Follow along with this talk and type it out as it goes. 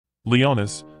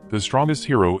Leonis, the strongest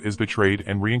hero, is betrayed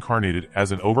and reincarnated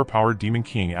as an overpowered demon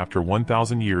king after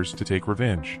 1,000 years to take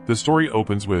revenge. The story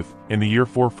opens with, in the year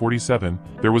 447,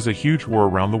 there was a huge war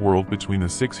around the world between the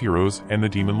 6 heroes and the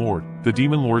Demon Lord. The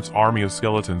Demon Lord's army of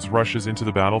skeletons rushes into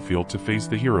the battlefield to face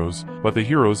the heroes, but the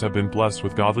heroes have been blessed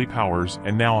with godly powers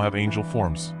and now have angel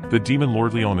forms. The Demon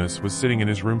Lord Leonis was sitting in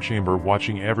his room chamber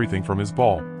watching everything from his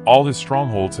ball. All his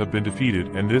strongholds have been defeated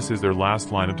and this is their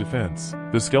last line of defense.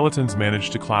 The skeletons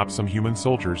manage to clap some human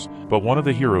soldiers, but one of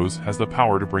the heroes has the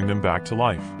power to bring them back to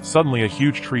life. Suddenly a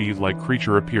huge tree-like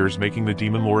creature appears, making the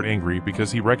Demon Lord angry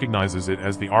because he recognizes it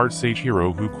as the Arch-Sage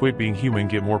hero who quit being human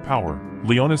get more power.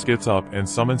 Leonis gets up and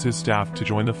summons his staff to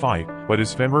join the fight, but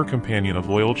his Fenrir companion of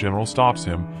loyal general stops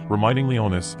him, reminding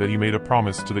Leonis that he made a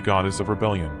promise to the goddess of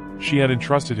rebellion. She had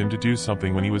entrusted him to do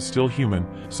something when he was still human,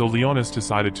 so Leonis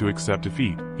decided to accept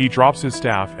defeat. He drops his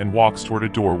staff and walks toward a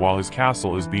door while his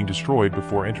castle is being destroyed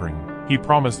before entering. He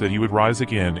promised that he would rise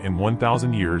again in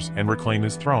 1,000 years and reclaim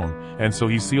his throne, and so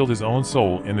he sealed his own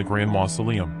soul in the Grand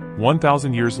Mausoleum.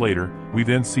 1,000 years later, we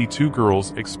then see 2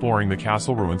 girls exploring the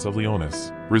castle ruins of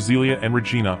Leonis. Roselia and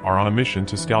Regina are on a mission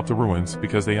to scout the ruins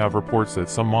because they have reports that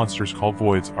some monsters called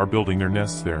voids are building their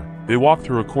nests there. They walk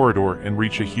through a corridor and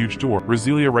reach a huge door.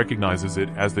 Roselia recognizes it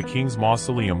as the king's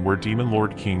mausoleum where demon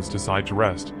lord kings decide to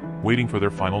rest, waiting for their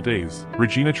final days.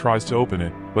 Regina tries to open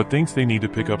it, but thinks they need to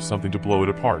pick up something to blow it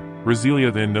apart.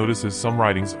 Roselia then notices some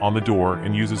writings on the door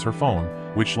and uses her phone,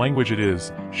 which language it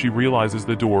is. She realizes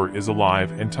the door is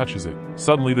alive and touches it.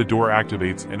 Suddenly the door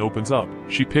activates and opens up.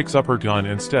 She picks up her gun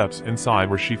and steps inside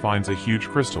where she finds a huge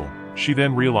crystal. She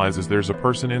then realizes there's a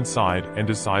person inside and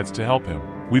decides to help him.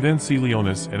 We then see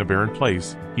Leonis in a barren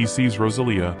place. He sees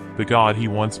Roselia, the god he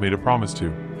once made a promise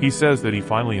to. He says that he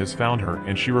finally has found her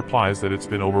and she replies that it's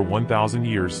been over 1,000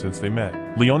 years since they met.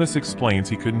 Leonis explains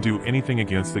he couldn't do anything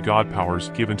against the god powers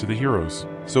given to the heroes,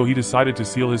 so he decided to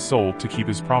seal his soul to keep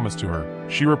his promise to her.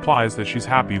 She replies that she's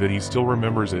happy that he still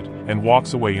remembers it and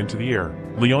walks away into the air.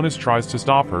 Leonis tries to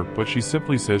stop her, but she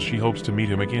simply says she hopes to meet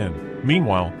him again.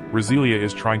 Meanwhile, Roselia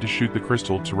is trying to shoot the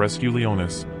crystal to rescue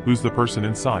Leonis, who's the person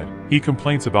inside. He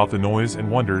complains about the noise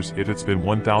and wonders if it's been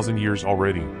 1,000 years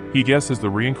already. He guesses the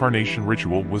reincarnation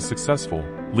ritual was successful.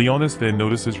 Leonis then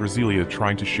notices Roselia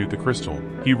trying to shoot the crystal.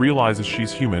 He realizes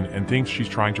she's human and thinks she's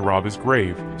trying to rob his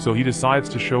grave, so he decides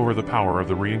to show her the power of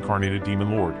the reincarnated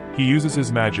demon lord. He uses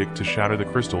his magic to shatter the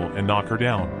crystal and knock her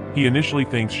down. He initially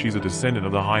thinks she's a descendant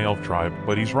of the High Elf tribe,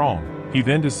 but he's wrong. He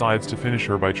then decides to finish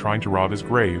her by trying to rob his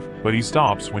grave, but he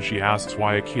stops when she asks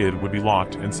why a kid would be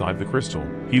locked inside the crystal.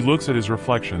 He looks at his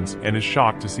reflections and is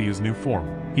shocked to see his new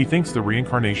form. He thinks the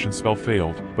reincarnation spell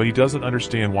failed, but he doesn't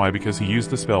understand why because he used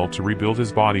the spell to rebuild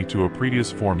his body to a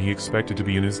previous form he expected to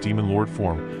be in his demon lord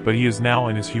form, but he is now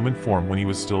in his human form when he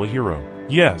was still a hero.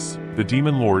 Yes, the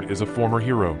demon lord is a former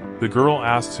hero. The girl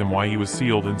asks him why he was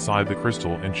sealed inside the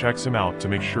crystal and checks him out to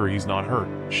make sure he's not hurt.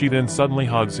 She then suddenly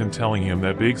hugs him, telling him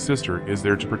that Big Sister is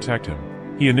there to protect him.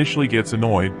 He initially gets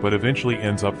annoyed but eventually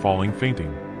ends up falling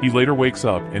fainting. He later wakes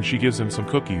up and she gives him some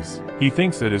cookies. He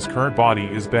thinks that his current body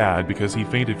is bad because he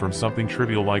fainted from something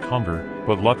trivial like hunger,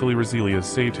 but luckily Roselia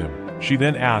saved him. She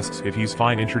then asks if he's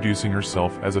fine introducing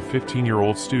herself as a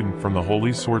 15-year-old student from the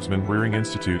Holy Swordsman Rearing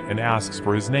Institute and asks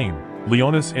for his name.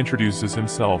 Leonis introduces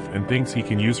himself and thinks he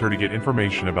can use her to get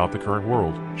information about the current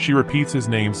world. She repeats his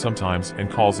name sometimes and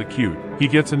calls it cute. He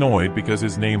gets annoyed because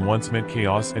his name once meant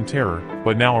chaos and terror,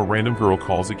 but now a random girl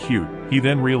calls it cute. He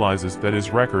then realizes that his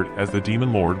record as the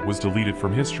Demon Lord was deleted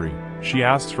from history. She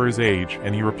asks for his age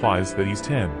and he replies that he's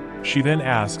 10. She then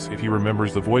asks if he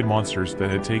remembers the void monsters that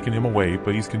had taken him away,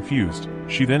 but he's confused.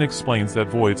 She then explains that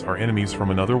voids are enemies from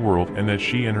another world and that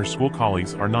she and her school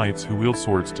colleagues are knights who wield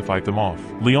swords to fight them off.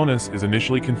 Leonis is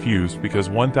initially confused because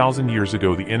 1,000 years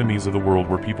ago the enemies of the world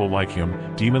were people like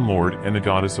him, Demon Lord and the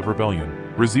Goddess of Rebellion.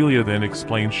 Roselia then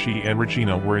explains she and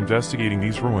Regina were investigating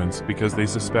these ruins because they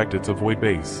suspect it's a void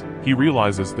base. He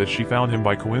realizes that she found him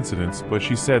by coincidence, but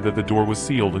she said that the door was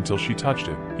sealed until she touched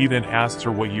it. He then asks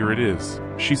her what year it is.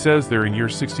 She says they're in year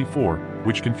 64,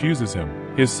 which confuses him.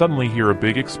 He suddenly hear a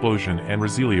big explosion and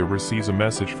Roselia receives a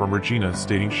message from Regina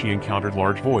stating she encountered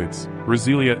large voids.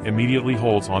 Roselia immediately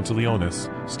holds onto Leonis,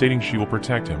 stating she will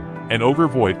protect him. An ogre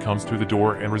void comes through the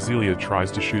door and Roselia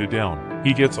tries to shoot it down.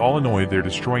 He gets all annoyed they're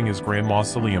destroying his grand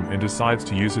mausoleum and decides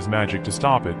to use his magic to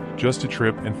stop it, just to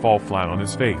trip and fall flat on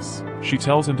his face. She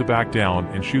tells him to back down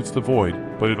and shoots the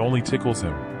void, but it only tickles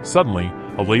him. Suddenly,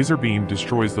 a laser beam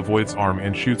destroys the void's arm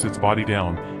and shoots its body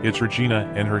down. It's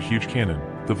Regina and her huge cannon.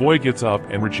 The void gets up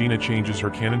and Regina changes her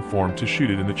cannon form to shoot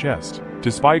it in the chest.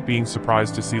 Despite being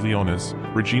surprised to see Leonis,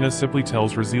 Regina simply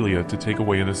tells Roselia to take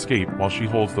away and escape while she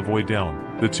holds the void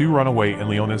down. The two run away and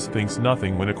Leonis thinks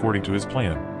nothing went according to his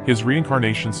plan. His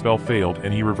reincarnation spell failed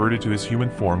and he reverted to his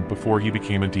human form before he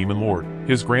became a demon lord.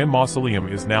 His grand mausoleum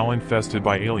is now infested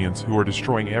by aliens who are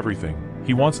destroying everything.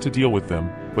 He wants to deal with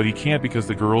them, but he can't because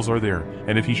the girls are there,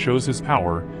 and if he shows his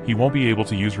power, he won't be able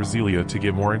to use Roselia to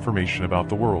get more information about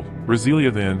the world.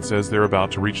 Roselia then says they're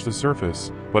about to reach the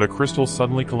surface, but a crystal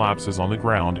suddenly collapses on the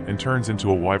ground and turns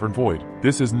into a wyvern void.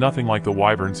 This is nothing like the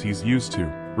wyverns he's used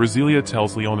to. Roselia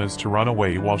tells Leonis to run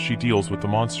away while she deals with the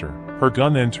monster. Her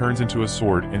gun then turns into a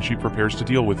sword and she prepares to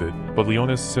deal with it, but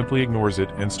Leonis simply ignores it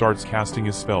and starts casting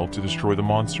his spell to destroy the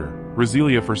monster.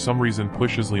 Roselia for some reason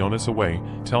pushes Leonis away,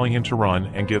 telling him to run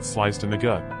and gets sliced in the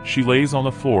gut. She lays on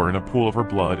the floor in a pool of her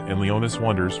blood and Leonis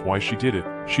wonders why she did it.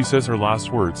 She says her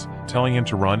last words, telling him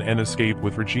to run and escape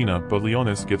with Regina, but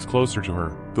Leonis gets closer to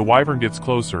her. The wyvern gets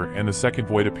closer and the second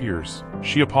void appears.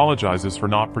 She apologizes for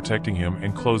not protecting him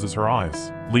and closes her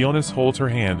eyes. Leonis holds her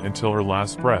hand until her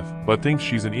last breath, but thinks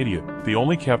she's an idiot. They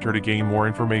only kept her to gain more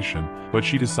information, but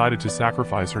she decided to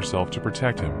sacrifice herself to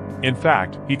protect him. In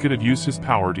fact, he could have used his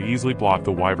power to easily block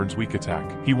the wyvern's weak attack.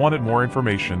 He wanted more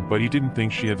information, but he didn't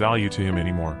think she had value to him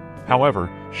anymore. However,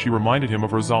 she reminded him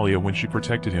of Rosalia when she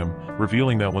protected him,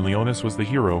 revealing that when Leonis was the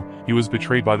hero, he was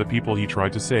betrayed by the people he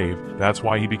tried to save. That's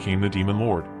why he became the demon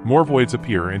lord. More voids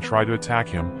appear and try to attack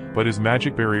him, but his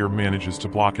magic barrier manages to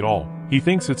block it all. He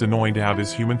thinks it's annoying to have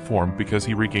his human form because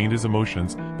he regained his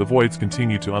emotions. The voids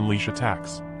continue to unleash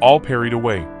attacks, all parried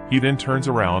away. He then turns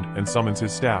around and summons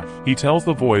his staff. He tells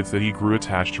the voids that he grew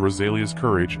attached to Rosalia's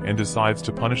courage and decides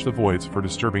to punish the voids for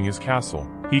disturbing his castle.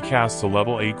 He casts a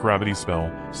level 8 gravity spell,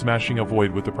 smashing a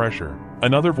void with the pressure.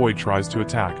 Another void tries to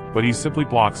attack, but he simply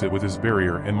blocks it with his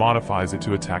barrier and modifies it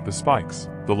to attack the spikes.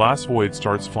 The last void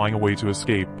starts flying away to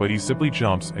escape, but he simply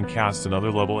jumps and casts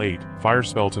another level 8 fire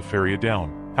spell to ferry it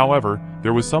down. However,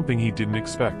 there was something he didn't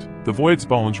expect. The void's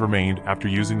bones remained after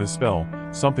using the spell,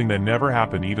 something that never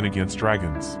happened even against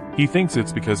dragons. He thinks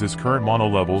it's because his current mono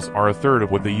levels are a third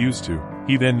of what they used to.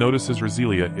 He then notices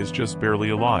Roselia is just barely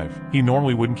alive. He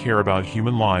normally wouldn't care about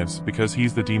human lives because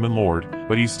he's the demon lord,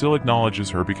 but he still acknowledges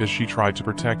her because she tried to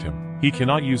protect him. He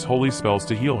cannot use holy spells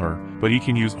to heal her, but he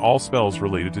can use all spells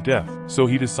related to death. So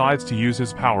he decides to use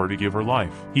his power to give her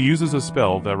life. He uses a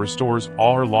spell that restores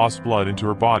all her lost blood into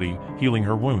her body, healing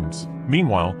her wounds.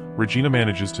 Meanwhile, Regina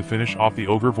manages to finish off the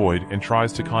ogre void and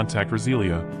tries to contact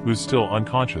Roselia, who's still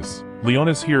unconscious.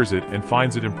 Leonis hears it and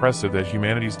finds it impressive that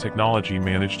humanity's technology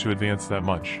managed to advance that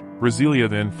much. Roselia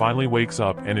then finally wakes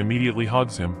up and immediately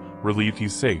hugs him, relieved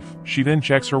he's safe. She then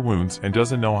checks her wounds and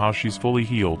doesn't know how she's fully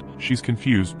healed. She's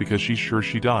confused because she's sure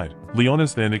she died.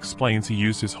 Leonis then explains he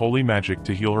used his holy magic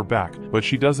to heal her back, but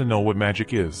she doesn't know what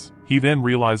magic is. He then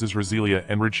realizes Roselia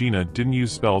and Regina didn't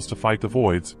use spells to fight the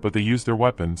voids, but they used their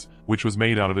weapons, which was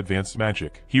made out of advanced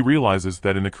magic. He realizes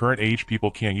that in the current age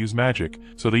people can't use magic,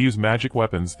 so they use magic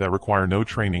weapons that require no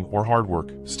training or hard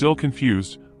work. Still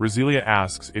confused, Roselia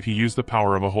asks if he used the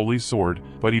power of a holy sword,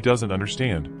 but he doesn't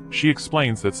understand. She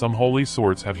explains that some holy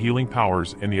swords have healing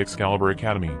powers in the Excalibur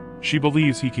Academy. She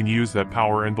believes he can use that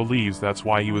power and believes that's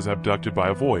why he was abducted by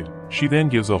a void. She then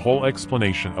gives a whole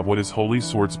explanation of what his holy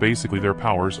swords, basically their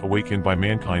powers awakened by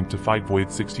mankind to fight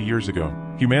voids 60 years ago.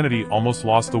 Humanity almost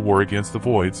lost the war against the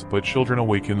voids, but children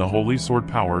awaken the holy sword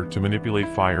power to manipulate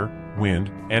fire,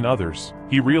 wind, and others.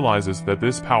 He realizes that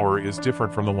this power is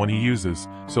different from the one he uses,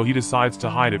 so he decides to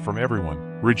hide it from everyone.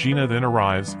 Regina then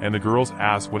arrives and the girls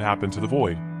ask what happened to the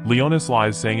void. Leonis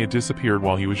lies, saying it disappeared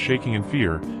while he was shaking in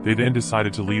fear. They then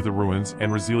decided to leave the ruins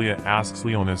and Roselia asks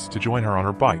Leonis to join her on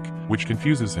her bike, which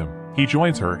confuses him. He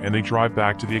joins her and they drive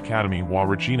back to the academy while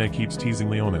Regina keeps teasing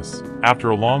Leonis. After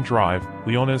a long drive,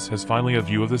 Leonis has finally a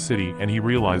view of the city and he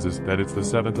realizes that it's the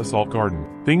 7th Assault Garden.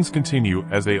 Things continue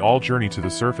as they all journey to the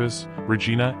surface.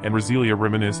 Regina and Roselia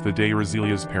reminisce the day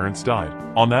Roselia's parents died.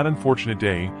 On that unfortunate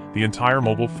day, the entire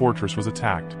mobile fortress was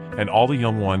attacked, and all the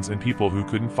young ones and people who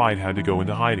couldn't fight had to go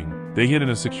into hiding. They hid in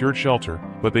a secured shelter,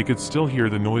 but they could still hear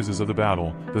the noises of the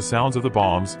battle, the sounds of the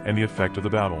bombs, and the effect of the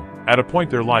battle. At a point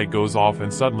their light goes off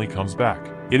and suddenly comes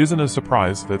back. It isn't a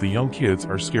surprise that the young kids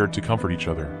are scared to comfort each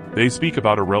other. They speak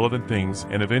about irrelevant things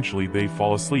and eventually they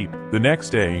fall asleep. The next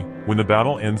day, when the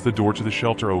battle ends, the door to the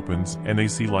shelter opens and they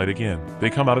see light again. They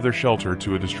come out of their shelter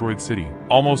to a destroyed city.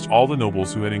 Almost all the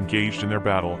nobles who had engaged in their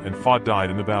battle and fought died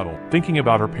in the battle. Thinking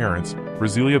about her parents,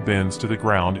 Roselia bends to the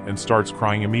ground and starts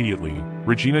crying immediately.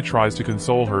 Regina tries to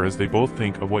console her as they both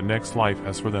think of what next life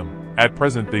has for them. At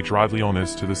present, they drive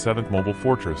Leonis to the 7th mobile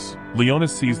fortress.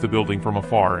 Leonis sees the building from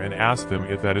afar and asks them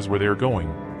if that is where they are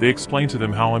going. They explain to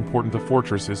them how important the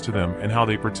fortress is to them and how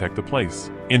they protect the place.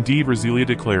 Indeed, Roselia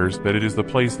declares that it is the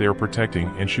place they are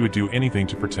protecting and she would do anything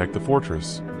to protect the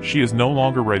fortress. She is no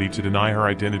longer ready to deny her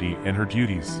identity and her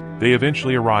duties. They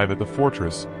eventually arrive at the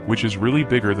fortress, which is really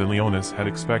bigger than Leonis had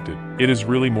expected. It is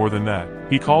really more than that.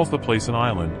 He calls the place an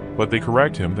island, but they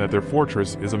correct him that their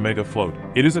fortress is a mega float.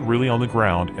 It isn't really on the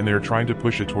ground and they are trying to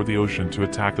push it toward the ocean to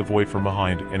attack the void from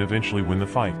behind and eventually win the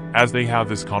fight. As they have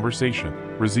this conversation,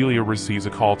 Roselia receives a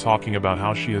call talking about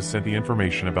how she has sent the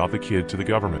information about the kid to the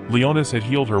government. Leonis had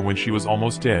healed her when she was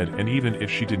almost dead, and even if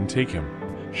she didn't take him,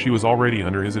 she was already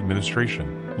under his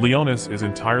administration. Leonis is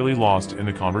entirely lost in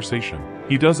the conversation.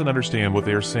 He doesn't understand what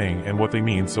they are saying and what they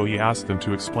mean, so he asks them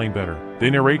to explain better. They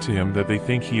narrate to him that they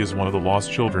think he is one of the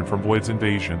lost children from Void's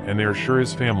invasion and they are sure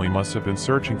his family must have been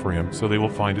searching for him, so they will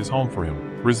find his home for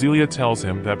him. Roselia tells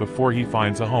him that before he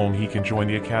finds a home he can join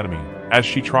the academy. As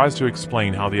she tries to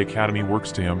explain how the academy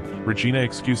works to him, Regina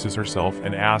excuses herself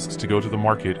and asks to go to the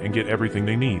market and get everything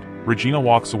they need. Regina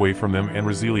walks away from them and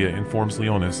Roselia informs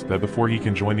Leonis that before he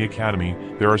can join the academy,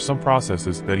 there are some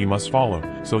processes that he must follow,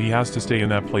 so he has to stay in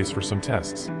that place for some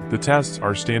tests. The tests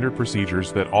are standard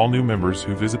procedures that all new members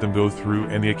who visit them go through,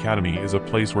 and the academy is a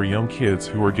place where young kids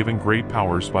who are given great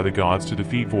powers by the gods to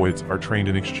defeat voids are trained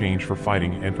in exchange for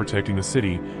fighting and protecting the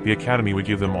city. The academy would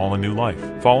give them all a new life.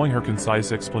 Following her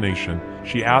concise explanation,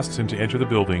 she asks him to enter the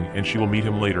building and she will meet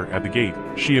him later at the gate.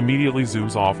 She immediately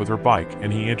zooms off with her bike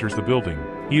and he enters the building.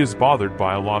 He is bothered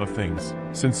by a lot of things.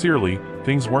 Sincerely,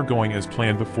 things weren't going as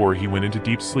planned before he went into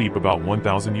deep sleep about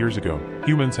 1,000 years ago.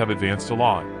 Humans have advanced a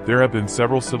lot. There have been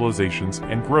several civilizations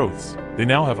and growths. They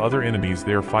now have other enemies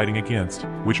they are fighting against,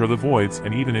 which are the voids,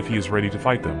 and even if he is ready to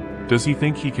fight them, does he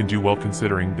think he can do well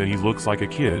considering that he looks like a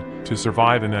kid? To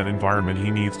survive in that environment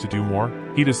he needs to do more.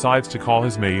 He decides to call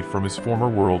his maid from his former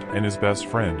world and his best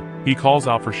friend. He calls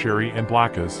out for Sherry and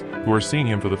Blackus, who are seeing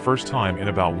him for the first time in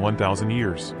about 1,000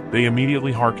 years. They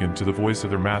immediately hearken to the voice of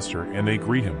their master and they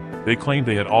greet him. They claim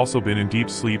they had also been in deep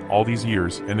sleep all these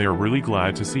years and they are really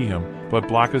glad to see him, but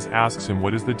Blackus asks him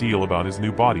what is the deal about his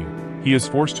new body. He is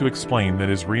forced to explain that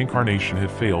his reincarnation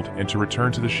had failed and to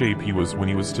return to the shape he was when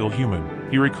he was still human.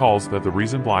 He recalls that the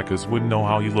reason Blackus wouldn't know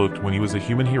how he looked when he was a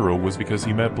human hero was because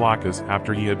he met Blackus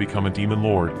after he had become a demon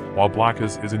lord. While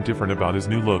Blackus is indifferent about his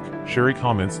new look, Sherry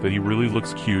comments that he really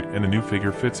looks cute and the new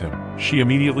figure fits him. She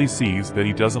immediately sees that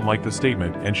he doesn't like the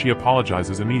statement and she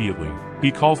apologizes immediately.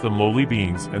 He calls them lowly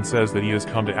beings and says that he has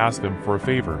come to ask them for a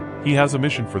favor. He has a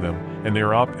mission for them, and they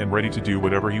are up and ready to do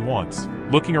whatever he wants.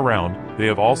 Looking around, they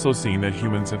have also seen that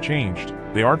humans have changed.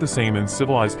 They aren't the same and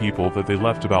civilized people that they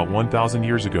left about 1,000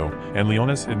 years ago, and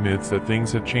Leonis admits that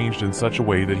things have changed in such a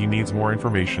way that he needs more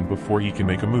information before he can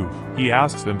make a move. He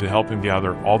asks them to help him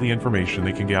gather all the information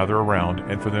they can gather around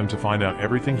and for them to find out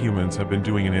everything humans have been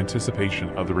doing in anticipation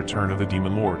of the return of the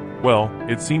Demon Lord. Well,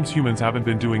 it seems humans haven't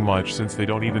been doing much since they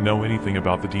don't even know anything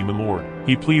about the Demon Lord.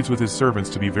 He pleads with his servants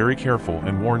to be very careful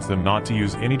and warns them not to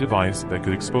use any device that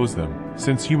could expose them.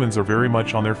 Since humans are very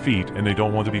much on their feet and they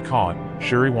don't want to be caught,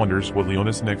 Sherry wonders what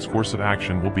Leonis' next course of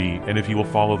action will be and if he will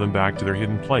follow them back to their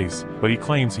hidden place, but he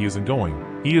claims he isn't going.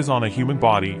 He is on a human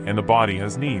body and the body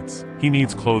has needs. He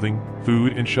needs clothing,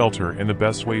 food, and shelter, and the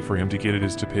best way for him to get it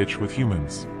is to pitch with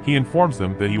humans. He informs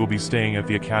them that he will be staying at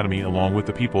the academy along with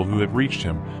the people who have reached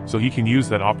him, so he can use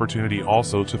that opportunity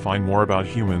also to find more about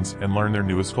humans and learn their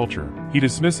newest culture. He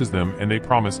dismisses them and they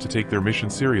promise to take their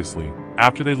mission seriously.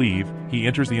 After they leave, he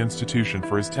enters the institution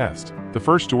for his test. The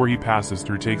first door he passes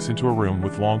through takes into a room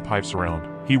with long pipes around.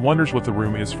 He wonders what the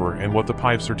room is for and what the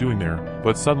pipes are doing there,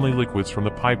 but suddenly liquids from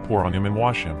the pipe pour on him and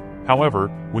wash him. However,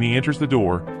 when he enters the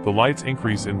door, the lights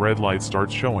increase and red light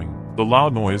starts showing. The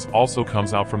loud noise also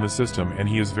comes out from the system and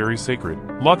he is very sacred.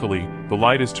 Luckily, the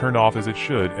light is turned off as it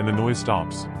should and the noise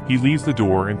stops. He leaves the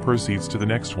door and proceeds to the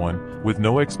next one, with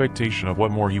no expectation of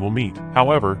what more he will meet.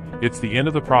 However, it's the end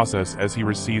of the process as he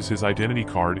receives his identity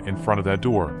card in front of that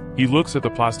door. He looks at the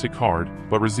plastic card,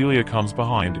 but Roselia comes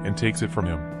behind and takes it from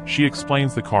him. She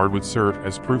explains the card would serve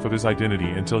as proof of his identity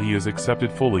until he is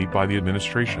accepted fully by the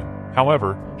administration.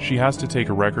 However, she has to take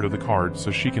a record of the card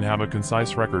so she can have a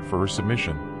concise record for her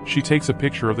submission. She takes a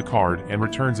picture of the card and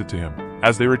returns it to him.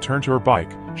 As they return to her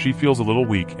bike, she feels a little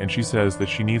weak and she says that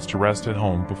she needs to rest at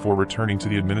home before returning to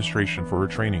the administration for her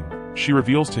training. She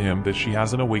reveals to him that she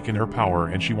hasn't awakened her power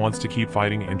and she wants to keep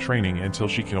fighting and training until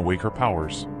she can awake her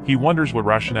powers. He wonders what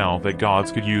rationale that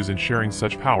gods could use in sharing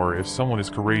such power if someone is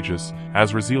courageous,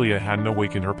 as Roselia hadn't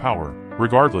awakened her power.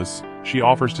 Regardless, she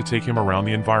offers to take him around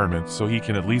the environment so he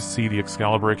can at least see the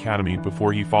Excalibur Academy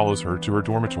before he follows her to her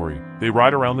dormitory. They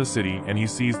ride around the city and he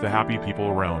sees the happy people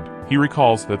around. He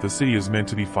recalls that the city is meant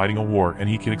to be fighting a war and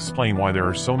he can explain why there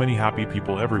are so many happy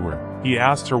people everywhere. He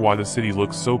asks her why the city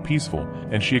looks so peaceful,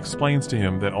 and she explains to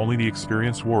him that only the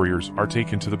experienced warriors are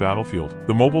taken to the battlefield.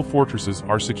 The mobile fortresses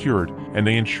are secured, and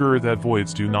they ensure that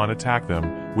voids do not attack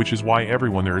them, which is why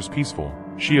everyone there is peaceful.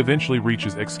 She eventually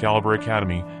reaches Excalibur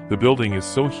Academy. The building is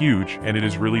so huge and it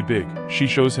is really big. She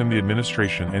shows him the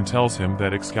administration and tells him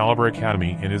that Excalibur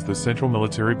Academy is the central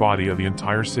military body of the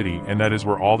entire city, and that is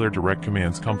where all their direct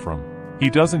commands come from. He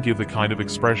doesn't give the kind of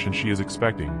expression she is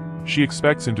expecting. She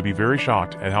expects him to be very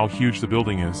shocked at how huge the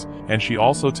building is, and she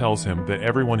also tells him that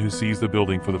everyone who sees the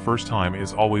building for the first time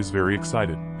is always very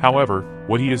excited. However,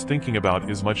 what he is thinking about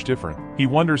is much different. He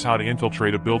wonders how to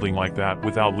infiltrate a building like that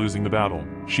without losing the battle.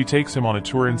 She takes him on a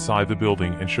tour inside the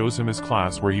building and shows him his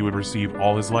class where he would receive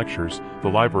all his lectures, the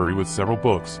library with several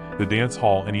books, the dance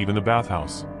hall, and even the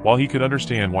bathhouse. While he could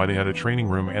understand why they had a training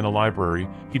room and a library,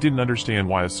 he didn't understand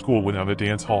why a school would have a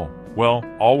dance hall. Well,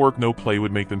 all work no play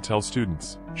would make them tell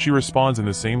students. She responds in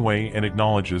the same way and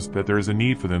acknowledges that there is a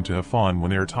need for them to have fun when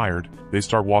they are tired. They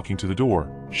start walking to the door.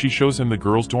 She shows him the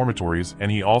girls' dormitories,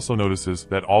 and he also notices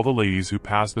that all the ladies who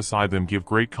pass beside them give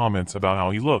great comments about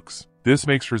how he looks. This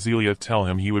makes Roselia tell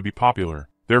him he would be popular.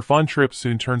 Their fun trip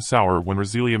soon turns sour when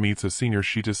Roselia meets a senior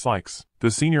she dislikes. The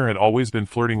senior had always been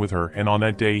flirting with her, and on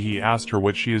that day he asked her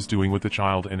what she is doing with the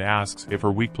child and asks if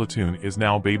her weak platoon is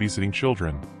now babysitting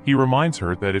children. He reminds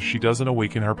her that if she doesn't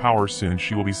awaken her power soon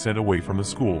she will be sent away from the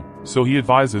school. So he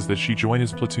advises that she join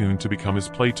his platoon to become his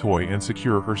play toy and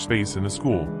secure her space in the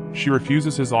school. She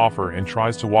refuses his offer and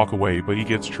tries to walk away, but he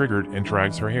gets triggered and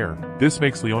drags her hair. This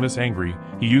makes Leonis angry.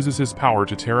 He uses his power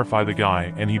to terrify the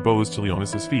guy and he bows to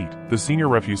Leonis' feet. The senior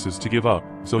refuses to give up,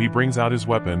 so he brings out his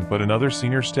weapon, but another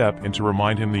senior step in to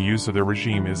remind him the use of their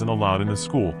regime isn't allowed in the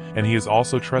school, and he is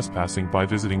also trespassing by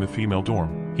visiting the female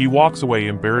dorm. He walks away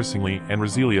embarrassingly, and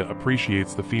Roselia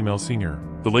appreciates the female senior.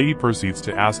 The lady proceeds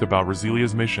to ask about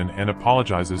Roselia's mission and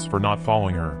apologizes for not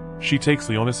following her. She takes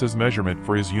Leonis' measurement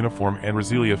for his uniform and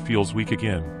Roselia feels weak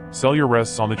again. Celia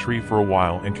rests on the tree for a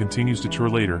while and continues to tour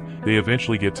later. They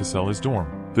eventually get to Celia's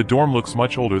dorm. The dorm looks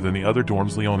much older than the other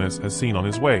dorms Leonis has seen on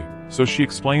his way, so she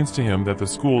explains to him that the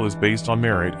school is based on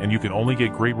merit and you can only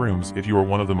get great rooms if you are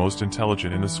one of the most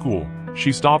intelligent in the school.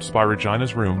 She stops by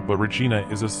Regina's room, but Regina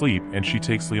is asleep and she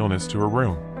takes Leonis to her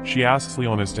room. She asks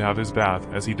Leonis to have his bath.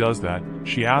 As he does that,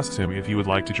 she asks him if he would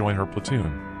like to join her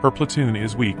platoon. Her platoon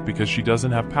is weak because she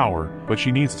doesn't have power, but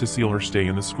she needs to seal her stay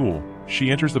in the school.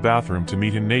 She enters the bathroom to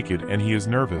meet him naked and he is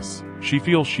nervous. She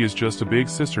feels she is just a big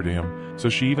sister to him, so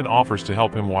she even offers to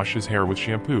help him wash his hair with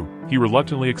shampoo. He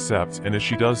reluctantly accepts, and as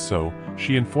she does so,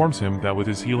 she informs him that with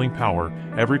his healing power,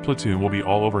 every platoon will be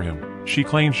all over him. She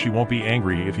claims she won't be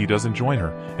angry if he doesn't join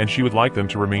her, and she would like them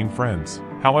to remain friends.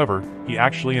 However, he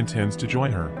actually intends to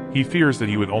join her. He fears that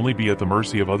he would only be at the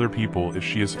mercy of other people if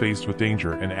she is faced with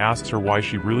danger, and asks her why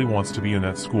she really wants to be in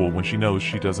that school when she knows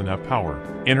she doesn't have power.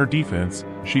 In her defense,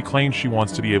 she claims she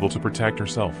wants to be able to protect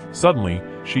herself. Suddenly,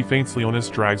 she faints. Leonis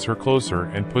drags her closer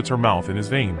and puts her mouth in his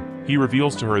vein. He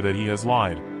reveals to her that he has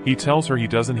lied. He tells her he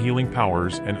doesn't healing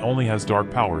powers and only has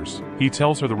dark powers. He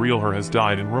tells her the real her has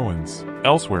died in ruins.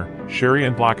 Elsewhere, Sherry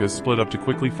and Blackus split up to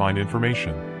quickly find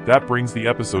information. That brings the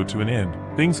episode to an end.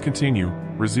 Things continue.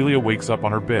 Roselia wakes up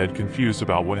on her bed confused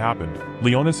about what happened.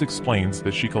 Leonis explains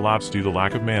that she collapsed due to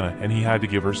lack of mana and he had to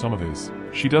give her some of his.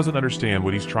 She doesn't understand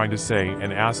what he's trying to say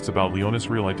and asks about Leonis'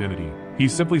 real identity. He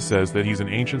simply says that he's an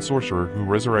ancient sorcerer who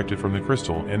resurrected from the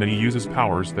crystal and that he uses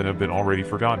powers that have been already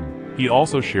forgotten. He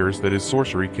also shares that his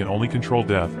sorcery can only control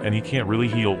death and he can't really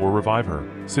heal or revive her.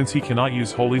 Since he cannot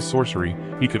use holy sorcery,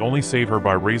 he could only save her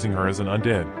by raising her as an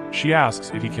undead. She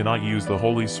asks if he cannot use the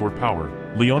holy sword power.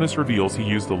 Leonis reveals he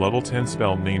used the level 10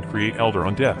 spell named Create Elder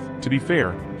on death. To be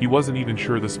fair, he wasn't even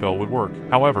sure the spell would work.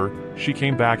 However, she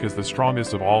came back as the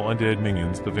strongest of all undead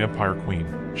minions, the Vampire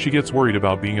Queen. She gets worried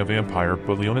about being a vampire,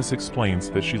 but Leonis explains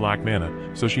that she lacked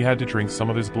mana, so she had to drink some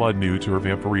of his blood new to her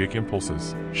vampiric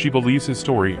impulses. She believes his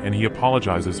story and he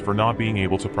apologizes for not being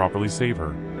able to properly save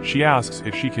her. She asks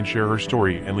if she can share her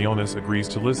story and Leonis agrees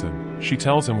to listen. She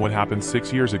tells him what happened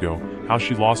 6 years ago, how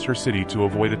she lost her city to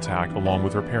avoid attack along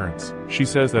with her parents. She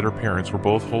says that her parents were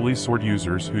both holy sword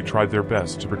users who tried their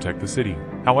best to protect the city.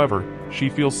 However, she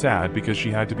feels sad because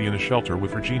she had to be in a shelter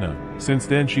with Regina. Since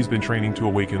then she's been training to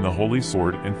awaken the holy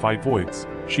sword and fight voids.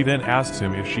 She then asks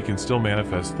him if she can still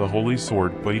manifest the holy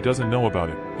sword, but he doesn't know about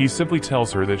it. He simply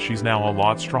tells her that she's now a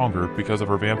lot stronger because of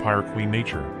her vampire queen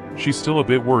nature. She's still a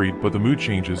bit worried, but the mood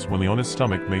changes when Leonis'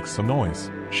 stomach makes some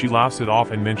noise. She laughs it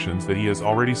off and mentions that he has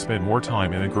already spent more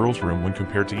time in a girl's room when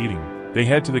compared to eating. They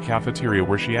head to the cafeteria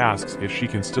where she asks if she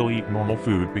can still eat normal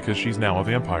food because she's now a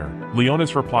vampire.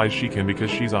 Leonis replies she can because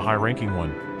she's a high-ranking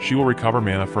one. She will recover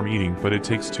mana from eating, but it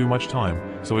takes too much time,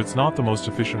 so it's not the most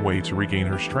efficient way to regain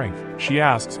her strength. She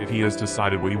asks if he has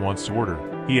decided what he wants to order.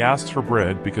 He asks for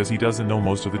bread because he doesn't know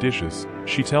most of the dishes.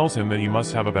 She tells him that he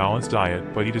must have a balanced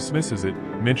diet, but he dismisses it,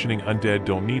 mentioning undead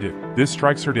don't need it. This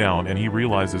strikes her down and he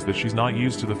realizes that she's not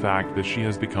used to the fact that she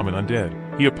has become an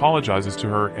undead. He apologizes to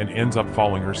her and ends up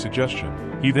following her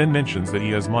suggestion. He then mentions that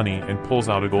he has money and pulls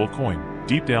out a gold coin.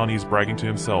 Deep down he's bragging to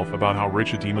himself about how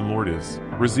rich a demon lord is.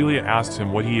 Roselia asks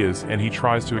him what he is and he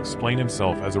tries to explain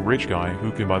himself as a rich guy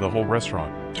who can buy the whole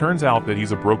restaurant. Turns out that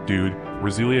he's a broke dude.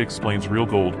 Roselia explains real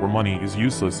gold or money is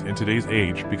useless in today's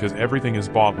age because everything is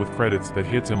bought with credits that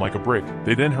hits him like a brick.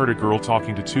 They then heard a girl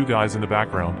talking to two guys in the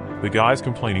background, the guys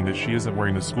complaining that she isn't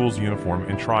wearing the school's uniform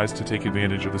and tries to take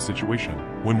advantage of the situation.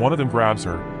 When one of them grabs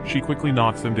her, she quickly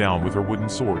knocks them down with her wooden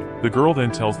sword. The girl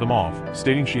then tells them off,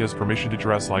 stating she has permission to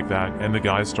dress like that, and the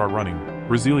guys start running.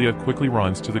 Roselia quickly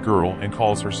runs to the girl and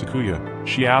calls her Sakuya.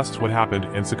 She asks what happened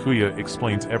and Sakuya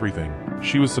explains everything.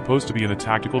 She was supposed to be in a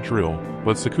tactical drill,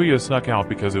 but Sakuya snuck out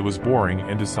because it was boring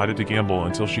and decided to gamble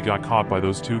until she got caught by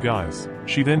those two guys.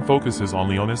 She then focuses on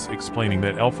Leonis, explaining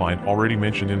that Elfine already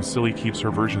mentioned him. Silly keeps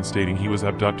her version stating he was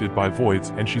abducted by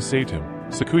voids and she saved him.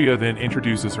 Sakuya then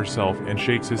introduces herself and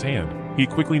shakes his hand. He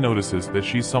quickly notices that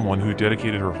she's someone who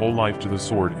dedicated her whole life to the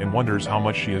sword and wonders how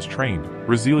much she has trained.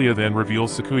 Roselia then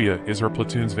reveals Sakuya is her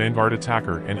platoon's vanguard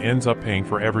attacker and ends up paying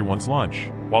for everyone's lunch.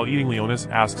 While eating, Leonis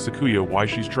asks Sakuya why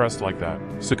she's dressed like that.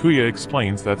 Sakuya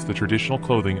explains that's the traditional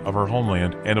clothing of her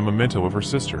homeland and a memento of her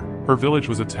sister. Her village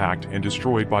was attacked and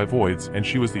destroyed by voids and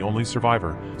she was the only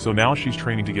survivor, so now she's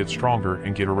training to get stronger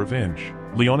and get her revenge.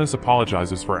 Leonis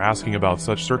apologizes for asking about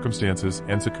such circumstances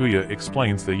and Sakuya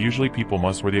explains that usually people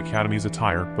must wear the academy's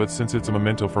attire, but since it's a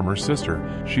memento from her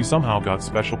sister, she somehow got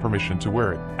special permission to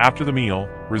wear it. After the meal,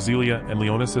 Roselia and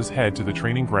Leonis head to the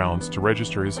training grounds to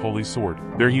register his holy sword.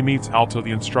 There he meets Alto,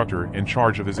 the instructor in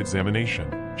charge of his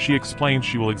examination. She explains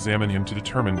she will examine him to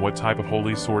determine what type of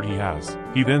holy sword he has.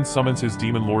 He then summons his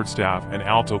demon lord staff and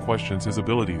Alto questions his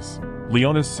abilities.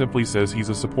 Leonis simply says he's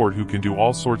a support who can do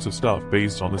all sorts of stuff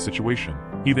based on the situation.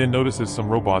 He then notices some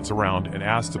robots around and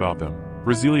asks about them.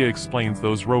 Roselia explains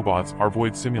those robots are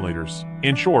void simulators.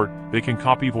 In short, they can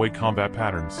copy void combat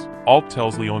patterns. Alt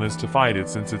tells Leonis to fight it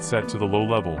since it's set to the low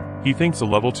level. He thinks a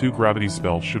level 2 gravity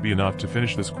spell should be enough to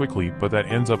finish this quickly, but that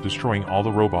ends up destroying all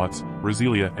the robots.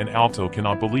 Roselia and Alto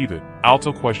cannot believe it.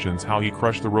 Alto questions how he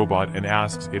crushed the robot and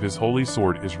asks if his holy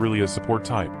sword is really a support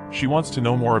type. She wants to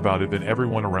know more about it, then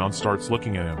everyone around starts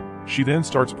looking at him. She then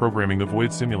starts programming the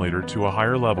void simulator to a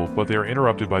higher level, but they are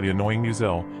interrupted by the annoying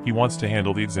Muzel. He wants to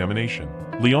handle the examination.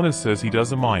 Leonis says he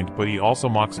doesn't mind, but he also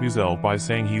mocks Muzel by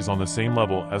saying he's on the same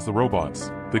level as the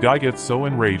robots. The guy gets so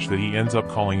enraged that he ends up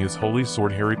calling his holy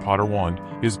sword Harry Potter wand.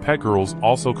 His pet girls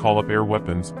also call up air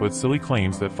weapons, but Silly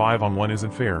claims that 5-on-1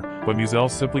 isn't fair, but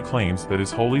Muzel simply claims that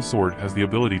his holy sword has the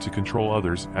ability to control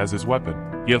others as his weapon.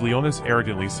 Yet Leonis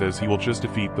arrogantly says he will just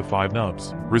defeat the 5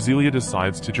 nubs. Roselia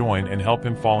decides to join and help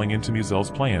him, falling into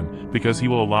Muzel's plan, because he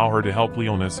will allow her to help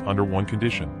Leonis under one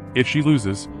condition. If she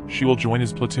loses, she will join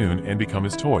his platoon and become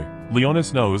his toy.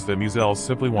 Leonis knows that Muzel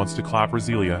simply wants to clap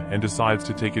Roselia and decides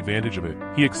to take advantage of it.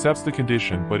 He accepts the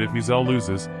condition, but if Muzel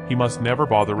loses, he must never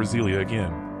bother Roselia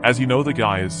again. As you know, the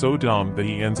guy is so dumb that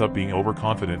he ends up being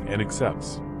overconfident and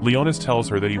accepts. Leonis tells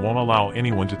her that he won't allow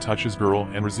anyone to touch his girl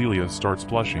and Roselia starts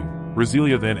blushing.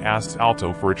 Roselia then asks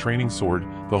Alto for a training sword,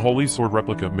 the holy sword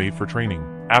replica made for training.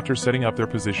 After setting up their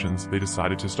positions, they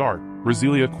decided to start.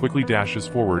 Roselia quickly dashes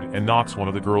forward and knocks one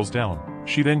of the girls down.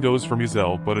 She then goes for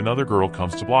Muzel, but another girl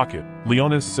comes to block it.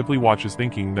 Leonis simply watches,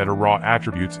 thinking that her raw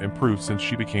attributes improved since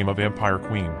she became a vampire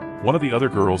queen. One of the other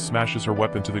girls smashes her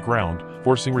weapon to the ground,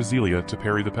 forcing Roselia to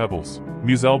parry the pebbles.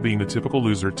 Muzel, being the typical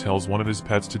loser, tells one of his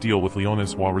pets to deal with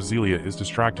Leonis while Roselia is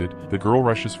distracted. The girl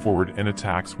rushes forward and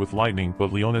attacks with lightning,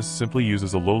 but Leonis simply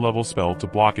uses a low-level spell to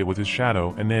block it with his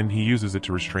shadow, and then he uses it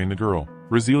to restrain the girl.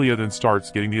 Roselia then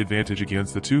starts getting the advantage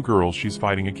against the 2 girls she's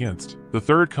fighting against. The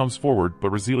third comes forward,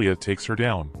 but Roselia takes her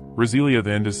down. Roselia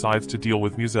then decides to deal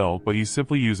with Muzel, but he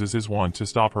simply uses his wand to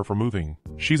stop her from moving.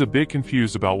 She's a bit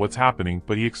confused about what's happening,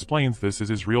 but he explains this is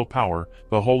his real power,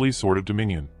 the Holy Sword of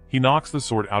Dominion. He knocks the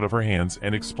sword out of her hands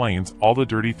and explains all the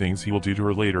dirty things he will do to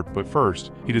her later, but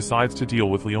first, he decides to deal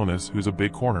with Leonis, who's a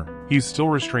big corner. He's still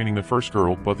restraining the first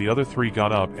girl, but the other 3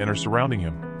 got up and are surrounding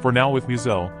him. For now with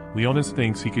Muzel, Leonis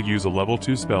thinks he could use a level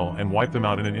 2 spell and wipe them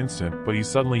out in an instant, but he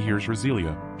suddenly hears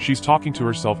Roselia. She's talking to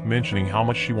herself, mentioning how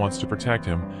much she wants to protect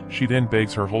him. She then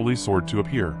begs her holy sword to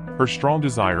appear. Her strong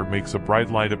desire makes a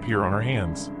bright light appear on her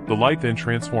hands. The light then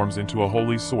transforms into a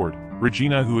holy sword.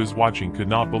 Regina, who is watching, could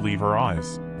not believe her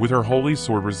eyes. With her holy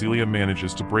sword, Rasilia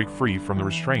manages to break free from the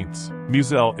restraints.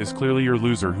 Muzel is clearly your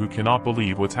loser who cannot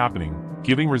believe what's happening.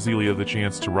 Giving Rasilia the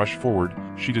chance to rush forward,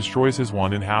 she destroys his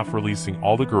wand in half, releasing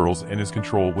all the girls in his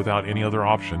control without any other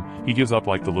option. He gives up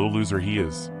like the little loser he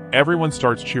is. Everyone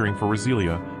starts cheering for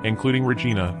Rasilia, including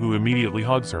Regina, who immediately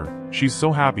hugs her. She's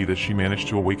so happy that she managed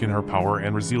to awaken her power,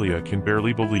 and Rasilia can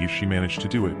barely believe she managed to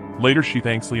do it. Later she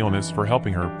thanks Leonis for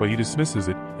helping her, but he dismisses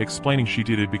it, explaining she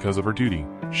did it because of her duty.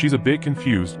 She's a bit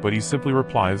confused, but he simply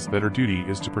replies that her duty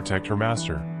is to protect her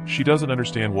master. She doesn't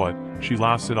understand what. She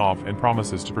laughs it off and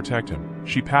promises to protect him.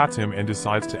 She pats him and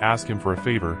decides to ask him for a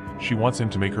favor. She wants him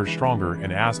to make her stronger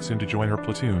and asks him to join her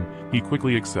platoon. He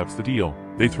quickly accepts the deal.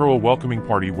 They throw a welcoming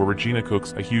party where Regina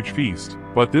cooks a huge feast.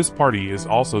 But this party is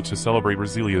also to celebrate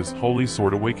Rasilia's holy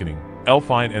sword awakening.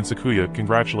 Elfine and Sakuya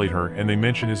congratulate her, and they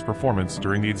mention his performance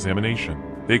during the examination.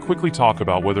 They quickly talk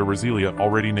about whether Rasilia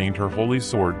already named her holy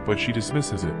sword, but she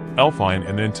dismisses it. Elfine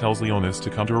and then tells Leonis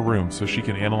to come to her room so she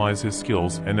can analyze his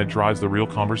skills, and that drives the real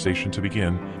conversation to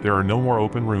begin. There are no more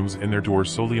open rooms in their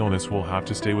doors, so Leonis will have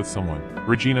to stay with someone.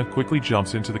 Regina quickly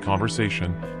jumps into the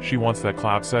conversation. She wants that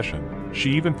collab session.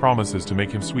 She even promises to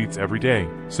make him sweets every day.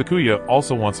 Sakuya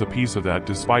also wants a piece of that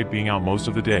despite being out most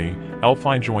of the day.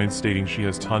 Elfine joins, stating she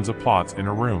has tons of plots in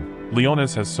her room.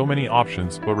 Leonis has so many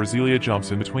options, but Rasilia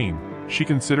jumps in between. She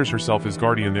considers herself his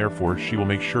guardian, therefore she will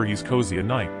make sure he's cozy at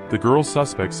night. The girls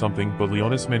suspect something, but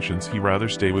Leonis mentions he'd rather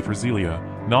stay with Rasilia,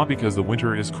 not because the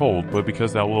winter is cold, but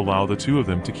because that will allow the two of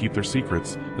them to keep their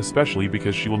secrets, especially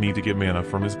because she will need to get mana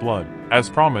from his blood. As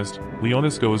promised,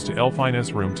 Leonis goes to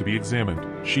Elfine's room to be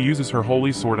examined. She uses her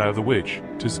holy sword Eye of the Witch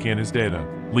to scan his data.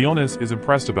 Leonis is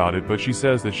impressed about it, but she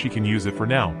says that she can use it for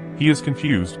now. He is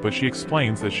confused, but she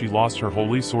explains that she lost her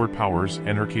holy sword powers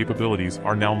and her capabilities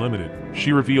are now limited.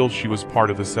 She reveals she was part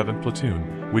of the 7th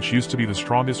platoon, which used to be the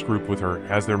strongest group with her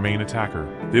as their main attacker.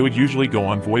 They would usually go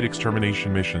on void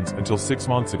extermination missions until 6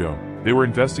 months ago. They were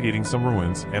investigating some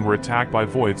ruins and were attacked by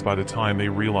voids. By the time they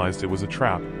realized it was a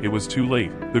trap, it was too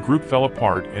late. The group fell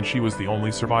apart and she was the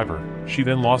only survivor. She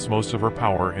then lost most of her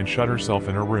power and shut herself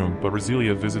in her room, but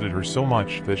Rasilia visited her so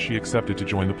much that she accepted to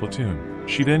join the platoon.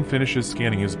 She then finishes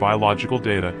scanning his biological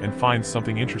data and finds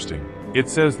something interesting. It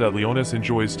says that Leonis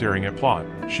enjoys staring at plot.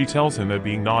 She tells him that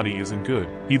being naughty isn't good.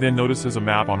 He then notices a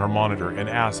map on her monitor and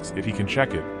asks if he can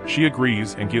check it. She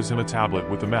agrees and gives him a tablet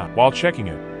with the map. While checking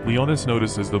it, Leonis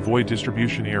notices the void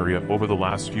distribution area over the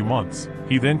last few months.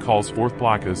 He then calls forth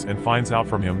Blackus and finds out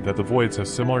from him that the voids have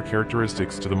similar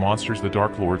characteristics to the monsters the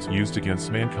Dark Lords used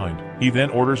against mankind. He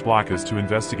then orders Blackus to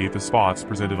investigate the spots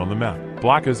presented on the map.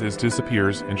 Blackus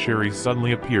disappears and Sherry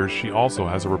suddenly appears. She also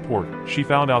has a report. She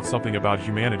found out something about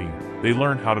humanity. They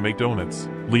learned how to make donuts.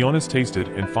 Leonis tasted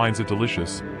and finds it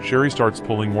delicious. Sherry starts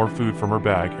pulling more food from her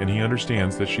bag and he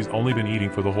understands that she's only been eating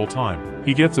for the whole time.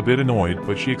 He gets a bit annoyed,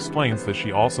 but she explains that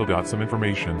she also got some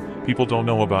information people don't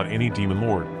know about any demon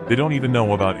lord. They don't even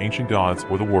know about ancient gods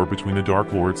or the war between the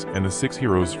Dark Lords and the 6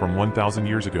 heroes from 1,000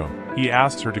 years ago. He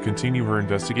asks her to continue her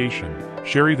investigation.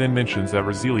 Sherry then mentions that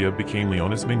Rasilia became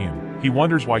Leonis' minion. He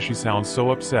wonders why she sounds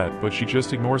so upset, but she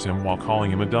just ignores him while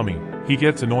calling him a dummy. He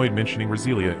gets annoyed, mentioning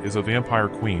Rasilia is a vampire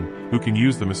queen who can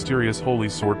use the mysterious holy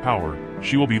sword power.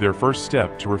 She will be their first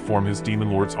step to reform his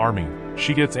demon lord's army.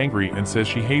 She gets angry and says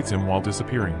she hates him while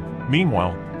disappearing.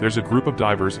 Meanwhile, there's a group of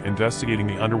divers investigating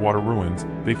the underwater ruins.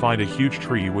 They find a huge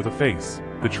tree with a face.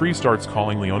 The tree starts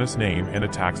calling Leonis' name and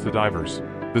attacks the divers.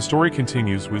 The story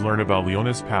continues. We learn about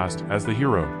Leonis' past as the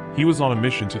hero. He was on a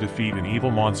mission to defeat an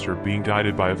evil monster, being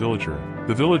guided by a villager.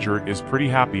 The villager is pretty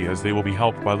happy as they will be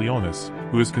helped by Leonis,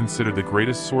 who is considered the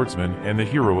greatest swordsman and the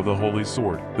hero of the holy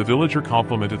sword. The villager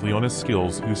complimented Leonis'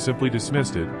 skills, who simply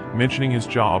dismissed it, mentioning his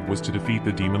job was to defeat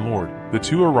the demon lord. The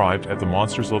two arrived at the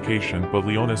monster's location, but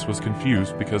Leonis was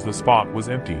confused because the spot was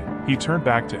empty. He turned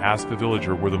back to ask the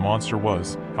villager where the monster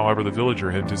was, however the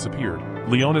villager had disappeared.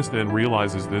 Leonis then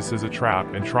realizes this is a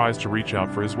trap and tries to reach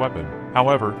out for his weapon.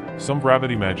 However, some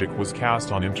gravity magic was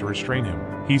cast on him to restrain him.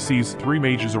 He sees 3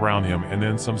 mages around him and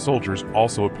then some soldiers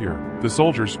also appear. The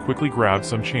soldiers quickly grab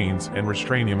some chains and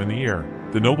restrain him in the air.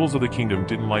 The nobles of the kingdom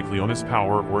didn't like Leonis'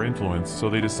 power or influence, so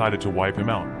they decided to wipe him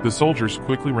out. The soldiers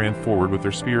quickly ran forward with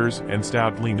their spears and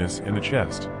stabbed Leonis in the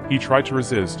chest. He tried to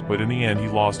resist, but in the end he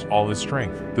lost all his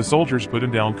strength. The soldiers put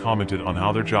him down, commented on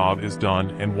how their job is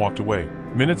done, and walked away.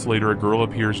 Minutes later, a girl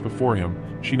appears before him.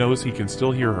 She knows he can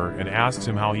still hear her and asks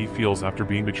him how he feels after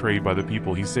being betrayed by the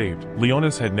people he saved.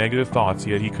 Leonis had negative thoughts,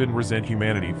 yet he couldn't resent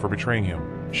humanity for betraying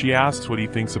him. She asks what he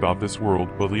thinks about this world,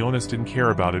 but Leonis didn't care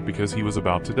about it because he was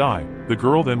about to die. The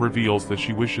girl then reveals that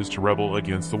she wishes to rebel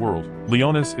against the world.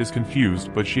 Leonis is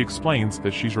confused, but she explains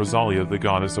that she's Rosalia, the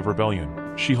goddess of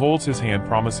rebellion. She holds his hand,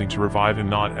 promising to revive him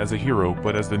not as a hero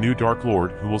but as the new Dark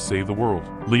Lord who will save the world.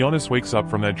 Leonis wakes up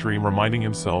from that dream, reminding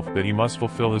himself that he must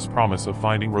fulfill his promise of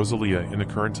finding Rosalia in the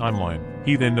current timeline.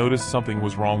 He then noticed something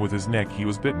was wrong with his neck. He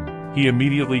was bitten. He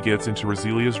immediately gets into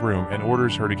Rosalia's room and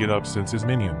orders her to get up since his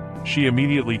minion. She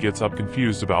immediately gets up,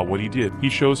 confused about what he did. He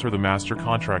shows her the master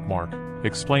contract mark,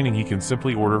 explaining he can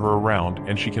simply order her around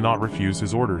and she cannot refuse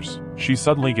his orders. She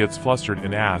suddenly gets flustered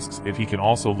and asks if he can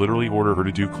also literally order her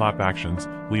to do clap actions.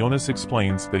 Leonis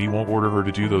explains that he won't order her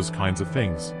to do those kinds of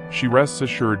things. She rests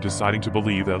assured, deciding to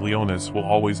believe that Leonis will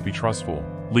always be trustful.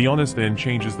 Leonis then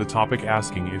changes the topic,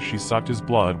 asking if she sucked his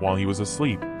blood while he was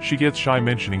asleep. She gets shy,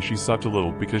 mentioning she sucked a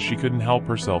little because she couldn't help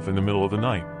herself in the middle of the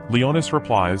night. Leonis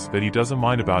replies that he doesn't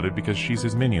mind about it because she's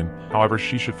his minion, however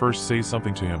she should first say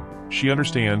something to him. She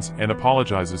understands and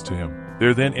apologizes to him.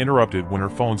 They're then interrupted when her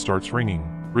phone starts ringing.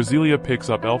 Rosalia picks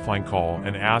up Elfine call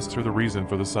and asks her the reason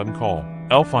for the sudden call.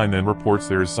 Elfine then reports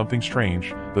there is something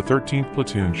strange. The 13th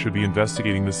platoon should be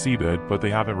investigating the seabed, but they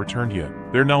haven't returned yet.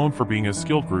 They're known for being a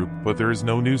skilled group, but there is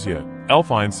no news yet.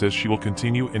 Elfine says she will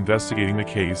continue investigating the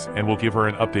case and will give her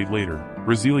an update later.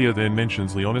 Rosalia then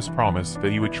mentions Leonis' promise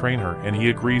that he would train her, and he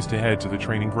agrees to head to the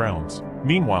training grounds.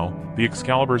 Meanwhile, the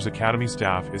Excalibur's academy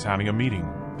staff is having a meeting.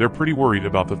 They're pretty worried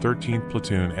about the 13th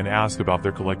platoon and ask about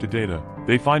their collected data.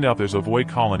 They find out there's a void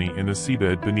colony in the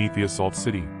seabed beneath the assault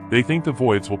city. They think the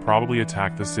voids will probably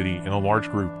attack the city in a large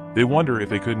group. They wonder if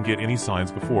they couldn't get any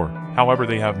signs before. However,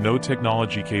 they have no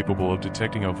technology capable of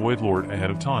detecting a void lord ahead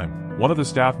of time. One of the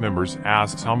staff members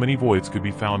asks how many voids could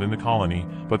be found in the colony,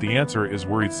 but the answer is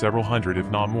worried several hundred if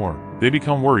not more. They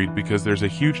become worried because there's a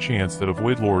huge chance that a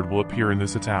void lord will appear in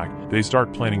this attack. They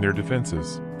start planning their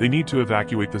defenses. They need to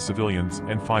evacuate the civilians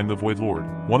and find the void lord.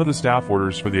 One of the staff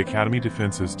orders for the academy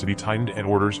defenses to be tightened and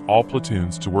orders all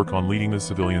platoons to work on leading the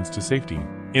civilians to safety.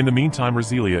 In the meantime,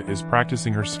 Rosalia is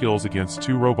practicing her skills against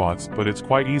two robots, but it's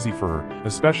quite easy for her,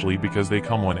 especially because they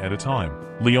come one at a time.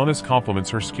 Leonis compliments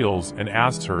her skills and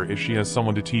asks her if she has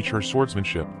someone to teach her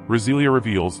swordsmanship. Rosalia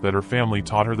reveals that her family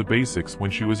taught her the basics when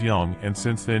she was young, and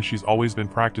since then she's always been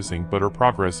practicing, but her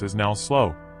progress is now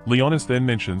slow. Leonis then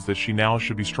mentions that she now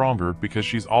should be stronger because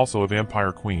she's also a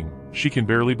vampire queen. She can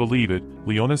barely believe it.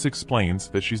 Leonis explains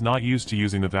that she's not used to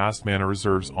using the vast mana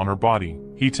reserves on her body.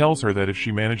 He tells her that if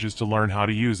she manages to learn how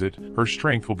to use it, her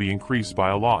strength will be increased by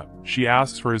a lot. She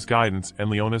asks for his guidance and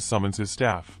Leonis summons his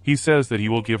staff. He says that he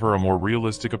will give her a more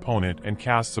realistic opponent and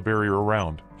casts a barrier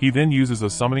around. He then uses a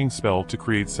summoning spell to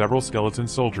create several skeleton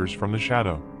soldiers from the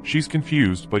shadow. She's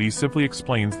confused, but he simply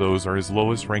explains those are his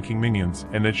lowest ranking minions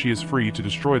and that she is free to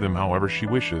destroy them however she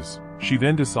wishes. She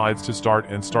then decides to start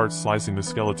slicing the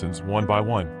skeletons one by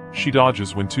one. She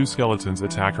dodges when two skeletons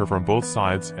attack her from both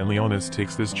sides, and Leonis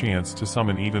takes this chance to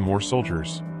summon even more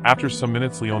soldiers. After some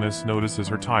minutes, Leonis notices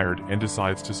her tired and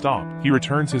decides to stop. He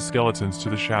returns his skeletons to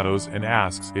the shadows and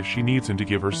asks if she needs him to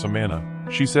give her some mana.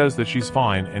 She says that she's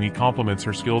fine and he compliments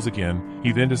her skills again.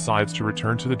 He then decides to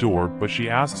return to the door, but she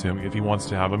asks him if he wants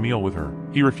to have a meal with her.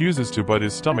 He refuses to, but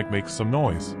his stomach makes some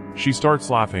noise. She starts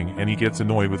laughing and he gets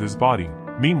annoyed with his body.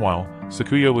 Meanwhile,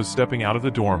 Sakuya was stepping out of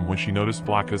the dorm when she noticed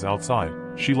Blacka's outside.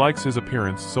 She likes his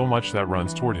appearance so much that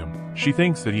runs toward him. She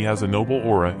thinks that he has a noble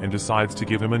aura and decides to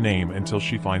give him a name until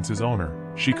she finds his owner.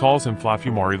 She calls him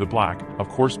Flafumari the Black. Of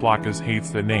course Blackas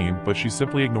hates that name, but she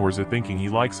simply ignores it, thinking he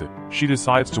likes it. She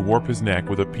decides to warp his neck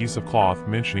with a piece of cloth,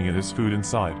 mentioning it has food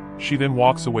inside. She then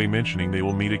walks away, mentioning they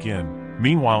will meet again.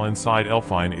 Meanwhile, inside,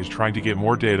 Elfine is trying to get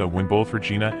more data when both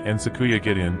Regina and Sakuya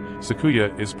get in.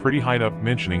 Sakuya is pretty hyped up,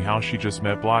 mentioning how she just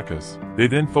met Blackas. They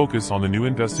then focus on the new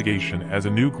investigation as a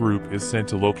new group is sent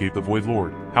to locate the Void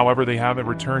Lord. However, they haven't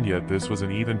returned yet. This was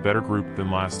an even better group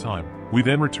than last time. We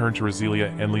then return to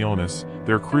Rosalia and Leonis.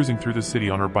 They're cruising through the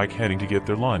city on her bike, heading to get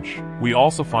their lunch. We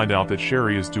also find out that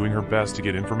Sherry is doing her best to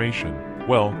get information.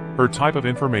 Well, her type of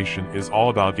information is all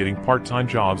about getting part-time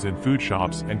jobs in food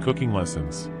shops and cooking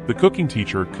lessons. The cooking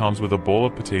teacher comes with a bowl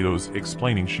of potatoes,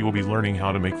 explaining she will be learning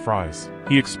how to make fries.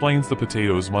 He explains the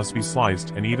potatoes must be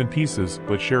sliced in even pieces,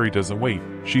 but Sherry doesn't wait.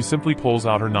 She simply pulls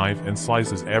out her knife and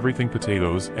slices everything,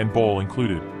 potatoes and bowl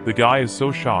included. The guy is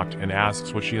so shocked and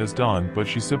asks what she has done, but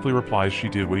she simply replies she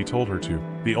did what he told her to.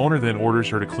 The owner then orders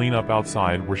her to clean up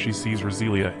outside, where she sees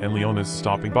Rosalia and Leonis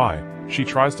stopping by. She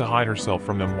tries to hide herself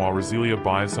from them while Rosalia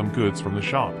buys some goods from the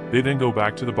shop. They then go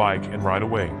back to the bike and ride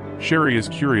away. Sherry is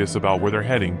curious about where they're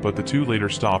heading, but the two later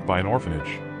stop by an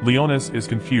orphanage. Leonis is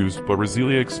confused, but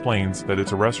Rosalia explains that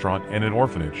it's a restaurant and an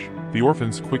orphanage. The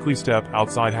orphans quickly step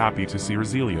outside happy to see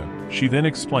Roselia. She then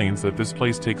explains that this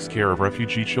place takes care of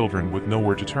refugee children with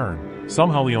nowhere to turn.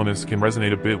 Somehow Leonis can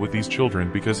resonate a bit with these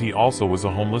children because he also was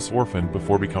a homeless orphan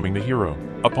before becoming the hero.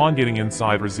 Upon getting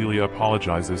inside, Roselia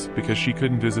apologizes because she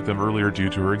couldn't visit them earlier due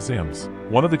to her exams.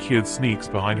 One of the kids sneaks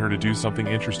behind her to do something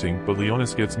interesting, but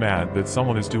Leonis gets mad that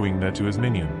someone is doing that to his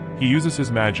minion. He uses his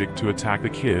magic to attack the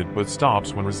kid but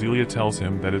stops when Roselia tells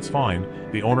him that it's fine.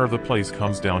 The owner of the place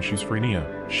comes down. She's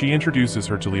Frenia. She introduces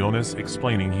her to Leonis,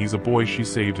 explaining he's a boy she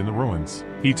saved in the ruins.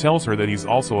 He tells her that he's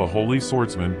also a holy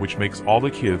swordsman, which makes all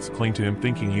the kids cling to him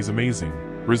thinking he's amazing.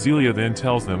 Roselia then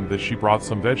tells them that she brought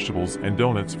some vegetables and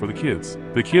donuts for the kids.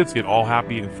 The kids get all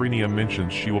happy and Frenia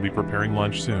mentions she will be preparing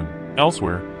lunch soon.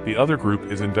 Elsewhere, the other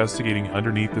group is investigating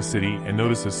underneath the city and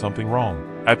notices something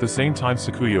wrong. At the same time,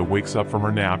 Sakuya wakes up from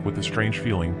her nap with a strange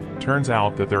feeling. Turns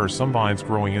out that there are some vines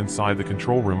growing inside the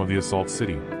control room of the assault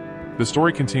city. The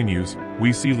story continues.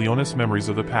 We see Leonis' memories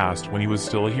of the past when he was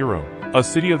still a hero. A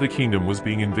city of the kingdom was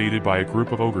being invaded by a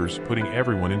group of ogres, putting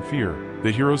everyone in fear.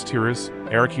 The heroes Tiras,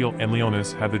 Arakiel, and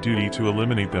Leonis had the duty to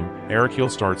eliminate them. Arakiel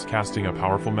starts casting a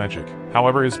powerful magic.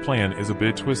 However, his plan is a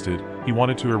bit twisted. He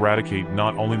wanted to eradicate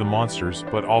not only the monsters,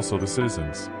 but also the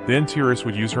citizens. Then Tiras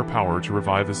would use her power to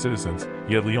revive the citizens,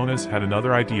 yet Leonis had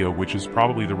another idea, which is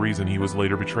probably the reason he was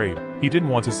later betrayed. He didn't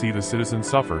want to see the citizens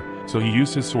suffer, so he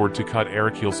used his sword to cut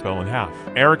Arakiel's spell in half.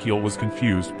 Arakiel was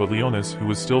confused, but Leonis, who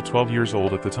was still 12 years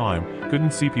old at the time,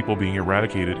 couldn't see people being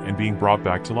eradicated and being brought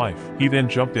back to life. He then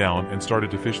jumped down and started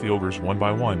to fish the ogres one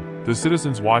by one. The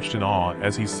citizens watched in awe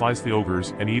as he sliced the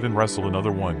ogres and even wrestled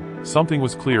another one. Something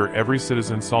was clear: every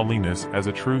citizen saw Leonis as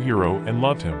a true hero and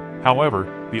loved him.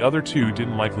 However, the other two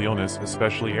didn't like Leonis,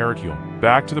 especially Arakiel.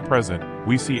 Back to the present,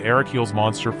 we see Arakiel's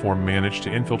monster form manage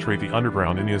to infiltrate the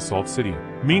underground in the assault city.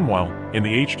 Meanwhile, in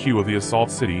the HQ of the assault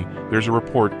city, there's a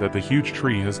report that the huge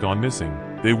tree has gone missing.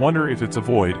 They wonder if it's a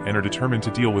void and are determined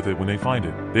to deal with it when they find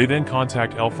it. They then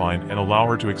contact Elfine and allow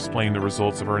her to explain the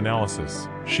results of her analysis.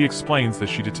 She explains that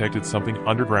she detected something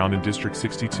underground in District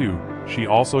 62. She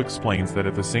also explains that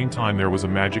at the same time there was a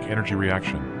magic energy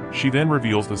reaction. She then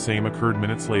reveals the same occurred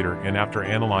minutes later, and after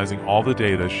analyzing all the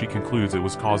data, she concludes it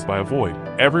was caused by a void.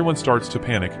 Everyone starts to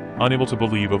panic, unable to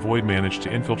believe a void managed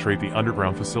to infiltrate the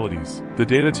underground facilities. The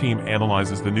data team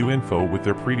analyzes the new info with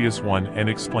their previous one and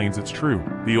explains it's true.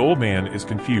 The old man is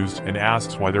confused and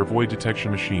asks why their void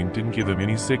detection machine didn't give them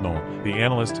any signal. The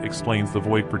analyst explains the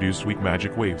void produced weak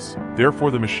magic waves. Therefore,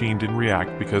 the machine didn't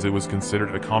react because it was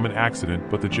considered a common accident,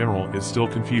 but the general is still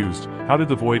confused. How did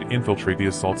the void infiltrate the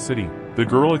assault city? The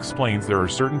girl explains there are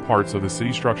certain parts of the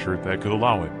city structure that could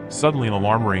allow it. Suddenly an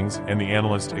alarm rings and the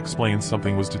analyst explains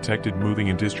something was detected moving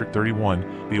in District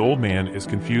 31. The old man is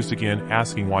confused again,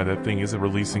 asking why that thing isn't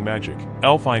releasing magic.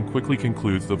 Elfine quickly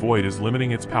concludes the void is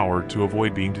limiting its power to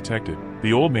avoid being detected.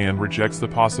 The old man rejects the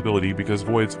possibility because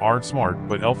voids aren't smart,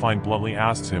 but Elfine bluntly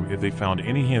asks him if they found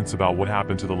any hints about what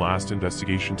happened to the last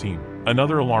investigation team.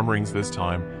 Another alarm rings, this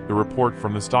time, the report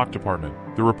from the stock department.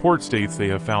 The report states they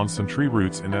have found some tree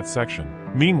roots in that section.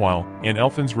 Meanwhile, in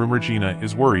Elfine's room, Regina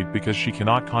is worried because she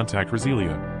cannot contact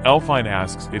Roselia. Elfine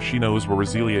asks if she knows where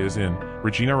Roselia is in.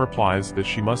 Regina replies that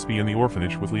she must be in the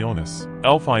orphanage with Leonis.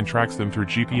 Elfine tracks them through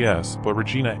GPS, but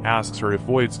Regina asks her if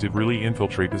voids did really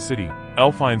infiltrate the city.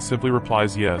 Elfine simply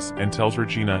replies yes and tells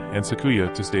Regina and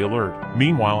Sakuya to stay alert.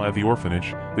 Meanwhile, at the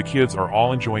orphanage, the kids are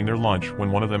all enjoying their lunch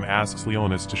when one of them asks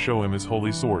Leonis to show him his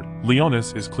holy sword.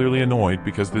 Leonis is clearly annoyed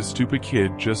because this stupid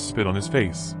kid just spit on his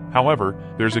face. However,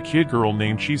 there's a kid girl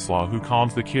named Chisla who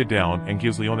calms the kid down and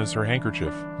gives Leonis her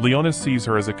handkerchief. Leonis sees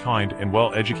her as a kind and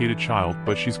well-educated child,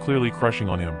 but she's clearly crushing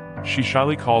on him. She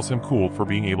shyly calls him cool for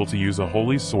being able to use a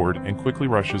holy sword and quickly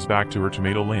rushes back to her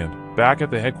tomato land. Back at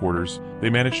the headquarters, they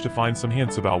manage to find some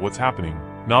hints about what's happening.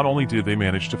 Not only did they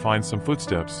manage to find some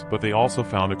footsteps, but they also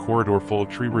found a corridor full of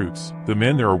tree roots. The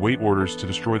men there await orders to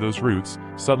destroy those roots.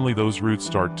 Suddenly those roots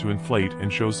start to inflate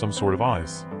and show some sort of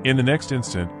eyes. In the next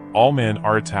instant, all men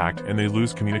are attacked and they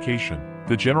lose communication.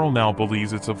 The general now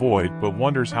believes it's a void, but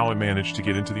wonders how it managed to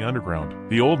get into the underground.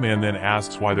 The old man then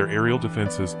asks why their aerial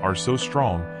defenses are so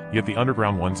strong, yet the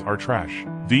underground ones are trash.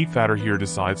 The Fatter here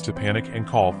decides to panic and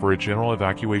call for a general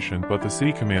evacuation, but the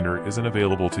city commander isn't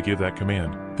available to give that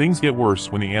command. Things get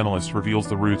worse when the analyst reveals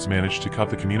the roots managed to cut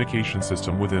the communication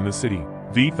system within the city.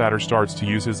 The Fatter starts to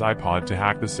use his iPod to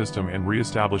hack the system and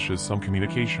reestablishes some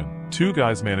communication. Two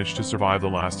guys manage to survive the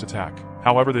last attack.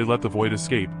 However, they let the void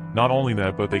escape. Not only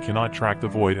that, but they cannot track the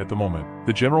void at the moment.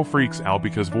 The general freaks out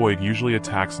because void usually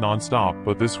attacks non-stop,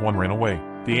 but this one ran away.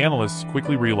 The analysts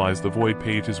quickly realize the void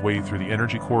paved his way through the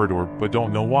energy corridor, but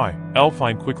don't know why.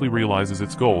 Elfine quickly realizes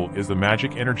its goal is the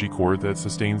magic energy core that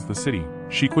sustains the city.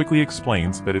 She quickly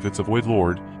explains that if it's a Void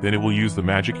Lord, then it will use the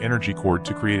magic energy cord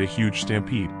to create a huge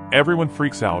stampede. Everyone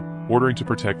freaks out, ordering to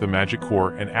protect the magic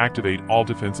core and activate all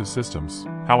defensive systems.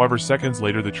 However, seconds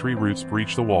later the tree roots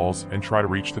breach the walls and try to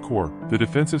reach the core. The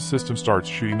defensive system starts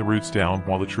shooting the roots down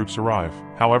while the troops arrive.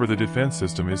 However, the defense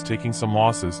system is taking some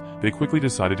losses. They quickly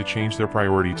decided to change their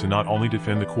priority to not only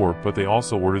defend the core, but they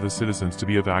also order the citizens to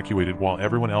be evacuated while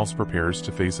everyone else prepares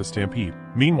to face a stampede.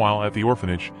 Meanwhile, at the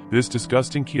orphanage, this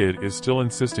disgusting kid is still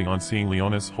insisting on seeing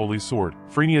Leona's holy sword.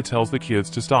 Frenia tells the kids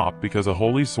to stop because a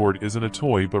holy sword isn't a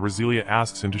toy, but Roselia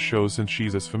asks him to show since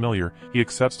she's as familiar. He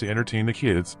accepts to entertain the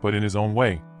kids, but in his own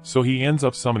way. So he ends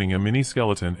up summoning a mini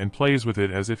skeleton and plays with it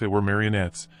as if it were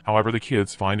marionettes. However, the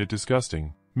kids find it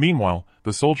disgusting. Meanwhile,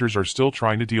 the soldiers are still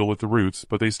trying to deal with the roots,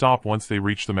 but they stop once they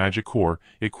reach the magic core.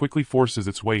 It quickly forces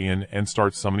its way in and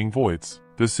starts summoning voids.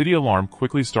 The city alarm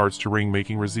quickly starts to ring,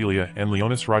 making Roselia and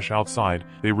Leonis rush outside.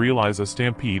 They realize a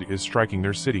stampede is striking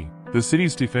their city. The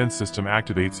city's defense system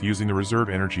activates using the reserve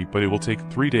energy, but it will take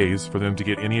 3 days for them to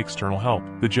get any external help.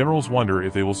 The generals wonder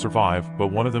if they will survive, but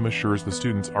one of them assures the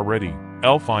students are ready.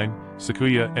 Elfine,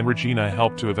 Sakuya, and Regina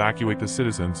help to evacuate the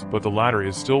citizens, but the latter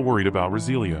is still worried about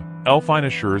Roselia. Elfine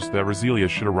assures that Roselia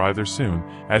should arrive there soon,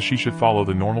 as she should follow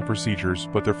the normal procedures,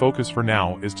 but their focus for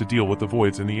now is to deal with the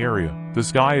voids in the area. The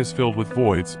sky is filled with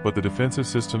voids, but the defensive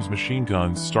system's machine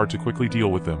guns start to quickly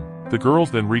deal with them. The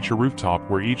girls then reach a rooftop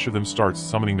where each of them starts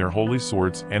summoning their holy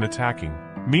swords and attacking.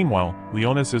 Meanwhile,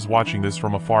 Leonis is watching this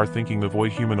from afar, thinking the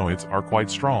void humanoids are quite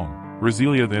strong.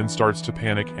 Roselia then starts to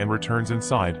panic and returns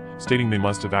inside, stating they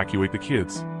must evacuate the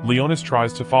kids. Leonis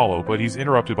tries to follow, but he's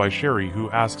interrupted by Sherry, who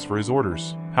asks for his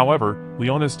orders. However,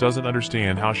 Leonis doesn't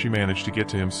understand how she managed to get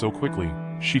to him so quickly.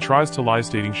 She tries to lie,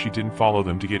 stating she didn't follow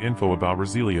them to get info about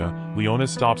Roselia.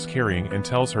 Leonis stops carrying and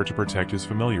tells her to protect his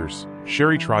familiars.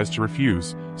 Sherry tries to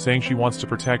refuse, saying she wants to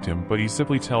protect him, but he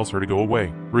simply tells her to go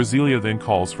away. Roselia then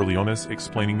calls for Leonis,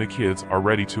 explaining the kids are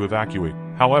ready to evacuate.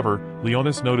 However,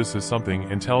 Leonis notices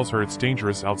something and tells her it's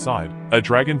dangerous outside. A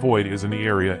dragon void is in the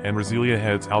area and Roselia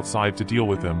heads outside to deal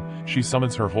with them. She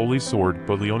summons her holy sword,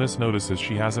 but Leonis notices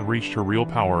she hasn't reached her real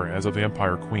power as a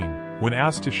vampire queen. When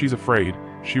asked if she's afraid,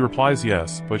 she replies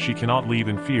yes, but she cannot leave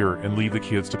in fear and leave the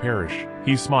kids to perish.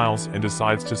 He smiles and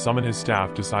decides to summon his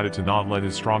staff, decided to not let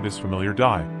his strongest familiar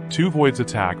die. 2 voids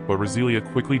attack, but Roselia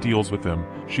quickly deals with them.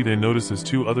 She then notices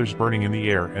 2 others burning in the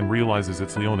air and realizes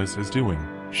it's Leonis is doing.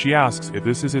 She asks if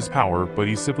this is his power, but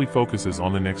he simply focuses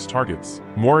on the next targets.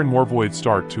 More and more voids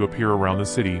start to appear around the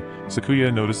city.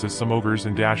 Sakuya notices some ogres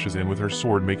and dashes in with her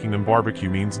sword, making them barbecue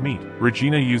means meat.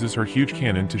 Regina uses her huge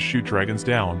cannon to shoot dragons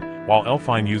down, while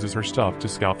Elfine uses her stuff to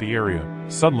scout the area.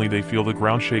 Suddenly they feel the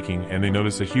ground shaking and they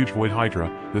notice a huge void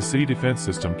hydra. The city defense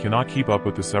system cannot keep up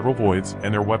with the several voids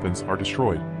and their weapons are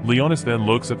destroyed. Leonis then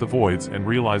looks at the voids and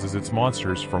realizes it's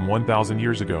monsters from 1,000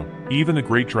 years ago. Even the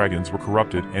great dragons were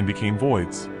corrupted and became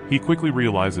voids. He quickly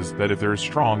realizes that if they're as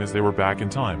strong as they were back in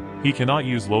time, he cannot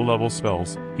use low-level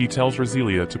spells. He tells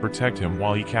Roselia to protect him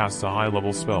while he casts a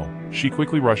high-level spell. She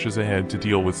quickly rushes ahead to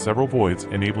deal with several voids,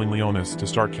 enabling Leonis to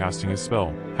start casting his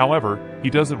spell. However, he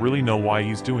doesn't really know why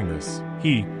he's doing this.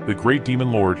 He, the great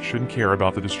demon lord, shouldn't care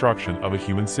about the destruction of a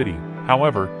human city.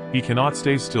 However, he cannot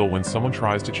stay still when someone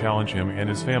tries to challenge him and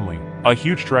his family. A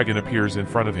huge dragon appears in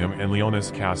front of him and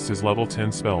Leonis casts his level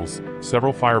 10 spells.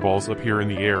 Several fireballs appear in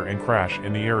the air and crash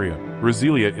in the area.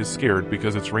 Roselia is scared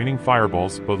because it's raining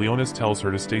fireballs, but Leonis tells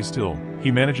her to stay still.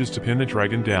 He manages to pin the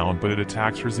dragon down, but it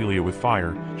attacks Roselia with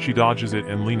fire. She dodges it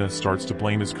and Lena starts to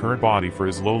blame his current body for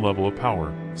his low level of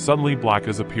power. Suddenly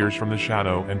Blackas appears from the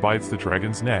shadow and bites the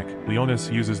dragon's neck.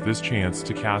 Leonis uses this chance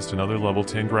to cast another level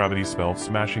 10 gravity spell,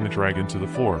 smashing the dragon to the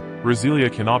floor.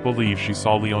 Roselia cannot believe she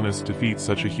saw Leonis defeat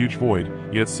such a huge void,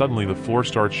 yet suddenly the floor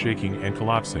starts shaking and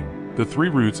collapsing. The 3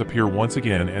 roots appear once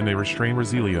again and they restrain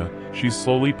Roselia. She's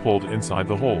slowly pulled inside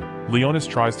the hole. Leonis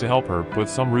tries to help her, but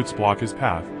some roots block his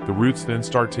path. The roots then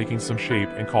start taking some shape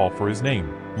and call for his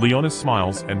name. Leonis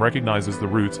smiles and recognizes the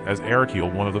roots as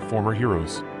Arakiel, one of the former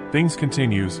heroes. Things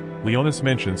continues. Leonis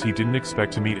mentions he didn't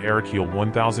expect to meet Arakiel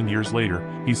 1,000 years later.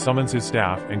 He summons his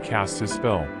staff and casts his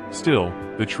spell. Still,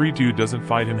 the tree dude doesn't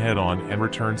fight him head on and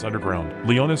returns underground.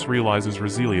 Leonis realizes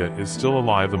Roselia is still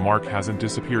alive. The mark hasn't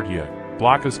disappeared yet.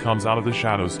 Blackas comes out of the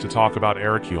shadows to talk about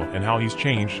Arakiel and how he's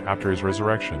changed after his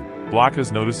resurrection.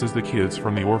 Blackas notices the kids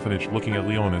from the orphanage looking at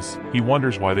Leonis. He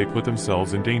wonders why they put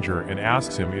themselves in danger and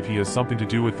asks him if he has something to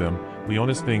do with them.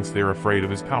 Leonis thinks they are afraid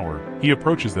of his power. He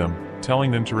approaches them,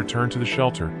 telling them to return to the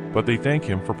shelter, but they thank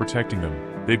him for protecting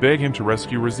them. They beg him to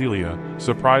rescue Roselia.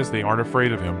 Surprised they aren't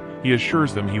afraid of him, he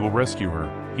assures them he will rescue her.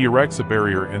 He erects a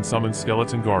barrier and summons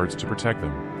skeleton guards to protect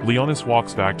them. Leonis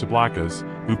walks back to Blacka's,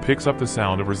 who picks up the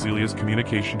sound of Roselia's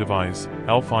communication device.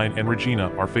 Elfine and Regina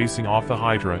are facing off the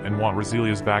Hydra and want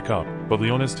Roselia's backup, but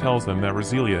Leonis tells them that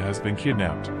Roselia has been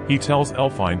kidnapped. He tells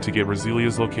Elfine to get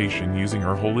Roselia's location using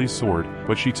her holy sword,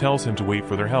 but she tells him to wait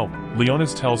for their help.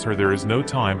 Leonis tells her there is no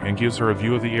time and gives her a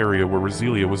view of the area where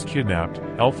Roselia was kidnapped.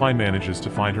 Elfine manages to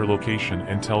find her location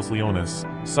and tells Leonis.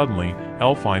 Suddenly,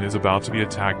 Elfine is about to be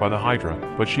attacked by the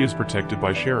Hydra, but she is protected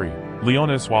by Sherry.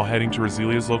 Leonis, while heading to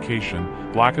Roselia's location,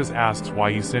 Blackas asks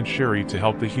why he sent Sherry to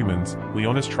help the humans.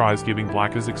 Leonis tries giving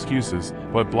Blackas excuses,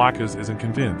 but Blackas isn't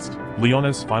convinced.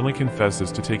 Leonis finally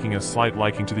confesses to taking a slight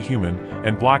liking to the human,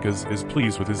 and Blackas is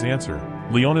pleased with his answer.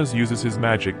 Leonis uses his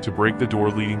magic to break the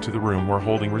door leading to the room where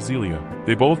holding Roselia.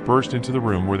 They both burst into the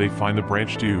room where they find the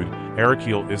branch dude.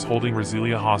 Arakiel is holding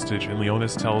Roselia hostage and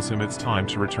Leonis tells him it's time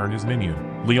to return his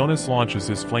minion. Leonis launches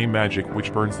his flame magic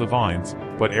which burns the vines,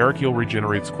 but Arakiel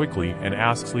regenerates quickly and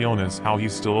asks Leonis how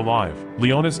he's still alive.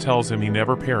 Leonis tells him he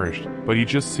never perished, but he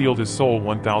just sealed his soul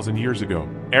 1,000 years ago.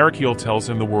 Arakiel tells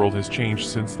him the world has changed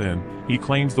since then. He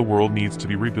claims the world needs to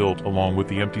be rebuilt along with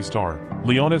the empty star.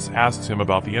 Leonis asks him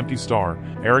about the empty star.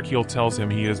 Arakiel tells him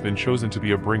he has been chosen to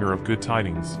be a bringer of good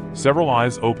tidings. Several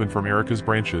eyes open from Erika's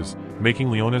branches, making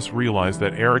Leonis realize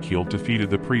that Arakiel defeated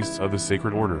the priests of the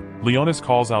Sacred Order. Leonis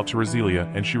calls out to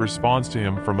Roselia and she responds to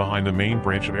him from behind the main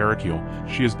branch of Arakiel.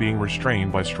 She is being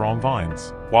restrained by strong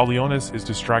vines. While Leonis is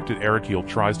distracted, Arakiel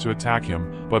tries to attack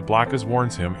him, but Blackas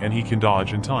warns him and he can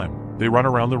dodge in time. They run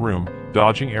around the room,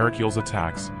 dodging Arakiel's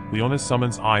attacks. Leonis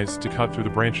summons eyes to cut through the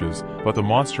branches, but the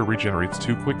monster regenerates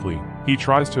too quickly. He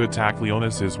tries to attack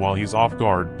Leonis while he's off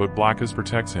guard, but Blackas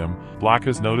protects him.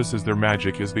 Blackas notices their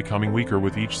magic is becoming weaker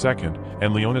with each second,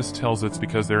 and Leonis tells it's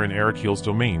because they're in Arakiel's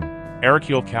domain.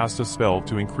 Arakiel casts a spell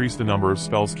to increase the number of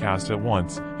spells cast at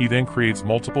once. He then creates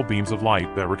multiple beams of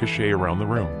light that ricochet around the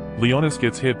room. Leonis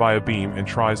gets hit by a beam and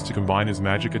tries to combine his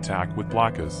magic attack with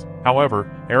Blackas. However,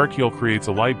 Arakiel creates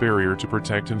a light barrier to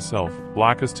protect himself.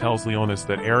 Blackas tells Leonis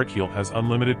that Arakiel has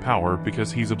unlimited power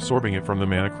because he's absorbing it from the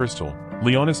mana crystal.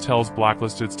 Leonis tells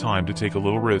Blacklist it's time to take a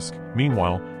little risk.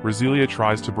 Meanwhile, Roselia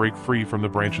tries to break free from the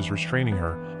branches restraining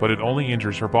her, but it only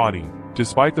injures her body.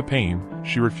 Despite the pain,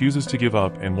 she refuses to give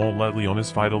up and won't let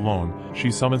Leonis fight alone. She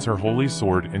summons her holy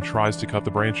sword and tries to cut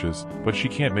the branches, but she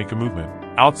can't make a movement.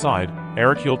 Outside,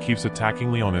 Arakiel keeps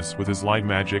attacking Leonis with his light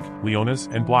magic. Leonis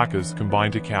and Blackas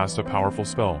combine to cast a powerful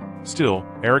spell. Still,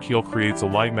 Arakiel creates a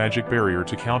light magic barrier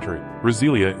to counter it.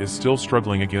 Roselia is still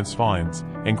struggling against vines,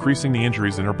 increasing the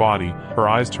injuries in her body. Her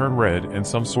eyes turn red and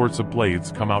some sorts of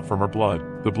blades come out from her blood.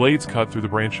 The blades cut through the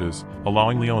branches,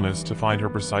 allowing Leonis to find her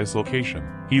precise location.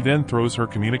 He then throws her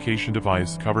communication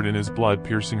device covered in his blood,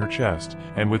 piercing her chest,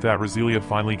 and with that Roselia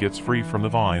finally gets free from the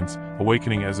vines,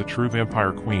 awakening as a true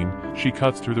vampire queen. She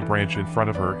cuts through the branch in front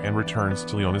of her and returns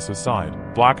to Leonis' side.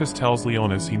 Blackas tells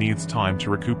Leonis he needs time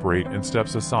to recuperate and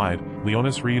steps aside.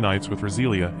 Leonis reunites with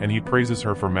Roselia and he praises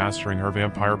her for mastering her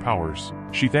vampire powers.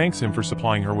 She thanks him for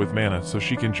supplying her with mana so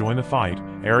she can join the fight.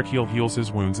 Arakiel heals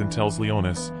his wounds and tells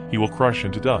Leonis he will crush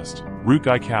into dust.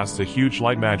 Rootguy casts a huge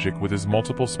light magic with his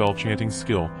multiple spell chanting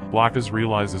skill. Blackas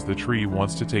realizes the tree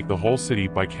wants to take the whole city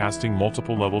by casting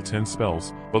multiple level 10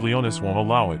 spells, but Leonis won't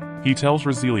allow it. He tells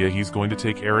Roselia he's going to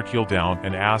take Arakiel down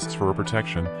and asks for her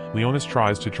protection. Leonis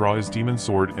tries to draw his demon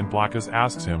sword and Blackas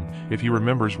asks him if he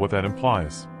remembers what that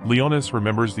implies. Leonis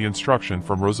remembers the instruction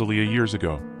from Roselia years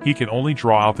ago. He can only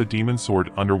draw out the demon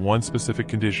sword under one specific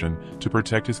condition, to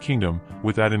protect his kingdom.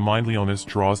 With that in mind, Leonis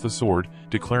draws the sword,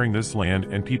 declaring this land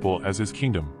and people as his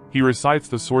kingdom. He recites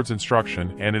the sword's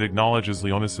instruction and it acknowledges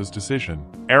Leonis' decision.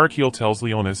 Arakiel tells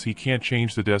Leonis he can't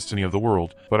change the destiny of the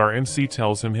world, but our MC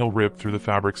tells him he'll rip through the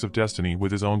fabrics of destiny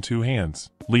with his own 2 hands.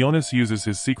 Leonis uses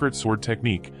his secret sword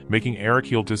technique, making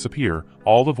Arakiel disappear.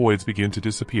 All the voids begin to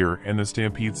disappear and the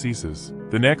stampede ceases.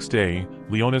 The next day,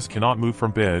 Leonis cannot move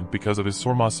from bed because of his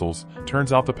sore muscles.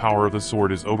 Turns out the power of the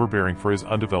sword is overbearing for his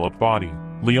undeveloped body.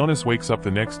 Leonis wakes up the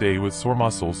next day with sore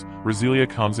muscles. Roselia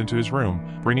comes into his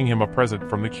room, bringing him a present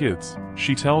from the kids.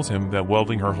 She tells him that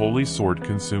wielding her holy sword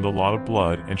consumed a lot of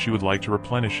blood and she would like to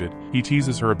replenish it. He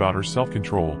teases her about her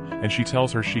self-control, and she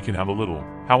tells her she can have a little.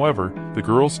 However, the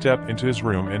girls step into his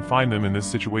room and find them in this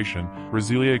situation.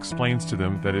 Roselia explains to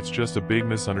them that it's just a big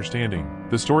misunderstanding.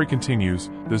 The story continues.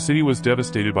 The city was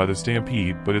devastated by the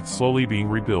stampede, but it's slowly being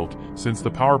rebuilt. Since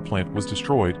the power plant was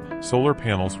destroyed, solar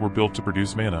panels were built to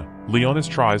produce mana. Leonis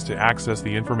tries to access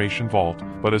the information vault,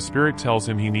 but a spirit tells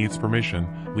him he needs permission.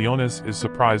 Leonis is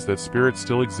surprised that Spirit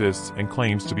still exists and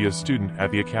claims to be a student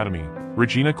at the academy.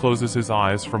 Regina closes his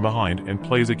eyes from behind and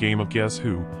plays a game of Guess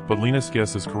Who, but Linus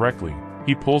guesses correctly.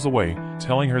 He pulls away,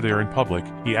 telling her they are in public.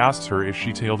 He asks her if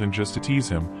she tailed him just to tease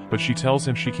him, but she tells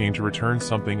him she came to return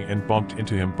something and bumped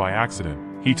into him by accident.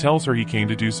 He tells her he came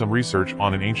to do some research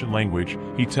on an ancient language.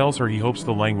 He tells her he hopes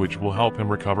the language will help him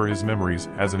recover his memories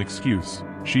as an excuse.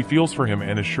 She feels for him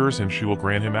and assures him she will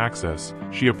grant him access.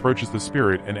 She approaches the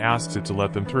spirit and asks it to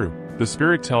let them through. The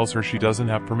spirit tells her she doesn't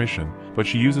have permission, but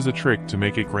she uses a trick to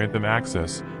make it grant them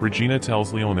access. Regina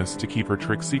tells Leonis to keep her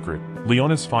trick secret.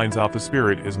 Leonis finds out the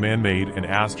spirit is man-made and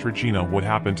asks Regina what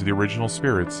happened to the original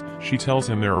spirits. She tells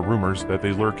him there are rumors that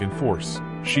they lurk in force.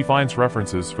 She finds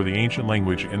references for the ancient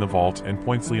language in the vault and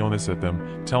points Leonis at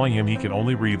them, telling him he can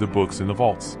only read the books in the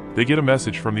vaults. They get a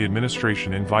message from the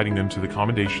administration inviting them to the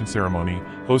commendation ceremony,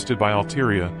 hosted by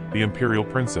Alteria, the imperial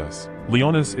princess.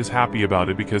 Leonis is happy about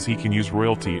it because he can use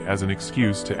royalty as an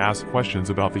excuse to ask questions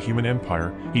about the human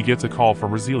empire. He gets a call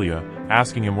from Rosilia,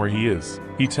 asking him where he is.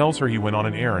 He tells her he went on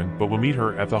an errand but will meet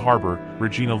her at the harbor.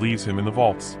 Regina leaves him in the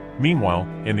vaults. Meanwhile,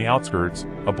 in the outskirts,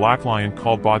 a black lion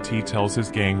called Bati tells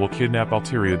his gang will kidnap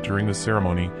Alteria during the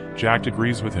ceremony. Jack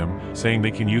agrees with him, saying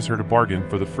they can use her to bargain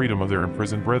for the freedom of their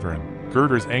imprisoned brethren.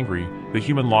 Gerder is angry. The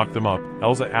human locked them up.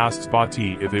 Elsa asks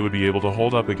Bati if they would be able to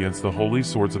hold up against the holy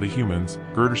swords of the humans.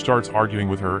 Gerder starts arguing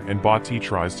with her and Bati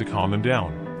tries to calm them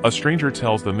down. A stranger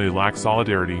tells them they lack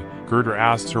solidarity. Gerder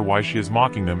asks her why she is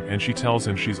mocking them and she tells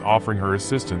him she's offering her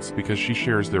assistance because she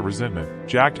shares their resentment.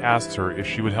 Jack asks her if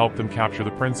she would help them capture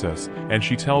the princess, and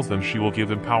she tells them she will give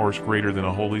them powers greater than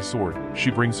a holy sword. She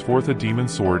brings forth a demon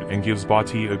sword and gives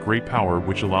Bati a great power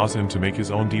which allows him to make his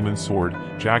own demon sword.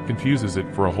 Jack confuses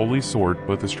it for a holy sword,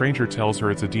 but the stranger tells her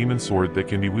it's a demon sword that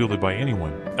can be wielded by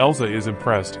anyone. Elsa is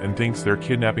impressed and thinks their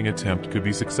kidnapping attempt could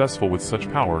be successful with such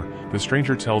power. The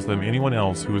stranger tells them anyone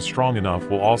else who is strong enough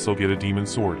will also get a demon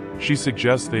sword. She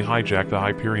suggests they hijack the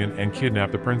Hyperion and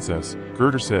kidnap the princess.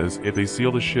 Gerder says if they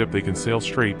seal the ship they can sail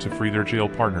straight to free their jail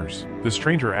partners. The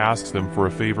stranger asks them for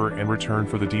a favor in return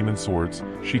for the demon swords.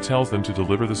 She tells them to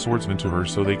deliver the swordsman to her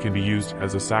so they can be used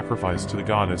as a sacrifice to the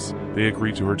goddess. They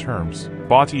agree to her terms.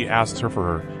 Bati asks her for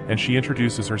her, and she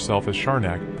introduces herself as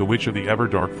Sharnak, the witch of the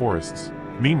ever-dark forests.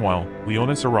 Meanwhile,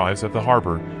 Leonis arrives at the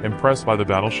harbor, impressed by the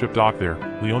battleship docked there.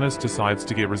 Leonis decides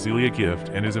to get Rosilia a gift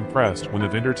and is impressed when the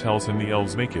vendor tells him the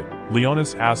elves make it.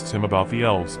 Leonis asks him about the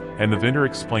elves, and the vendor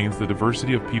explains the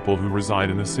diversity of people who reside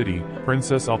in the city.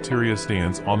 Princess Alteria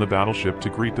stands on the battleship to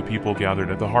greet the people gathered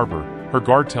at the harbor. Her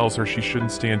guard tells her she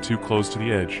shouldn't stand too close to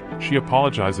the edge. She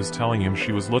apologizes, telling him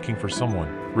she was looking for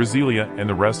someone. Rosilia and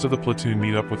the rest of the platoon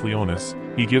meet up with Leonis.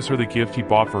 He gives her the gift he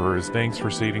bought for her as thanks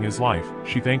for saving his life.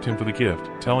 She thanked him for the gift,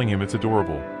 telling him it's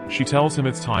adorable. She tells him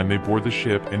it's time they board the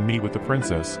ship and meet with the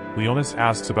princess. Leonis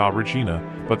asks about Regina,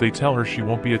 but they tell her she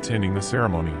won't be attending the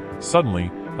ceremony.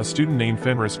 Suddenly, a student named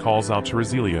Fenris calls out to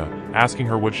Rosilia, asking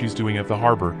her what she's doing at the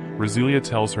harbor. Rosilia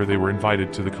tells her they were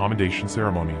invited to the commendation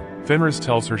ceremony. Fenris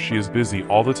tells her she is busy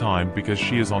all the time because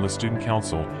she is on the student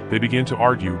council. They begin to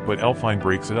argue, but Elfine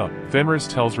breaks it up. Fenris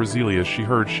tells Rosilia she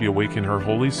heard she awakened her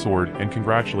holy sword and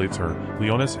congratulates her.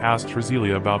 Leonis asks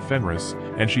Rosilia about Fenris,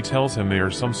 and she tells him they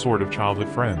are some sort of childhood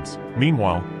friends.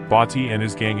 Meanwhile, Bati and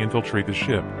his gang infiltrate the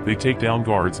ship. They take down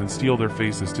guards and steal their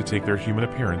faces to take their human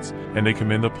appearance, and they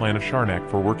commend the plan of Sharnak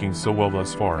for working so well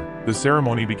thus far. The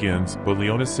ceremony begins, but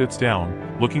Leonis sits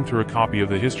down. Looking through a copy of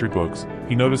the history books,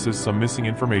 he notices some missing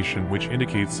information which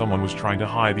indicates someone was trying to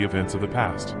hide the events of the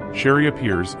past. Sherry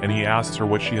appears and he asks her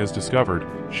what she has discovered.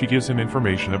 She gives him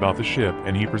information about the ship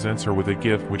and he presents her with a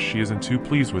gift which she isn't too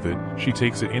pleased with it. She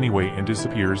takes it anyway and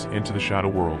disappears into the shadow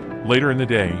world. Later in the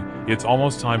day, it's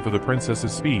almost time for the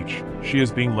princess's speech. She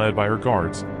is being led by her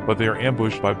guards, but they are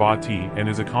ambushed by Bati and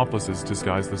his accomplices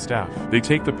disguised the staff. They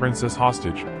take the princess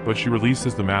hostage, but she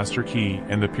releases the master key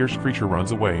and the pierced creature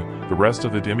runs away. The rest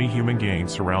of the demi-human gang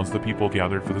surrounds the people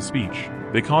gathered for the speech.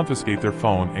 They confiscate their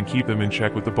phone and keep them in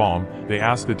check with the bomb. They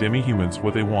ask the demi-humans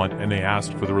what they want and they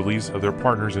ask for the release of their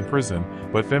partners in prison,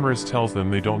 but Fenris tells them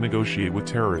they don't negotiate with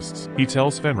terrorists. He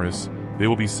tells Fenris they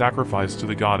will be sacrificed to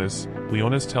the goddess.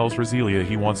 Leonis tells Rosilia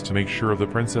he wants to make sure of the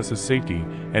princess's safety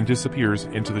and disappears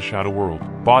into the shadow world.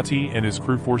 Bati and his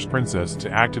crew force Princess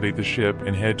to activate the ship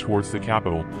and head towards the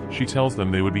capital. She tells them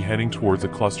they would be heading towards a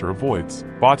cluster of voids.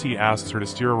 Bati asks her to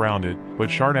steer around it, but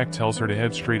Sharnak tells her to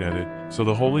head straight at it, so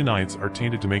the holy knights are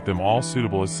tainted to make them all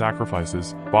suitable as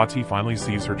sacrifices. Bati finally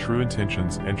sees her true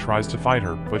intentions and tries to fight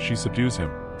her, but she subdues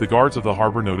him. The guards of the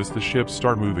harbor notice the ship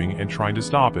start moving and trying to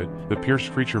stop it. The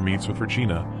pierced creature meets with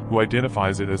Regina, who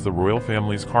identifies it as the royal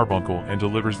family's carbuncle and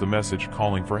delivers the message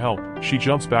calling for help. She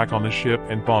jumps back on the ship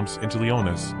and bumps into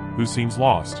Leonis, who seems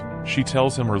lost. She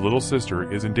tells him her little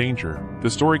sister is in danger. The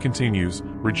story continues.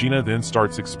 Regina then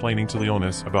starts explaining to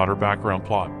Leonis about her background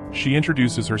plot. She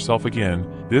introduces herself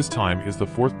again, this time is the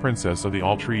 4th princess of the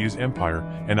Altreus Empire,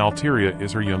 and Alteria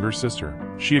is her younger sister.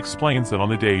 She explains that on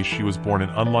the day she was born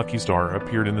an unlucky star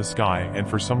appeared in the sky, and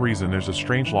for some reason there's a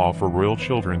strange law for royal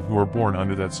children who are born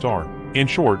under that star. In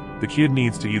short, the kid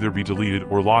needs to either be deleted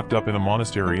or locked up in a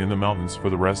monastery in the mountains for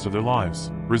the rest of their lives.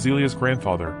 Roselia's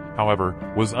grandfather, however,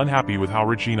 was unhappy with how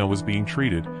Regina was being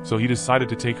treated, so he decided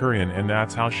to take her in, and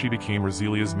that's how she became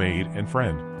Roselia's maid and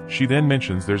friend. She then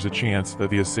mentions there's a chance that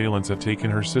the assailants have taken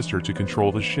her sister to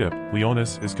control the ship.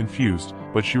 Leonis is confused,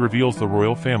 but she reveals the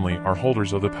royal family are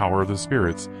holders of the power of the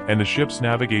spirits, and the ship's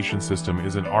navigation system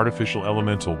is an artificial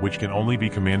elemental which can only be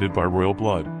commanded by royal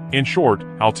blood. In short,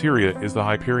 Alteria is the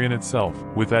Hyperion itself.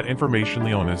 With that information,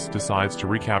 Leonis decides to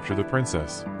recapture the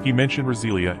princess. He mentioned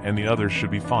Roselia and the others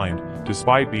should be fined,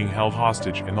 despite being held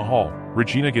hostage in the hall.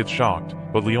 Regina gets shocked,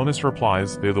 but Leonis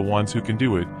replies they're the ones who can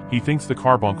do it. He thinks the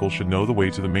carbuncle should know the way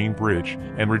to the main bridge,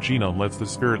 and Regina lets the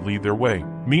spirit lead their way.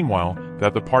 Meanwhile,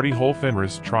 at the party hole,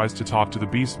 Fenris tries to talk to the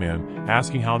Beastman,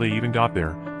 asking how they even got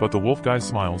there, but the wolf guy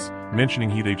smiles,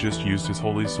 mentioning they just used his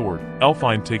holy sword.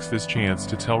 Elfine takes this chance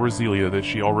to tell Roselia that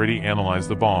she already analyzed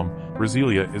the bomb.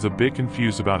 Roselia is a bit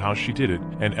confused about how she did it,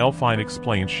 and Elfine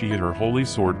explains she hid her holy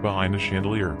sword behind the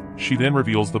chandelier. She then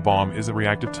reveals the bomb is a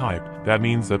reactive type. That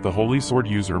means that the holy sword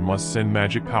user must send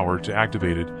magic power to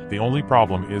activate it. The only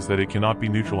problem is that it cannot be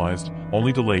neutralized,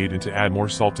 only delayed, and to add more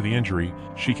salt to the injury,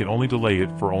 she can only delay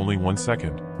it for only 1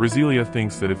 second. Roselia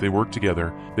thinks that if they work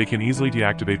together, they can easily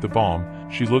deactivate the bomb.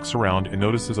 She looks around and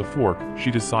notices a fork.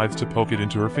 She decides to poke it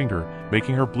into her finger,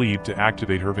 making her bleed to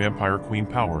activate her vampire queen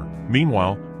power.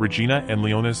 Meanwhile, Regina and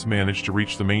Leonis manage to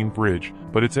reach the main bridge,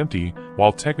 but it's empty.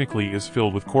 While technically is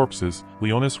filled with corpses,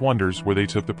 Leonis wonders where they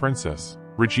took the princess.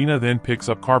 Regina then picks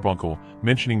up Carbuncle,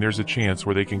 mentioning there's a chance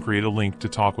where they can create a link to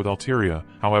talk with Alteria.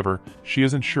 However, she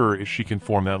isn't sure if she can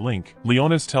form that link.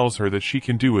 Leonis tells her that she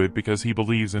can do it because he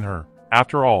believes in her.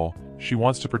 After all, she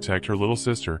wants to protect her little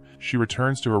sister. She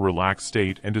returns to her relaxed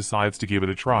state and decides to give it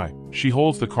a try. She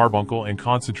holds the carbuncle and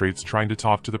concentrates trying to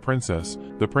talk to the princess.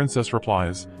 The princess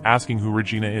replies, asking who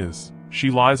Regina is. She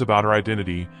lies about her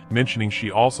identity, mentioning she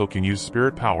also can use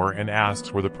spirit power, and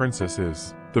asks where the princess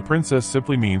is. The princess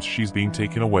simply means she's being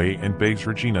taken away and begs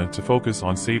Regina to focus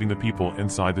on saving the people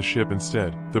inside the ship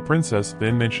instead. The princess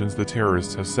then mentions the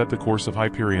terrorists have set the course of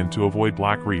Hyperion to avoid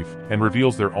Black Reef, and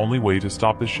reveals their only way to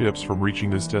stop the ships from reaching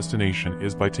this destination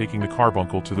is by taking the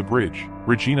carbuncle to the bridge.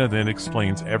 Regina then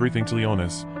explains everything to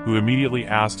Leonis, who immediately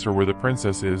asks her where the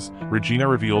princess is. Regina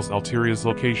reveals Alteria's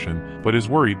location, but is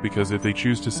worried because if they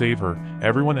choose to save her,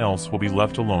 everyone else will be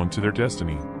left alone to their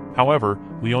destiny. However,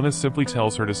 Leonis simply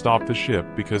tells her to stop the ship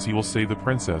because he will save the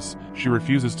princess. She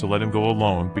refuses to let him go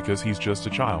alone because he's just a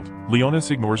child.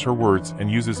 Leonis ignores her words and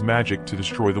uses magic to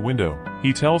destroy the window.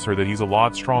 He tells her that he's a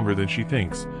lot stronger than she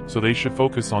thinks, so they should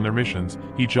focus on their missions.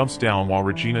 He jumps down while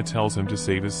Regina tells him to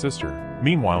save his sister.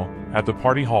 Meanwhile, at the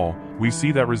party hall, we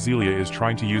see that Roselia is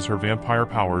trying to use her vampire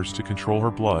powers to control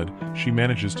her blood. She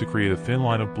manages to create a thin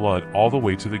line of blood all the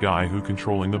way to the guy who's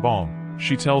controlling the bomb.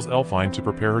 She tells Elfine to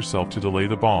prepare herself to delay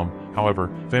the bomb.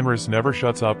 However, Fenris never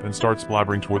shuts up and starts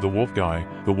blabbering toward the wolf guy.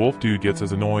 The wolf dude gets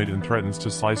as annoyed and threatens to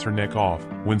slice her neck off,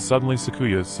 when suddenly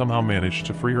Sakuya somehow managed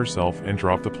to free herself and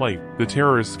drop the plate. The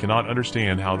terrorists cannot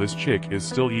understand how this chick is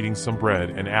still eating some bread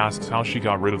and asks how she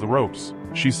got rid of the ropes.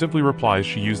 She simply replies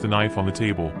she used the knife on the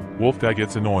table. Wolf guy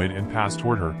gets annoyed and passes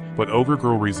toward her, but Ogre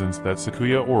Girl reasons that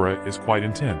Sakuya aura is quite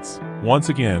intense. Once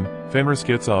again, Fenris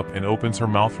gets up and opens her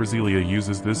mouth. Roselia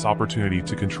uses this opportunity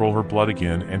to control her blood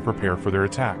again and prepare for their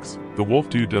attacks. The wolf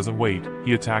dude doesn't wait,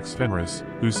 he attacks Fenris,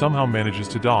 who somehow manages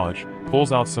to dodge,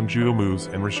 pulls out some judo moves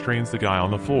and restrains the guy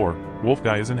on the floor. Wolf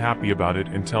guy isn't happy about it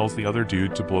and tells the other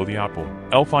dude to blow the apple.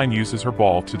 Elfine uses her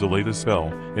ball to delay the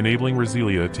spell, enabling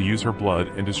Roselia to use her blood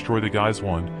and destroy the guy's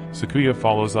wand. Sakuya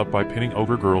follows up by pinning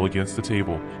Ogre Girl against the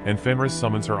table, and Fenris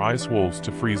summons her ice wolves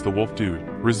to freeze the wolf dude.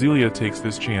 Roselia takes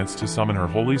this chance to summon her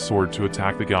holy sword to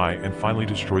attack the guy and finally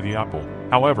destroy the apple.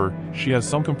 However, she has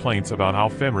some complaints about how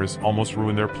Fenris almost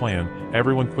ruined their plan.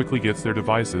 Everyone quickly gets their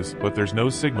devices, but there's no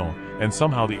signal, and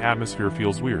somehow the atmosphere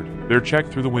feels weird. They're checked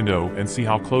through the window and see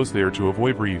how close they are to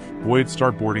avoid reef. Voids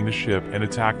start boarding the ship and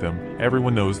attack them.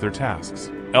 Everyone knows their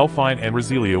tasks. Elfine and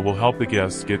Roselia will help the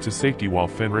guests get to safety while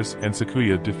Fenris and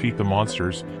Sakuya defeat the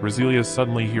monsters. Roselia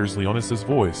suddenly hears Leonis'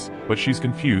 voice, but she's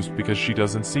confused because she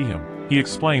doesn't see him. He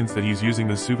explains that he's using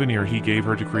the souvenir he gave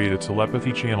her to create a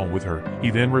telepathy channel with her. He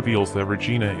then reveals that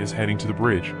Regina is heading to the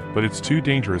bridge, but it's too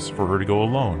dangerous for her to go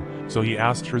alone, so he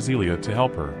asks Rosilia to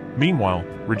help her. Meanwhile,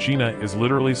 Regina is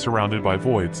literally surrounded by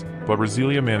voids, but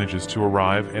Rosilia manages to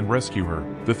arrive and rescue her.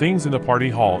 The things in the party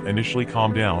hall initially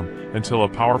calm down, until a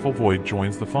powerful void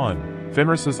joins the fun.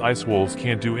 Fenris's ice wolves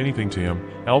can't do anything to him.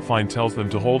 Elfine tells them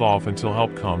to hold off until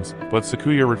help comes, but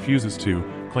Sakuya refuses to,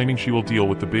 claiming she will deal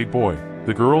with the big boy.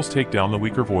 The girls take down the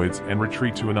weaker voids and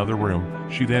retreat to another room.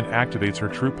 She then activates her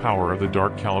true power of the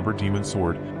Dark Caliber Demon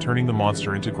Sword, turning the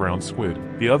monster into ground squid.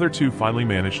 The other two finally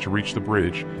manage to reach the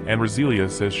bridge, and Rosilia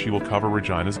says she will cover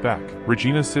Regina's back.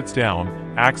 Regina sits down,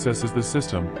 accesses the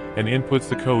system, and inputs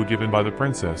the code given by the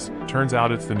princess. Turns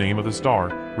out it's the name of the star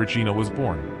Regina was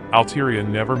born. Alteria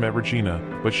never met Regina,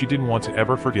 but she didn't want to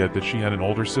ever forget that she had an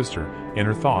older sister. In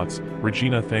her thoughts,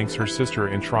 Regina thanks her sister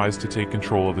and tries to take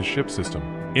control of the ship system.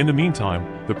 In the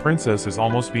meantime, the princess is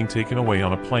almost being taken away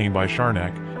on a plane by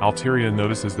Sharnak. Alteria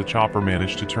notices the chopper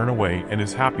managed to turn away and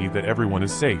is happy that everyone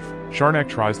is safe. Sharnak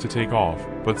tries to take off,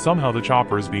 but somehow the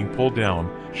chopper is being pulled down.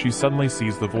 She suddenly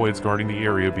sees the voids guarding the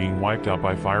area being wiped out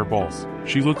by fireballs.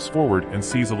 She looks forward and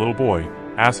sees a little boy,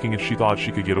 asking if she thought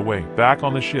she could get away. Back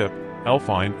on the ship,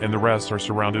 Elfine and the rest are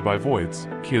surrounded by voids.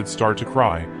 Kids start to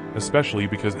cry, especially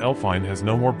because Elfine has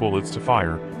no more bullets to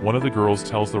fire. One of the girls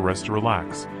tells the rest to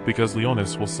relax, because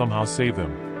Leonis will somehow save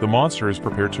them. The monster is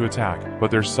prepared to attack, but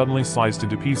they're suddenly sliced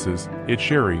into pieces. It's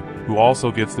Sherry, who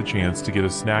also gets the chance to get a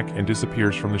snack and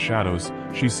disappears from the shadows.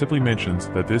 She simply mentions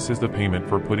that this is the payment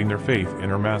for putting their faith in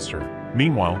her master.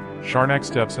 Meanwhile, Sharnak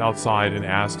steps outside and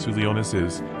asks who Leonis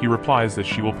is. He replies that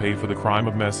she will pay for the crime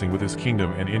of messing with his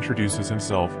kingdom and introduces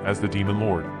himself as the Demon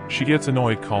Lord. She gets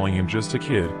annoyed calling him just a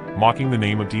kid, mocking the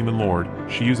name of Demon Lord.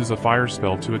 She uses a fire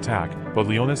spell to attack, but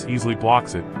Leonis easily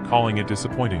blocks it, calling it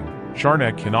disappointing.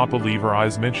 Sharnak cannot believe her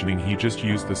eyes, mentioning he just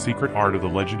used the secret art of the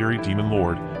legendary Demon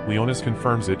Lord. Leonis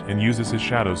confirms it and uses his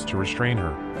shadows to restrain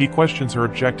her. He questions her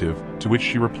objective, to which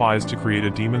she replies to create a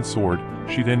demon sword.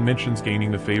 She then mentions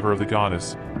gaining the favor of the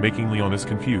goddess, making Leonis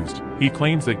confused. He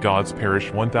claims that gods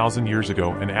perished 1,000 years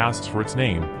ago and asks for its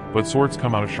name, but swords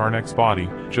come out of Sharnak's body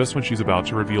just when she's about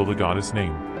to reveal the goddess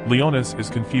name. Leonis is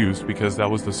confused because that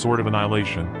was the Sword of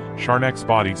Annihilation. Sharnak's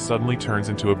body suddenly turns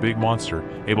into a big monster,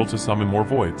 able to summon more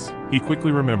voids. He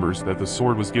quickly remembers that the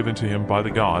sword was given to him by the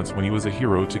gods when he was a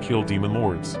hero to kill demon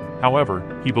lords.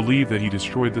 However, he believed that he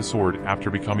destroyed the sword after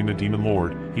becoming the demon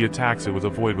lord. He attacks it with a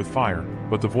void with fire,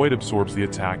 but the void absorbs the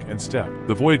attack and step.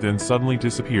 The void then suddenly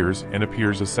disappears and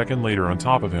appears a second later on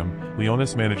top of him.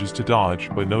 Leonis manages to dodge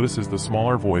but notices the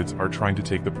smaller voids are trying to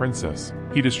take the princess.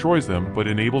 He destroys them but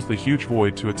enables the huge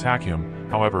void to attack him.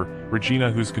 However,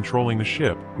 Regina, who's controlling the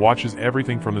ship, watches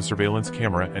everything from the surveillance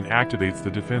camera and activates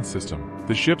the defense system.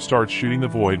 The ship starts shooting the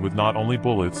void with not only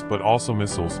bullets but also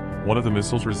missiles. One of the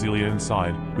missiles Rosilia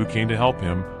inside, who came to help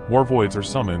him. More voids are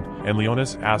summoned, and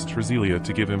Leonis asks Rosilia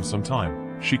to give him some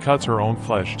time. She cuts her own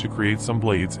flesh to create some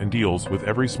blades and deals with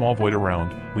every small void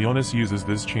around. Leonis uses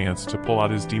this chance to pull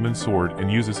out his demon sword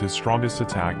and uses his strongest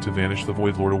attack to vanish the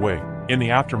Void Lord away. In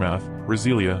the aftermath,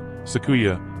 Rosilia,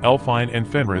 Sakuya, Elfine and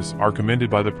Fenris are commended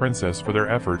by the princess for their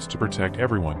efforts to protect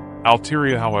everyone.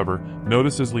 Alteria, however,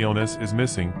 notices Leonis is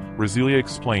missing. Rosilia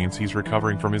explains he's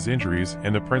recovering from his injuries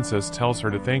and the princess tells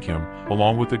her to thank him,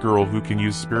 along with the girl who can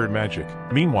use spirit magic.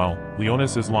 Meanwhile,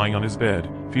 Leonis is lying on his bed,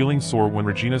 feeling sore when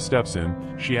Regina steps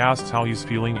in. She asks how he's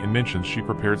feeling and mentions she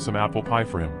prepared some apple pie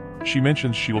for him. She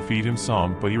mentions she will feed him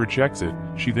some, but he rejects it.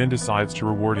 She then decides to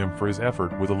reward him for his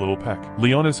effort with a little peck.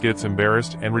 Leonis gets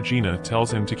embarrassed and Regina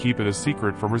tells him to keep it a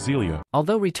secret from Rosilia.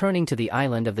 Although returning to the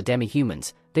island of the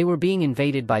demi-humans, they were being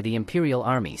invaded by the Imperial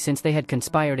army since they had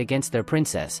conspired against their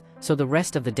princess, so the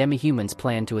rest of the demi-humans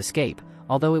planned to escape,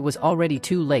 although it was already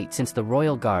too late since the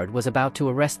royal guard was about to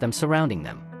arrest them, surrounding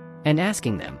them and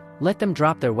asking them, let them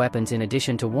drop their weapons, in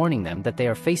addition to warning them that they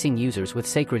are facing users with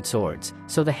sacred swords,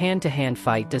 so the hand-to-hand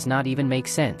fight does not even make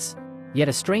sense. Yet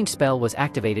a strange spell was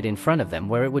activated in front of them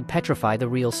where it would petrify the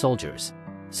real soldiers.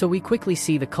 So we quickly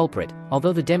see the culprit,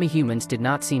 although the demi-humans did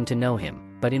not seem to know him,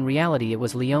 but in reality it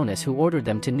was Leonis who ordered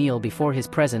them to kneel before his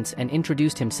presence and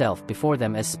introduced himself before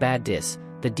them as Spad Dis,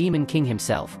 the Demon King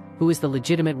himself, who is the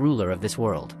legitimate ruler of this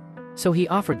world. So he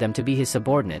offered them to be his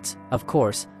subordinates, of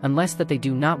course, unless that they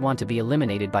do not want to be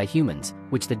eliminated by humans,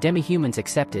 which the demi-humans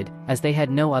accepted, as they had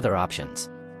no other options.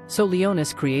 So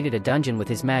Leonis created a dungeon with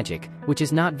his magic, which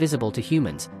is not visible to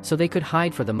humans, so they could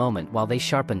hide for the moment while they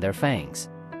sharpened their fangs.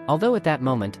 Although at that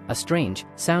moment, a strange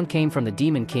sound came from the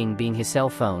Demon King being his cell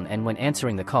phone, and when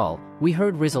answering the call, we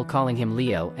heard Rizzle calling him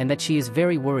Leo and that she is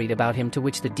very worried about him, to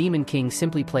which the Demon King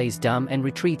simply plays dumb and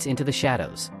retreats into the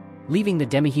shadows, leaving the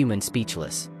demi-human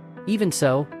speechless. Even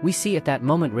so, we see at that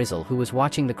moment Rizzle, who was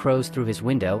watching the crows through his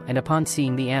window, and upon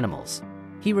seeing the animals,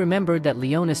 he remembered that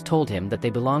Leonis told him that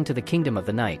they belong to the kingdom of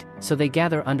the night, so they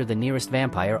gather under the nearest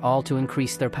vampire all to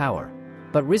increase their power.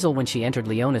 But Rizzle, when she entered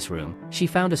Leonis' room, she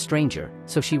found a stranger,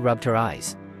 so she rubbed her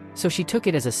eyes. So she took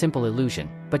it as a simple illusion,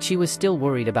 but she was still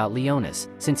worried about Leonis,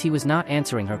 since he was not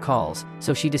answering her calls,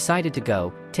 so she decided to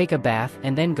go, take a bath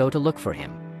and then go to look for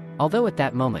him. Although at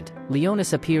that moment,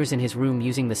 Leonis appears in his room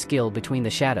using the skill between the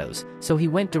shadows, so he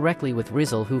went directly with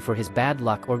Rizzle, who for his bad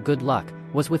luck or good luck,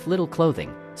 was with little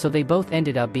clothing, so they both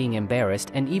ended up being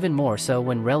embarrassed, and even more so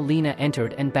when Lena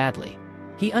entered, and badly.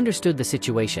 He understood the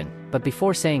situation, but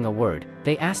before saying a word,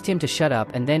 they asked him to shut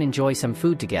up and then enjoy some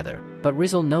food together, but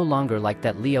Rizzle no longer liked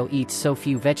that Leo eats so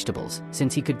few vegetables,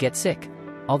 since he could get sick.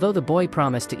 Although the boy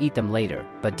promised to eat them later,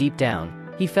 but deep down,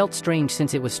 he felt strange,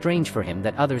 since it was strange for him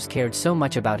that others cared so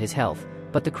much about his health,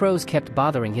 but the crows kept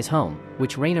bothering his home,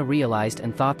 which Reina realized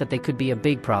and thought that they could be a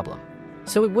big problem.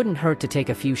 So it wouldn't hurt to take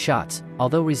a few shots,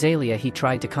 although Rosalia he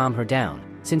tried to calm her down,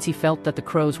 since he felt that the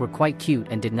crows were quite cute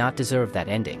and did not deserve that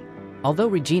ending. Although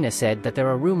Regina said that there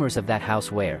are rumors of that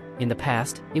house where, in the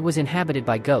past, it was inhabited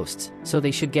by ghosts, so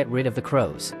they should get rid of the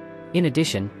crows. In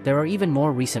addition, there are even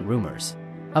more recent rumors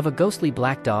of a ghostly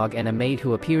black dog and a maid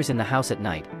who appears in the house at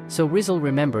night, so Rizzle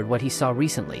remembered what he saw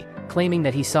recently, claiming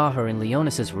that he saw her in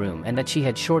Leonis's room and that she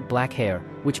had short black hair,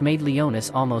 which made Leonis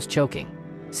almost choking.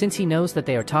 Since he knows that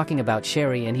they are talking about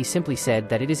Sherry, and he simply said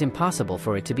that it is impossible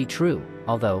for it to be true,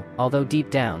 although deep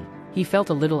down, he felt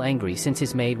a little angry since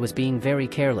his maid was being very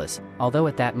careless, although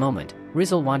at that moment,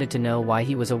 Rizzle wanted to know why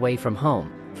he was away from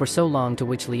home for so long, to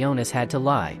which Leonis had to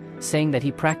lie, saying that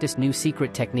he practiced new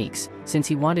secret techniques, since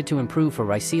he wanted to improve for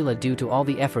Rysela due to all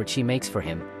the effort she makes for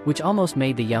him, which almost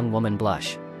made the young woman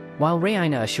blush. While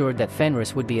Reina assured that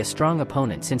Fenris would be a strong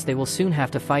opponent since they will soon have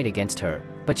to fight against her,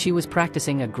 but she was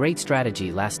practicing a great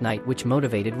strategy last night which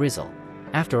motivated Rizzle.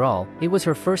 After all, it was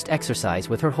her first exercise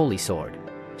with her holy sword.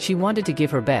 She wanted to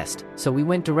give her best, so we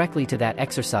went directly to that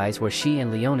exercise where she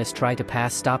and Leonis try to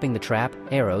pass, stopping the trap,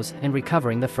 arrows, and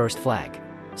recovering the first flag.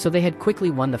 So they had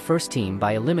quickly won the first team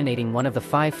by eliminating one of the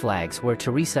 5 flags, where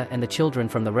Teresa and the children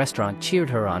from the restaurant cheered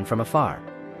her on from afar.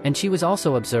 And she was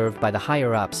also observed by the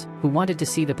higher-ups, who wanted to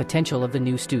see the potential of the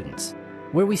new students.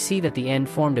 Where we see that the End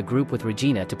formed a group with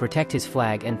Regina to protect his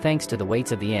flag, and thanks to the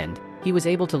weights of the End, he was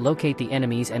able to locate the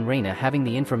enemies, and Reina, having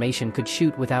the information, could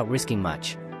shoot without risking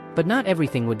much. But not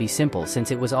everything would be simple,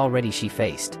 since it was already she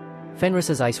faced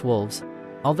Fenris's ice wolves.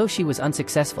 Although she was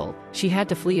unsuccessful, she had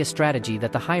to flee, a strategy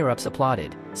that the higher-ups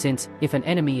applauded, since, if an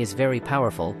enemy is very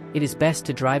powerful, it is best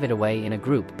to drive it away in a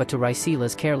group, but to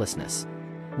Rysela's carelessness,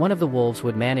 one of the wolves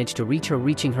would manage to reach her,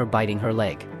 reaching her, biting her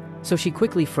leg. So she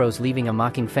quickly froze, leaving a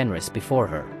mocking Fenris before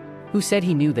her, who said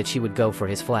he knew that she would go for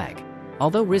his flag.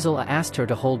 Although Rizzle asked her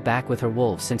to hold back with her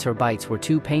wolves since her bites were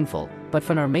too painful, but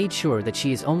Fenar made sure that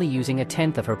she is only using a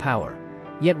tenth of her power.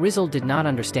 Yet Rizzle did not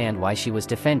understand why she was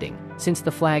defending, since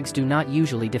the flags do not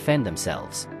usually defend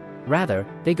themselves. Rather,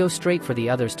 they go straight for the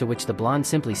others, to which the blonde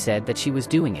simply said that she was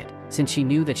doing it, since she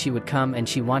knew that she would come and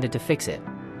she wanted to fix it.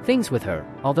 Things with her,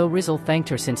 although Rizzle thanked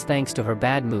her, since thanks to her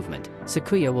bad movement,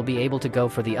 Sakuya will be able to go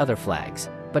for the other flags.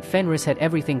 But Fenris had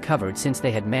everything covered, since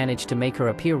they had managed to make her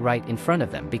appear right in front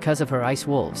of them because of her ice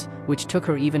wolves, which took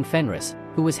her. Even Fenris,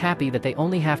 who was happy that they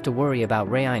only have to worry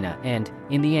about Reina, and,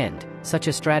 in the end, such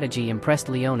a strategy impressed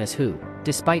Leonis, who,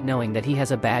 despite knowing that he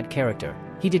has a bad character,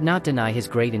 he did not deny his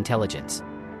great intelligence.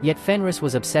 Yet Fenris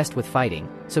was obsessed with fighting,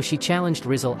 so she challenged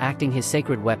Rizzle, acting his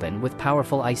sacred weapon with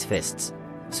powerful ice fists.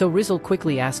 So Rizzle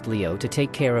quickly asked Leo to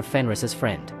take care of Fenris's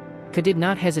friend. Ka did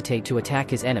not hesitate to attack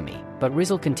his enemy, but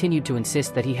Rizzle continued to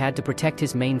insist that he had to protect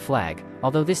his main flag,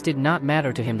 although this did not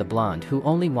matter to him, the blonde, who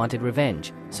only wanted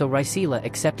revenge, so Rysela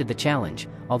accepted the challenge,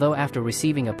 although after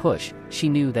receiving a push, she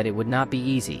knew that it would not be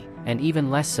easy, and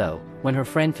even less so, when her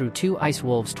friend threw 2 ice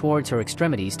wolves towards her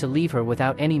extremities to leave her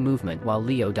without any movement while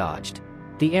Leo dodged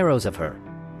the arrows of her.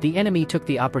 The enemy took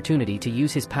the opportunity to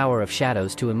use his power of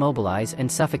shadows to immobilize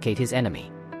and suffocate his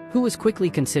enemy, who was quickly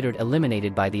considered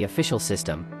eliminated by the official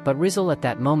system, but Rizzle at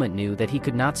that moment knew that he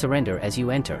could not surrender. As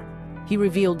you enter, he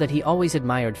revealed that he always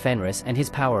admired Fenris and his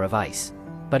power of ice.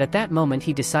 But at that moment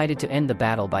he decided to end the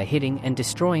battle by hitting and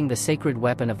destroying the sacred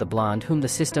weapon of the blonde, whom the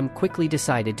system quickly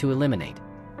decided to eliminate.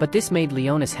 But this made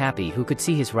Leonis happy, who could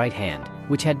see his right hand,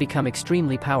 which had become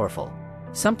extremely powerful.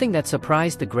 Something that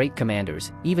surprised the great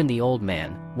commanders. Even the old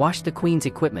man washed the queen's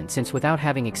equipment, since without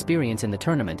having experience in the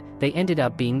tournament, they ended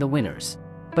up being the winners.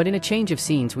 But in a change of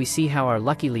scenes we see how our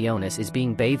lucky Leonis is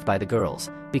being bathed by the girls,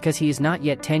 because he is not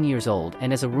yet 10 years old,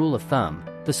 and as a rule of thumb,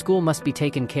 the school must be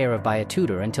taken care of by a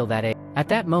tutor until that age. At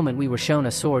that moment we were shown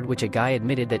a sword which a guy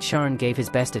admitted that Sharn gave his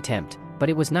best attempt, but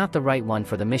it was not the right one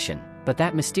for the mission. But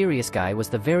that mysterious guy was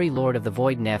the very Lord of the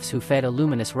Void Nefs who fed a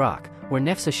luminous rock, where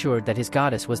Nefs assured that his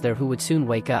goddess was there who would soon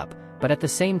wake up. But at the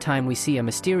same time we see a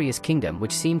mysterious kingdom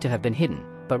which seemed to have been hidden,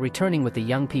 but returning with the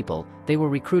young people, they were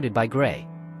recruited by Grey.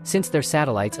 Since their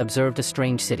satellites observed a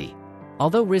strange city.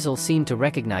 Although Rizzle seemed to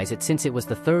recognize it since it was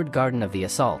the third garden of the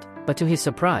assault, but to his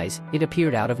surprise, it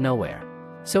appeared out of nowhere.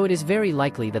 So it is very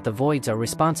likely that the Voids are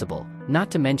responsible, not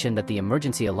to mention that the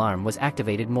emergency alarm was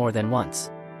activated more than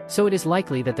once. So it is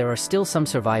likely that there are still some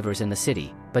survivors in the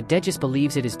city, but Degis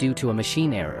believes it is due to a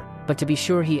machine error, but to be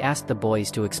sure he asked the boys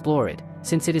to explore it,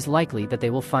 since it is likely that they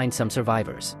will find some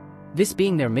survivors. This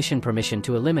being their mission permission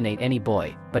to eliminate any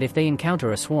boy, but if they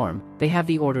encounter a swarm, they have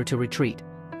the order to retreat.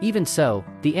 Even so,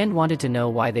 the End wanted to know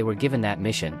why they were given that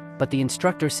mission, but the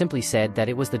instructor simply said that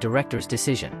it was the director's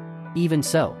decision. Even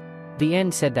so, the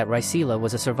End said that Rysela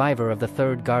was a survivor of the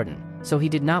third garden, so he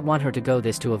did not want her to go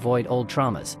this to avoid old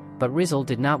traumas, but Rizzle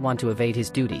did not want to evade his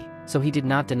duty, so he did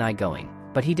not deny going.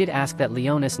 But he did ask that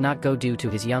Leonis not go due to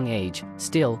his young age.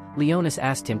 Still, Leonis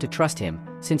asked him to trust him,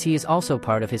 since he is also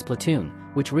part of his platoon,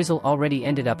 which Rizzle already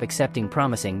ended up accepting,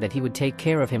 promising that he would take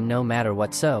care of him no matter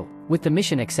what. So, with the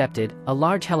mission accepted, a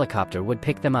large helicopter would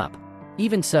pick them up.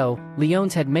 Even so,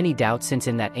 Leones had many doubts since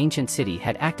in that ancient city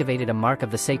had activated a mark of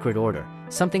the Sacred Order,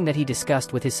 something that he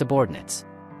discussed with his subordinates.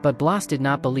 But Blas did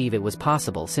not believe it was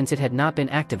possible since it had not been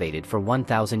activated for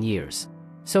 1,000 years.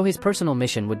 So his personal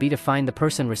mission would be to find the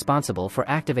person responsible for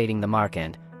activating the mark,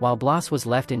 and, while Blas was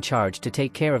left in charge to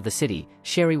take care of the city,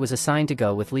 Sherry was assigned to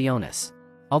go with Leonis.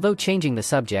 Although changing the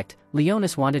subject,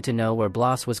 Leonis wanted to know where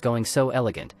Blas was going so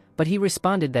elegant, but he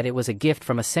responded that it was a gift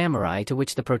from a samurai, to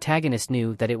which the protagonist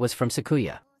knew that it was from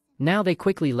Sakuya. Now they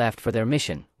quickly left for their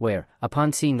mission, where,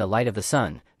 upon seeing the light of the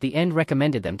sun, the End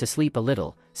recommended them to sleep a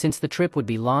little, since the trip would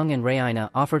be long, and Raina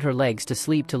offered her legs to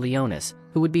sleep to Leonis,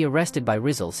 who would be arrested by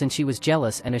Rizzle since she was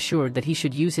jealous and assured that he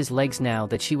should use his legs now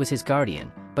that she was his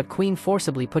guardian, but Queen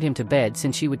forcibly put him to bed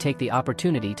since she would take the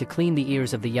opportunity to clean the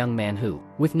ears of the young man who,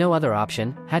 with no other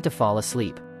option, had to fall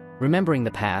asleep. Remembering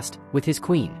the past, with his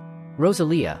queen,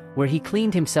 Rosalia, where he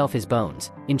cleaned himself his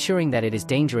bones, ensuring that it is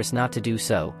dangerous not to do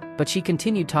so, but she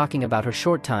continued talking about her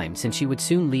short time since she would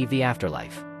soon leave the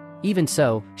afterlife. Even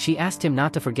so, she asked him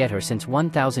not to forget her since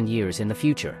 1,000 years in the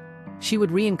future. She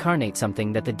would reincarnate,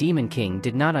 something that the Demon King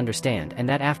did not understand, and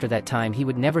that after that time he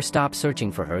would never stop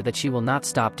searching for her, that she will not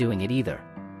stop doing it either.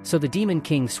 So the Demon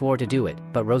King swore to do it,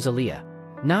 but Rosalia,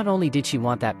 not only did she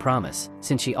want that promise,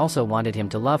 since she also wanted him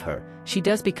to love her, she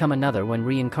does become another when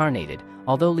reincarnated,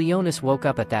 although Leonis woke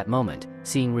up at that moment,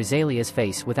 seeing Rosalia's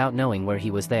face without knowing where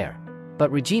he was there.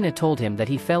 But Regina told him that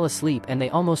he fell asleep and they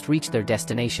almost reached their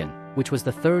destination, which was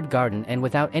the third garden, and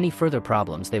without any further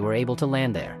problems they were able to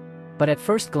land there. But at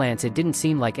first glance it didn't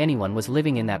seem like anyone was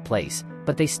living in that place,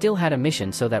 but they still had a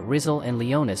mission so that Rizzle and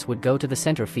Leonis would go to the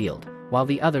center field, while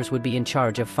the others would be in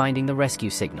charge of finding the rescue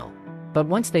signal. But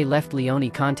once they left, Leone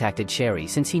contacted Sherry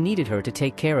since he needed her to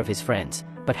take care of his friends,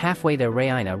 but halfway there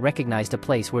Raina recognized a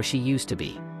place where she used to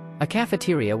be. A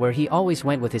cafeteria where he always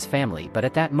went with his family, but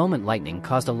at that moment lightning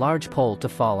caused a large pole to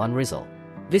fall on Rizzle.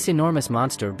 This enormous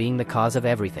monster being the cause of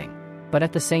everything. But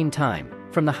at the same time,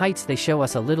 from the heights they show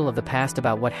us a little of the past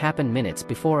about what happened minutes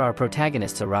before our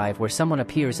protagonists arrive, where someone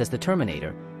appears as the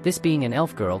Terminator, this being an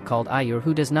elf girl called Ayur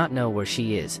who does not know where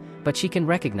she is, but she can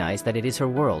recognize that it is her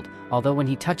world, although when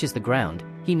he touches the ground,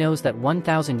 he knows that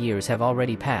 1,000 years have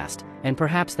already passed, and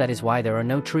perhaps that is why there are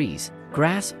no trees,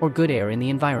 grass, or good air in the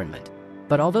environment.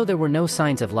 But although there were no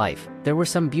signs of life, there were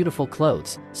some beautiful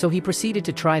clothes, so he proceeded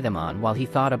to try them on while he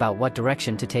thought about what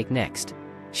direction to take next.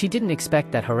 She didn't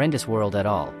expect that horrendous world at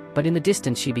all, but in the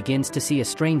distance she begins to see a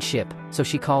strange ship, so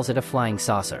she calls it a flying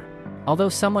saucer. Although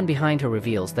someone behind her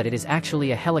reveals that it is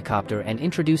actually a helicopter and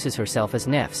introduces herself as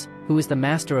Nefs, who is the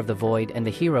master of the void and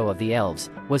the hero of the elves,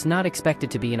 was not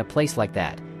expected to be in a place like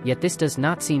that, yet this does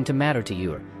not seem to matter to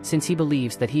Ur, since he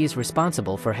believes that he is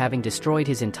responsible for having destroyed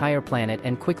his entire planet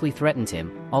and quickly threatens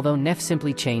him, although Nef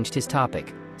simply changed his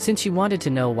topic, since she wanted to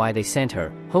know why they sent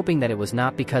her, hoping that it was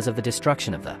not because of the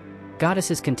destruction of the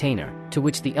goddess's container, to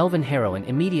which the elven heroine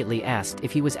immediately asked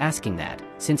if he was asking that,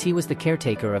 since he was the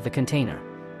caretaker of the container.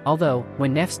 Although,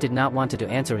 when Nefs did not want to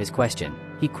answer his question,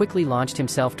 he quickly launched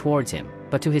himself towards him,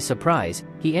 but to his surprise,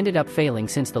 he ended up failing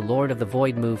since the Lord of the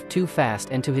Void moved too fast,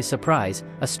 and to his surprise,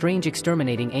 a strange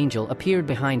exterminating angel appeared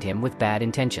behind him with bad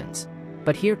intentions.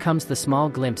 But here comes the small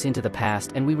glimpse into the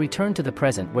past, and we return to the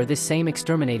present where this same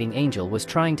exterminating angel was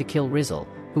trying to kill Rizzle,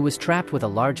 who was trapped with a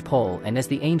large pole, and as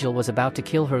the angel was about to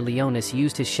kill her, Leonis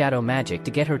used his shadow magic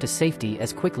to get her to safety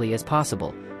as quickly as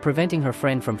possible, preventing her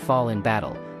friend from fall in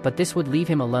battle, but this would leave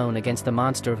him alone against the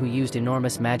monster who used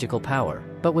enormous magical power,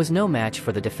 but was no match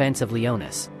for the defense of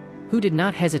Leonis, who did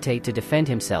not hesitate to defend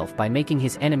himself by making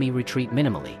his enemy retreat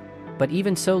minimally. But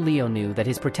even so, Leo knew that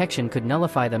his protection could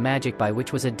nullify the magic by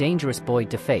which was a dangerous void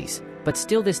to face, but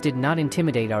still this did not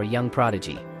intimidate our young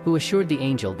prodigy, who assured the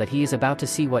angel that he is about to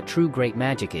see what true great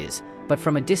magic is. But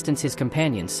from a distance his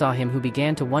companions saw him, who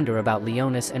began to wonder about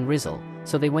Leonis and Rizel,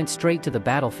 so they went straight to the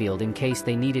battlefield in case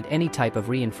they needed any type of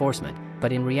reinforcement.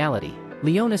 But in reality,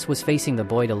 Leonis was facing the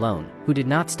void alone, who did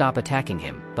not stop attacking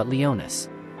him, but Leonis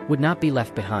would not be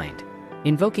left behind,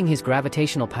 invoking his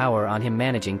gravitational power on him,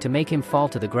 managing to make him fall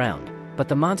to the ground, but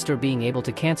the monster being able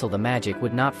to cancel the magic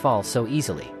would not fall so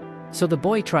easily. So the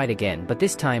boy tried again, but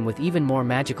this time with even more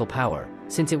magical power,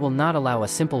 since it will not allow a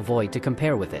simple void to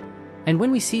compare with it. And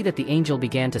when we see that the angel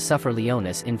began to suffer,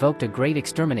 Leonis invoked a great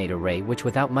exterminator ray which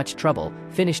without much trouble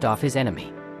finished off his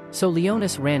enemy. So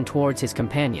Leonis ran towards his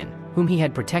companion, whom he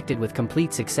had protected with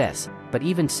complete success, but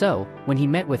even so, when he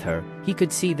met with her, he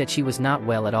could see that she was not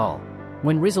well at all.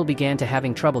 When Rizel began to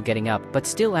having trouble getting up, but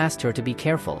still asked her to be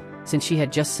careful, since she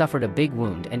had just suffered a big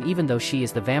wound, and even though she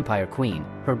is the vampire queen,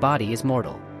 her body is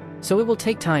mortal. So it will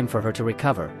take time for her to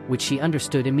recover, which she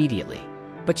understood immediately.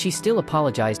 But she still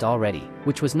apologized already,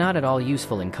 which was not at all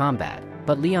useful in combat,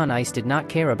 but Leonis did not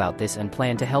care about this and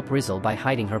planned to help Rizel by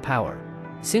hiding her power.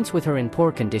 Since with her in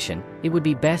poor condition, it would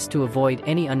be best to avoid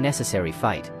any unnecessary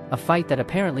fight, a fight that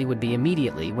apparently would be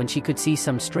immediately when she could see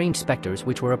some strange specters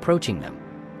which were approaching them.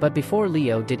 But before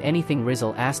Leo did anything,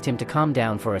 Rizel asked him to calm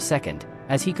down for a second,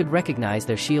 as he could recognize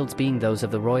their shields being those of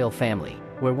the royal family,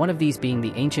 where one of these being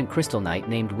the ancient crystal knight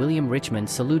named William Richmond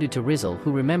saluted to Rizel,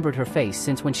 who remembered her face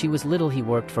since when she was little he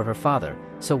worked for her father,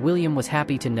 so William was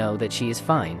happy to know that she is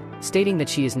fine, stating that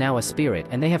she is now a spirit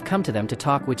and they have come to them to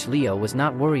talk, which Leo was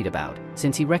not worried about,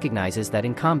 since he recognizes that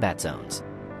in combat zones,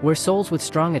 where souls with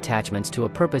strong attachments to a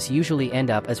purpose usually end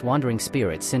up as wandering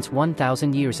spirits since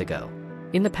 1,000 years ago.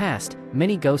 In the past,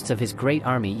 many ghosts of his great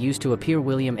army used to appear.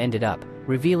 William ended up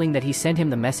revealing that he sent him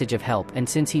the message of help, and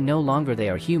since he no longer they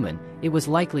are human, it was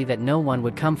likely that no one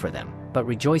would come for them, but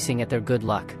rejoicing at their good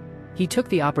luck, he took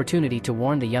the opportunity to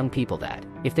warn the young people that,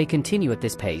 if they continue at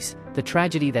this pace, the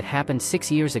tragedy that happened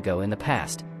 6 years ago in the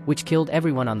past, which killed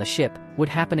everyone on the ship, would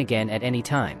happen again at any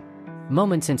time.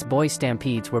 Moment since boy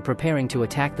stampedes were preparing to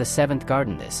attack the 7th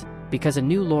garden, this because a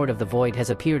new Lord of the Void has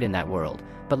appeared in that world,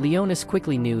 but Leonis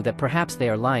quickly knew that perhaps they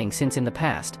are lying, since in the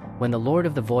past, when the Lord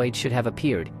of the Void should have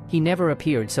appeared, he never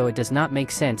appeared, so it does not make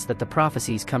sense that the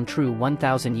prophecies come true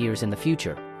 1,000 years in the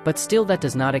future. But still, that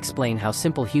does not explain how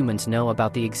simple humans know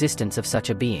about the existence of such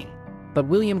a being. But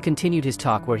William continued his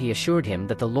talk, where he assured him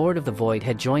that the Lord of the Void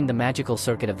had joined the magical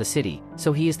circuit of the city,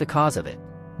 so he is the cause of it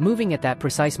moving at that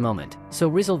precise moment. So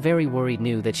Rizel, very worried,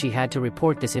 knew that she had to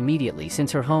report this immediately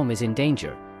since her home is in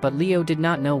danger. But Leo did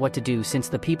not know what to do, since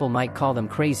the people might call them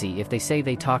crazy if they say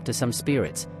they talk to some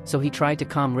spirits, so he tried to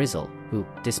calm Rizel, who,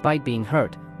 despite being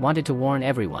hurt, wanted to warn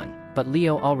everyone, but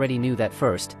Leo already knew that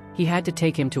first, he had to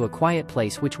take him to a quiet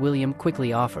place, which William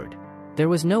quickly offered. There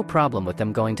was no problem with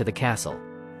them going to the castle.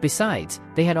 Besides,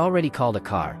 they had already called a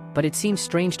car, but it seemed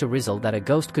strange to Rizel that a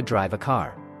ghost could drive a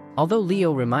car. Although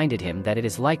Leo reminded him that it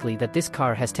is likely that this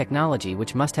car has technology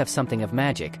which must have something of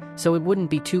magic, so it wouldn't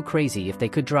be too crazy if they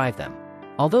could drive them.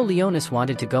 Although Leonis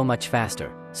wanted to go much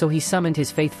faster, so he summoned his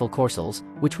faithful coursels,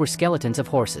 which were skeletons of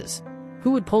horses,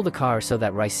 who would pull the car so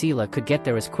that Rysela could get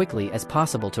there as quickly as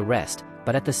possible to rest.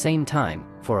 But at the same time,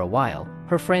 for a while,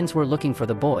 her friends were looking for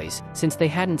the boys, since they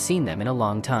hadn't seen them in a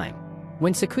long time.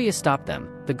 When Sakuya stopped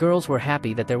them, the girls were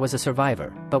happy that there was a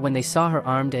survivor, but when they saw her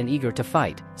armed and eager to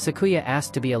fight, Sakuya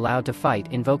asked to be allowed to fight,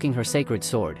 invoking her sacred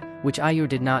sword, which Ayur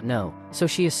did not know, so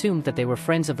she assumed that they were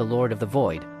friends of the Lord of the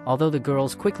Void, although the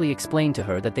girls quickly explained to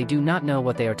her that they do not know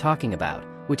what they are talking about,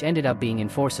 which ended up being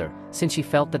Enforcer, since she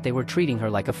felt that they were treating her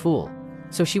like a fool.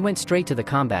 So she went straight to the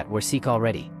combat, where Seek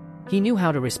already. He knew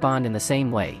how to respond in the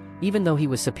same way, even though he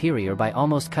was superior by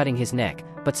almost cutting his neck,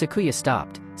 but Sakuya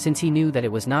stopped, since he knew that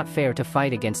it was not fair to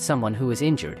fight against someone who is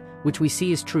injured, which we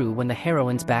see is true when the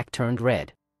heroine's back turned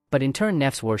red. But in turn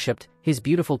Nefs worshipped his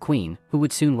beautiful queen, who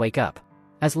would soon wake up.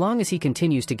 As long as he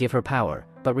continues to give her power,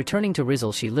 but returning to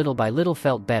Rizel, she little by little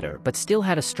felt better, but still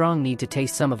had a strong need to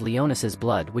taste some of Leonis's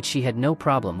blood, which she had no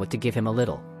problem with to give him a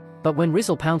little. But when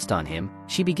Rizel pounced on him,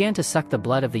 she began to suck the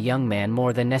blood of the young man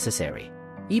more than necessary.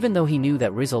 Even though he knew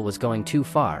that Rizel was going too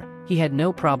far, he had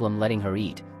no problem letting her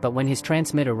eat, but when his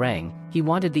transmitter rang, he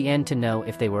wanted the end to know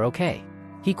if they were okay.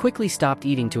 He quickly stopped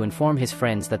eating to inform his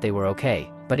friends that they were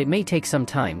okay, but it may take some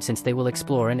time since they will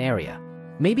explore an area.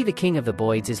 Maybe the King of the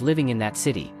Voids is living in that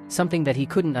city, something that he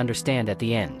couldn't understand at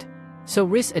the end. So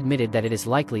Riss admitted that it is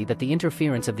likely that the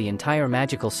interference of the entire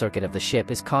magical circuit of the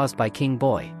ship is caused by King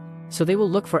Boy. So they will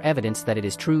look for evidence that it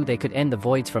is true they could end the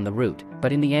voids from the root,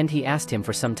 but in the end he asked him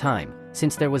for some time,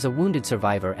 since there was a wounded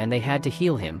survivor and they had to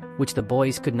heal him, which the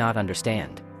boys could not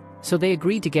understand. So they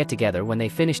agreed to get together when they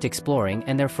finished exploring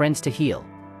and their friends to heal.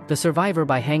 The survivor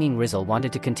by hanging Rizzle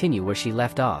wanted to continue where she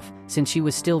left off, since she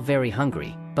was still very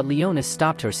hungry, but Leonis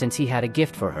stopped her since he had a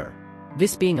gift for her.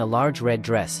 This being a large red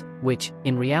dress, which,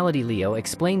 in reality Leo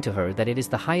explained to her that it is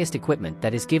the highest equipment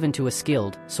that is given to a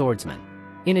skilled swordsman.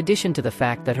 In addition to the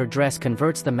fact that her dress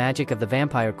converts the magic of the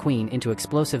vampire queen into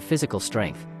explosive physical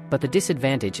strength, but the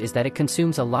disadvantage is that it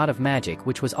consumes a lot of magic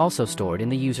which was also stored in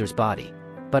the user's body.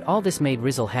 But all this made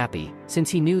Rizzle happy, since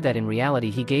he knew that in reality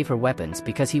he gave her weapons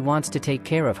because he wants to take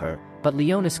care of her, but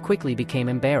Leonis quickly became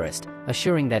embarrassed,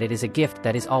 assuring that it is a gift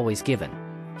that is always given.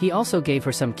 He also gave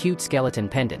her some cute skeleton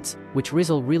pendants, which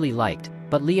Rizzle really liked,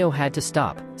 but Leo had to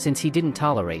stop, since he didn't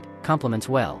tolerate compliments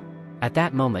well. At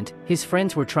that moment, his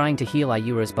friends were trying to heal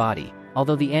Ayura's body,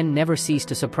 although the end never ceased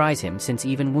to surprise him since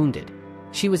even wounded.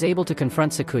 She was able to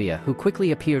confront Sakuya, who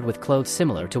quickly appeared with clothes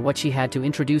similar to what she had to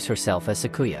introduce herself as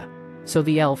Sakuya. So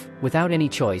the elf, without any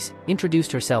choice,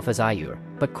 introduced herself as Ayur,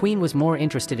 but Queen was more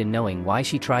interested in knowing why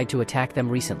she tried to attack them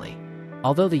recently.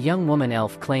 Although the young woman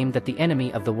elf claimed that the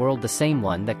enemy of the world, the same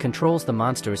one that controls the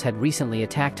monsters, had recently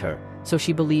attacked her, so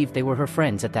she believed they were her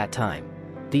friends at that time.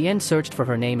 The End searched for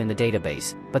her name in the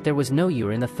database, but there was no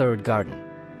Ur in the third garden.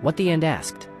 What the End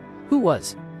asked? Who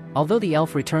was? Although the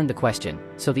elf returned the question,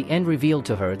 so the End revealed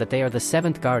to her that they are the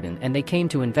seventh garden and they came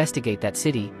to investigate that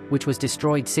city, which was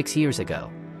destroyed 6 years ago.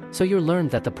 So Ur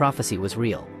learned that the prophecy was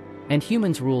real. And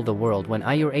humans rule the world. When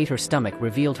Ayur ate, her stomach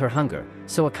revealed her hunger,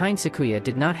 so a kind Sakuya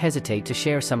did not hesitate to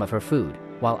share some of her food,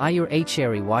 while Ayur ate.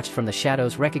 Sherry watched from the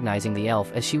shadows, recognizing the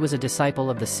elf as she was a disciple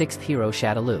of the sixth hero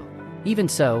Shadaloo. Even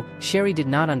so, Sherry did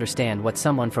not understand what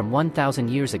someone from 1,000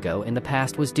 years ago in the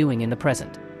past was doing in the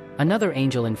present. Another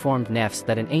angel informed Nefs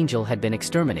that an angel had been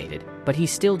exterminated, but he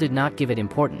still did not give it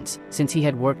importance, since he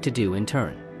had work to do in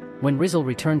turn. When Rizzle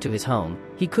returned to his home,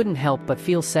 he couldn't help but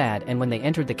feel sad, and when they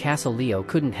entered the castle, Leo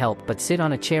couldn't help but sit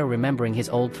on a chair remembering his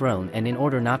old throne, and in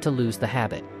order not to lose the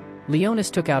habit.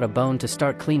 Leonis took out a bone to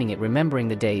start cleaning it, remembering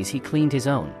the days he cleaned his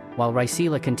own, while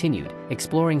Rysela continued,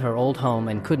 exploring her old home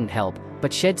and couldn't help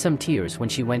but shed some tears when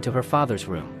she went to her father's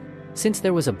room. Since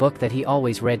there was a book that he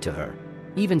always read to her.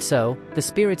 Even so, the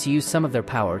spirits used some of their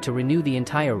power to renew the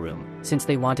entire room, since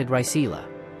they wanted Rysela.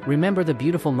 Remember the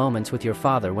beautiful moments with your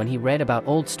father when he read about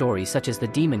old stories such as the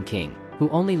Demon King, who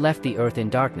only left the earth in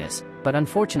darkness, but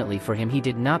unfortunately for him he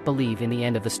did not believe in the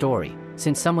end of the story,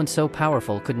 since someone so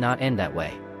powerful could not end that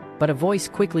way. But a voice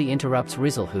quickly interrupts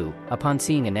Rizzle, who, upon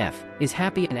seeing an F, is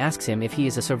happy and asks him if he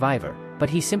is a survivor, but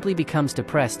he simply becomes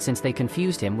depressed since they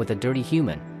confused him with a dirty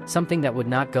human, something that would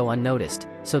not go unnoticed,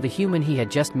 so the human he had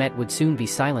just met would soon be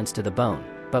silenced to the bone.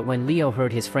 But when Leo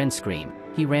heard his friend scream,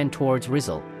 he ran towards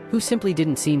Rizzle, who simply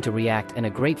didn't seem to react, and a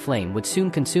great flame would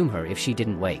soon consume her if she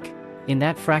didn't wake. In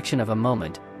that fraction of a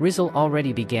moment, Rizzle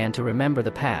already began to remember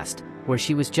the past, where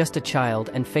she was just a child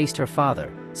and faced her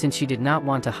father, since she did not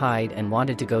want to hide and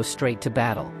wanted to go straight to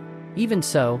battle. Even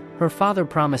so, her father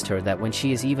promised her that when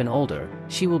she is even older,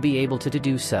 she will be able to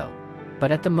do so.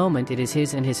 But at the moment it is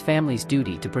his and his family's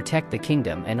duty to protect the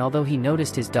kingdom, and although he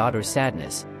noticed his daughter's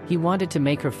sadness, he wanted to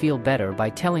make her feel better by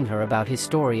telling her about his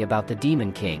story about the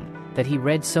Demon King, that he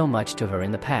read so much to her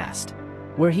in the past.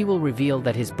 Where he will reveal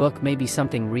that his book may be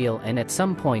something real, and at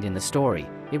some point in the story,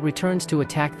 it returns to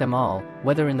attack them all,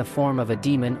 whether in the form of a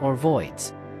demon or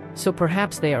voids. So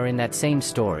perhaps they are in that same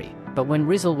story, but when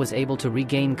Rizzle was able to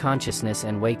regain consciousness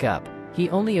and wake up, he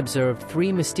only observed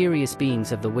 3 mysterious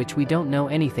beings of the which we don't know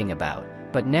anything about,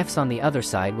 but Nefs on the other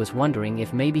side was wondering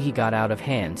if maybe he got out of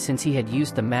hand since he had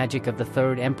used the magic of the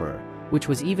Third Emperor, which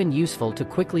was even useful to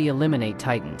quickly eliminate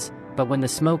titans. But when the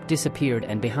smoke disappeared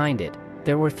and behind it,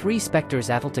 there were 3 specters.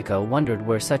 Atletico wondered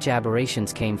where such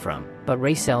aberrations came from, but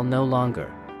Racel no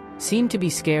longer seemed to be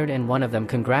scared, and one of them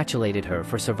congratulated her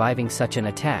for surviving such an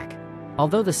attack.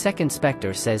 Although the second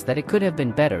specter says that it could have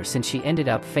been better since she ended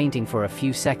up fainting for a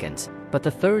few seconds, but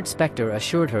the third specter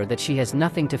assured her that she has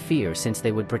nothing to fear since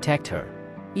they would protect her.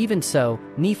 Even so,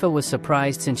 Nifa was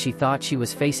surprised since she thought she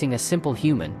was facing a simple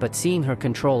human, but seeing her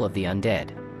control of the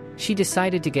undead, she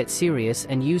decided to get serious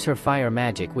and use her fire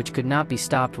magic, which could not be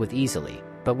stopped with easily.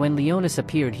 But when Leonis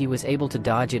appeared, he was able to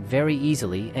dodge it very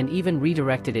easily and even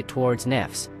redirected it towards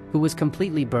Nefs, who was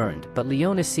completely burned. But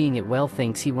Leonis, seeing it well,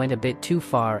 thinks he went a bit too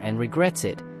far and regrets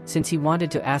it, since he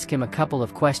wanted to ask him a couple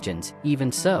of questions.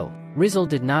 Even so, Rizzle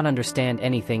did not understand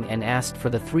anything and asked for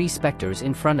the 3 specters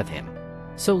in front of him.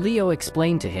 So Leo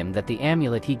explained to him that the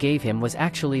amulet he gave him was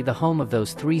actually the home of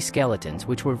those 3 skeletons,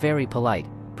 which were very polite,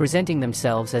 presenting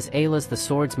themselves as Alas the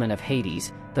swordsman of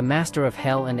Hades, the master of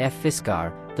hell, and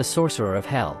Fiskar, the sorcerer of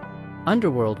hell.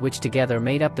 Underworld, which together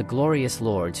made up the glorious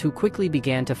lords, who quickly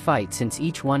began to fight since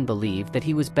each one believed that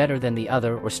he was better than the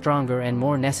other, or stronger and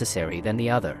more necessary than the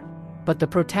other. But the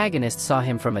protagonist saw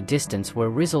him from a distance,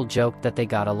 where Rizel joked that they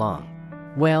got along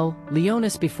well.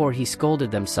 Leonis, before he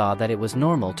scolded them, saw that it was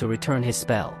normal to return his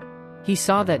spell. He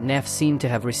saw that Nef seemed to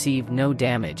have received no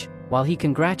damage, while he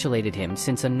congratulated him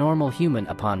since a normal human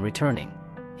upon returning.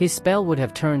 His spell would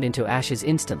have turned into ashes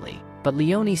instantly, but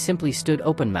Leonie simply stood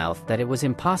open-mouthed that it was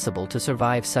impossible to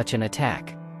survive such an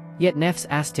attack. Yet Nefs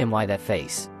asked him why that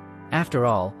face. After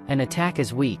all, an attack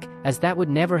is weak, as that would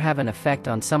never have an effect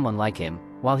on someone like him,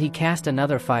 while he cast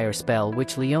another fire spell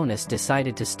which Leonis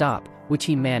decided to stop, which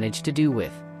he managed to do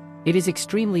with. It is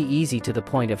extremely easy, to the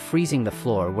point of freezing the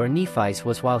floor where Nephi's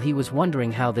was, while he was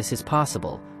wondering how this is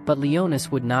possible, but Leonis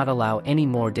would not allow any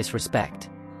more disrespect.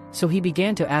 So he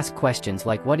began to ask questions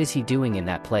like what is he doing in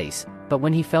that place, but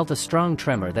when he felt a strong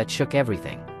tremor that shook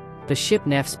everything. The ship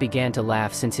Nefs began to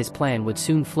laugh, since his plan would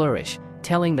soon flourish,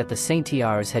 telling that the Saint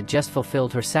Tiars had just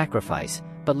fulfilled her sacrifice,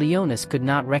 but Leonis could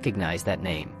not recognize that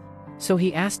name. So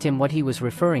he asked him what he was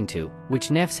referring to, which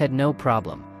Nefs had no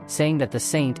problem, saying that the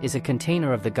saint is a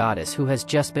container of the goddess who has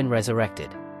just been resurrected.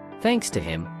 Thanks to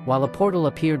him, while a portal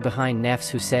appeared behind Nefs,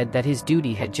 who said that his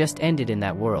duty had just ended in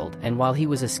that world, and while he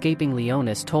was escaping,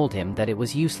 Leonis told him that it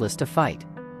was useless to fight.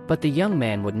 But the young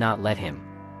man would not let him.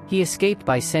 He escaped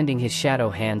by sending his shadow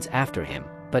hands after him,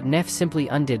 but Nef simply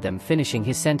undid them, finishing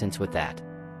his sentence with that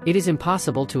it is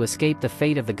impossible to escape the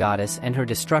fate of the goddess and her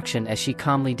destruction, as she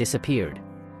calmly disappeared.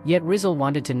 Yet Rizel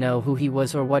wanted to know who he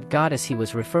was or what goddess he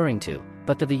was referring to,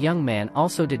 but the young man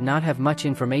also did not have much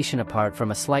information apart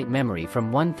from a slight memory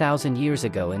from 1,000 years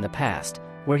ago in the past,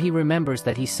 where he remembers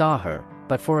that he saw her,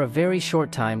 but for a very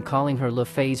short time, calling her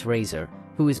Lefay's Razor,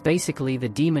 who is basically the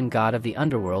demon god of the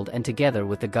underworld, and together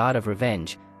with the god of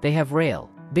revenge, they have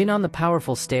been on the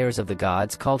powerful stairs of the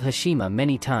gods called Hashima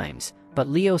many times, but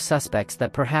Leo suspects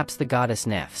that perhaps the goddess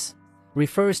Nefs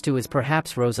refers to is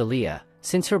perhaps Rosalia,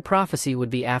 since her prophecy would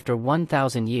be after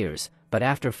 1,000 years, but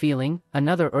after feeling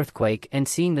another earthquake and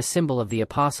seeing the symbol of the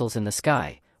apostles in the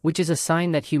sky, which is a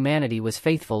sign that humanity was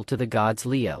faithful to the gods,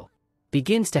 Leo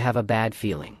begins to have a bad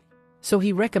feeling. So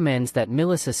he recommends that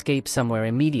Millis escape somewhere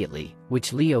immediately,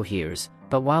 which Leo hears,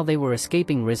 but while they were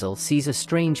escaping, Rizel sees a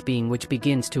strange being which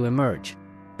begins to emerge.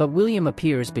 But William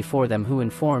appears before them, who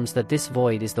informs that this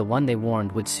void is the one they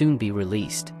warned would soon be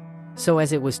released. So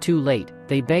as it was too late,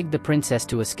 they begged the princess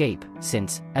to escape,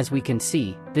 since, as we can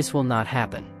see, this will not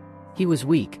happen. He was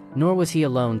weak, nor was he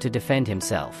alone to defend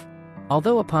himself.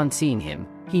 Although upon seeing him,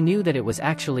 he knew that it was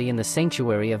actually in the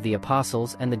sanctuary of the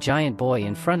apostles, and the giant boy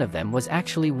in front of them was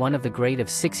actually one of the great of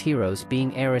 6 heroes,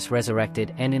 being Eris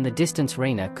resurrected, and in the distance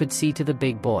Reyna could see to the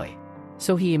big boy.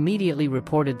 So he immediately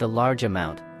reported the large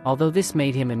amount, although this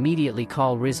made him immediately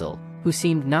call Rizel, who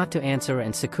seemed not to answer,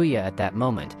 and Sakuya at that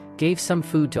moment gave some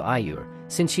food to Ayur,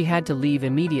 since she had to leave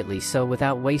immediately. So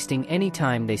without wasting any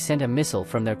time, they sent a missile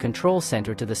from their control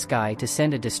center to the sky to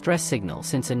send a distress signal,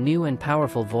 since a new and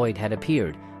powerful void had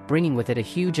appeared, bringing with it a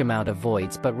huge amount of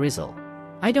voids. But Rizel,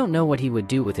 I don't know what he would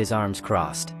do with his arms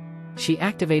crossed. She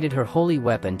activated her holy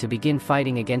weapon to begin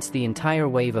fighting against the entire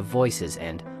wave of voices,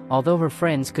 and although her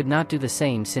friends could not do the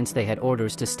same since they had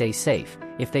orders to stay safe,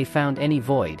 if they found any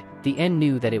void, the N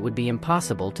knew that it would be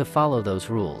impossible to follow those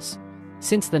rules.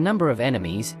 Since the number of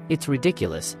enemies, it's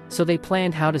ridiculous, so they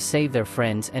planned how to save their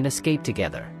friends and escape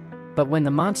together. But when the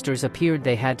monsters appeared,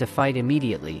 they had to fight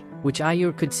immediately, which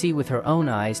Ayur could see with her own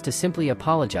eyes, to simply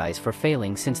apologize for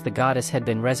failing, since the goddess had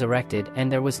been resurrected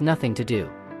and there was nothing to do.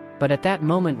 But at that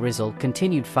moment Rizel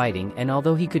continued fighting, and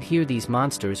although he could hear these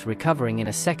monsters recovering in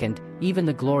a second, even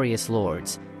the glorious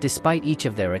lords, despite each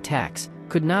of their attacks,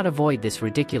 could not avoid this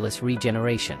ridiculous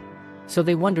regeneration. So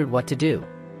they wondered what to do.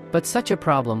 But such a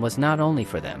problem was not only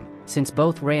for them, since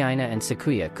both Raina and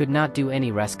Sakuya could not do any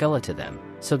Rascula to them,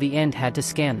 so the end had to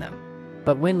scan them.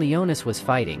 But when Leonis was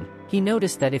fighting, he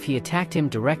noticed that if he attacked him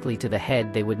directly to the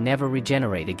head, they would never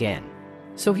regenerate again.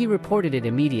 So he reported it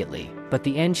immediately, but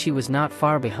the end, she was not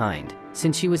far behind,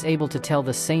 since she was able to tell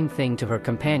the same thing to her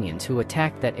companions who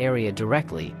attacked that area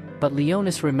directly, but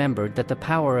Leonis remembered that the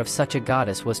power of such a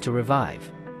goddess was to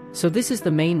revive. So this is the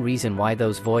main reason why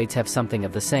those voids have something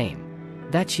of the same.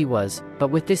 That she was, but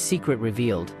with this secret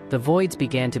revealed, the voids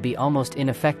began to be almost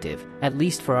ineffective, at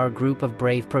least for our group of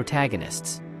brave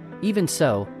protagonists. Even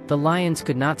so, the lions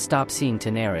could not stop seeing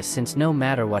Daenerys, since no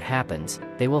matter what happens,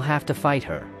 they will have to fight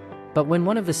her. But when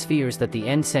one of the spheres that the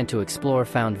End sent to explore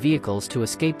found vehicles to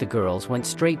escape, the girls went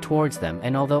straight towards them,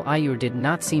 and although Ayur did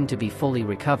not seem to be fully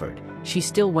recovered, she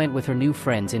still went with her new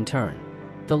friends in turn.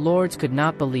 The lords could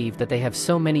not believe that they have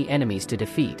so many enemies to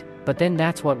defeat, but then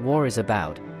that's what war is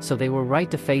about, so they were right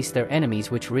to face their enemies,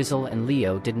 which Rizal and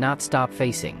Leo did not stop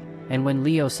facing. And when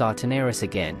Leo saw Daenerys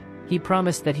again, he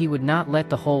promised that he would not let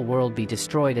the whole world be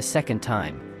destroyed a second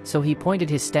time, so he pointed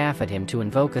his staff at him to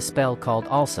invoke a spell called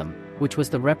Alsam, which was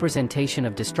the representation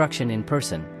of destruction in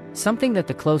person, something that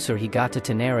the closer he got to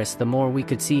Daenerys the more we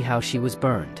could see how she was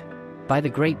burned by the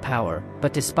great power,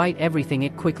 but despite everything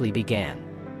it quickly began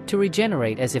to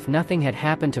regenerate as if nothing had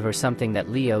happened to her, something that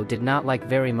Leo did not like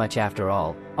very much. After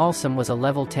all, Alsam was a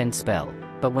level 10 spell,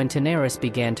 but when Daenerys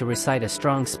began to recite a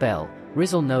strong spell,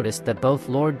 Rizal noticed that both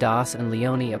Lord Das and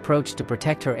Leone approached to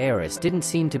protect her heiress didn't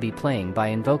seem to be playing by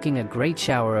invoking a great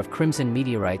shower of crimson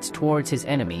meteorites towards his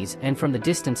enemies, and from the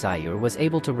distance Ayur was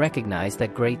able to recognize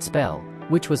that great spell,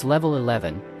 which was level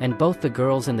 11, and both the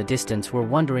girls in the distance were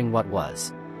wondering what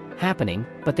was happening,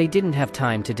 but they didn't have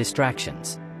time to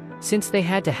distractions, since they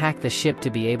had to hack the ship to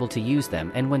be able to use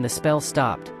them. And when the spell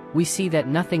stopped, we see that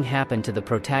nothing happened to the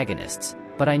protagonists,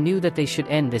 but I knew that they should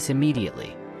end this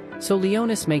immediately. So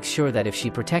Leonis makes sure that if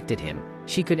she protected him,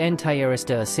 she could end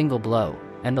Tyresta a single blow,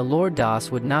 and the Lord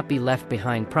Das would not be left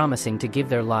behind, promising to give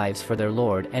their lives for their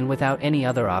lord and without any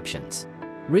other options.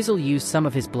 Rizal used some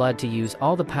of his blood to use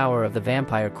all the power of the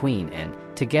Vampire Queen, and,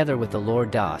 together with the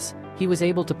Lord Das, he was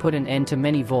able to put an end to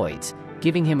many voids,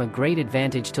 giving him a great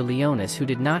advantage to Leonis, who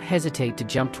did not hesitate to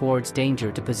jump towards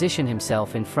danger to position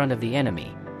himself in front of the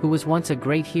enemy, who was once a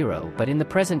great hero but in the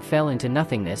present fell into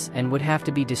nothingness and would have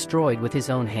to be destroyed with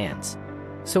his own hands.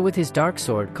 So with his dark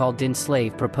sword called Din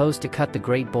Slave proposed to cut the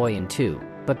great boy in two,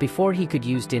 but before he could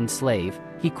use Din Slave,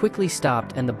 he quickly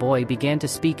stopped and the boy began to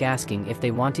speak, asking if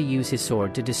they want to use his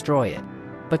sword to destroy it.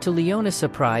 But to Leona's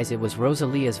surprise, it was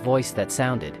Rosalia's voice that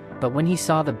sounded, but when he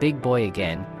saw the big boy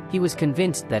again, he was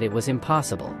convinced that it was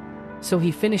impossible. So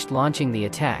he finished launching the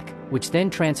attack, which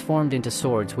then transformed into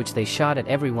swords, which they shot at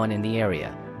everyone in the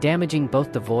area, damaging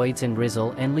both the voids and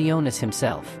Rizal and Leonis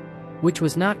himself, which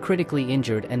was not critically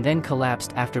injured and then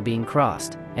collapsed after being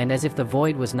crossed. And as if the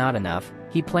void was not enough,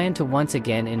 he planned to once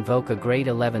again invoke a grade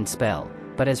 11 spell,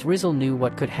 but as Rizal knew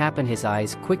what could happen, his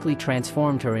eyes quickly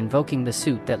transformed her, invoking the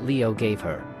suit that Leo gave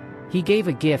her. He gave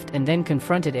a gift and then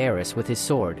confronted Eris with his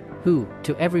sword, who,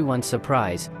 to everyone's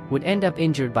surprise, would end up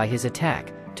injured by his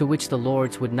attack, to which the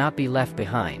lords would not be left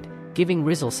behind, giving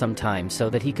Rizal some time so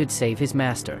that he could save his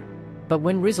master. But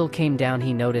when Rizal came down,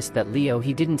 he noticed that Leo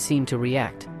he didn't seem to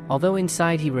react, although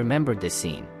inside he remembered this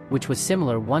scene, which was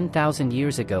similar 1,000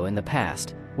 years ago in the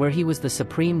past, where he was the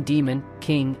supreme demon,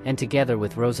 king, and together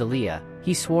with Rosalia,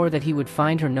 he swore that he would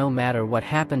find her no matter what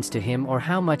happens to him or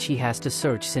how much he has to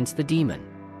search, since the demon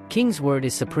king's word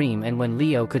is supreme. And when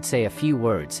Leo could say a few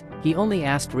words, he only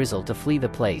asked Rizal to flee the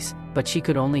place, but she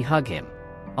could only hug him.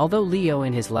 Although Leo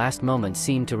in his last moments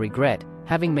seemed to regret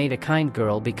having made a kind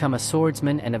girl become a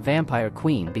swordsman and a vampire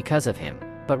queen because of him,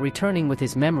 but returning with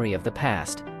his memory of the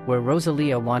past, where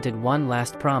Rosalia wanted one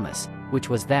last promise, which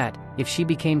was that, if she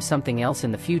became something else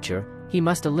in the future, he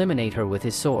must eliminate her with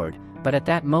his sword. But at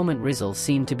that moment Rizal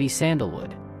seemed to be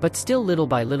sandalwood. But still, little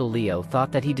by little, Leo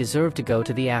thought that he deserved to go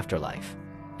to the afterlife.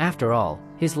 After all,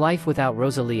 his life without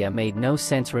Rosalia made no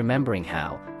sense, remembering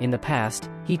how, in the past,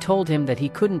 he told him that he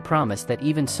couldn't promise that.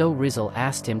 Even so, Rizal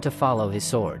asked him to follow his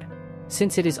sword,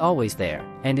 since it is always there,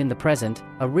 and in the present,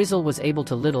 Rizal was able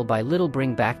to little by little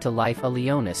bring back to life a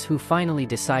Leonis who finally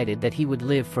decided that he would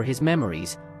live for his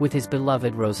memories with his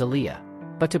beloved Rosalia.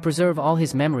 But to preserve all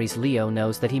his memories, Leo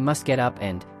knows that he must get up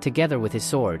and, together with his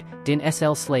sword, Din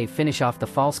Sl Slave, finish off the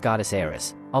false goddess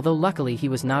Eris. Although luckily he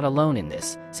was not alone in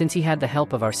this, since he had the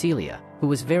help of Arcelia, who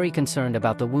was very concerned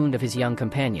about the wound of his young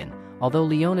companion. Although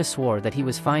Leona swore that he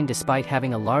was fine despite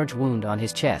having a large wound on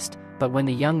his chest, but when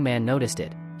the young man noticed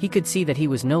it, he could see that he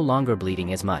was no longer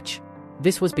bleeding as much.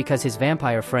 This was because his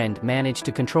vampire friend managed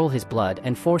to control his blood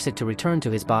and force it to return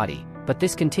to his body, but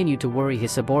this continued to worry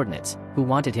his subordinates, who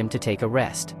wanted him to take a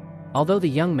rest. Although the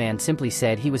young man simply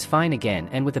said he was fine again,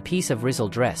 and with a piece of Rizal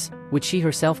dress, which she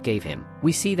herself gave him,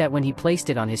 we see that when he placed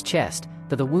it on his chest,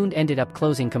 that the wound ended up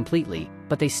closing completely,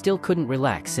 but they still couldn't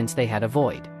relax since they had a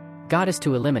void goddess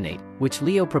to eliminate, which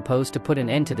Leo proposed to put an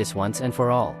end to this once and for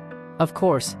all. Of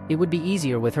course, it would be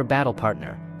easier with her battle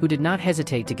partner, who did not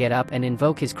hesitate to get up and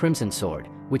invoke his crimson sword,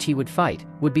 which he would fight,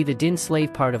 would be the Din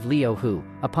Slave part of Leo, who,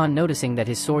 upon noticing that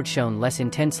his sword shone less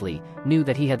intensely, knew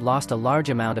that he had lost a large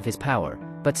amount of his power,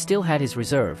 but still had his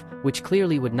reserve, which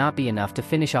clearly would not be enough to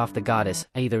finish off the goddess,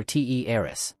 either Te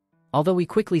Eris. Although we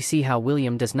quickly see how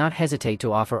William does not hesitate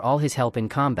to offer all his help in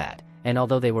combat, and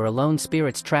although they were alone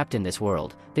spirits trapped in this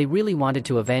world, they really wanted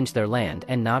to avenge their land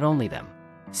and not only them.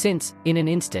 Since, in an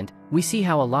instant, we see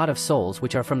how a lot of souls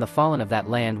which are from the fallen of that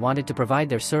land wanted to provide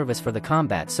their service for the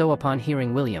combat, so upon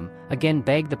hearing William, again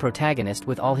begged the protagonist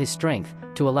with all his strength,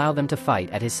 to allow them to fight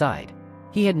at his side.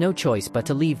 He had no choice but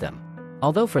to leave them.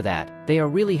 Although for that, they are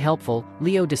really helpful,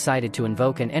 Leo decided to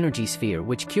invoke an energy sphere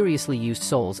which curiously used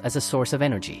souls as a source of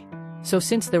energy. So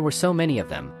since there were so many of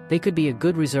them, they could be a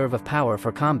good reserve of power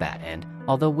for combat and,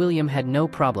 although William had no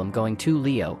problem going to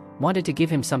Leo, wanted to give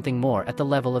him something more at the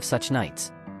level of such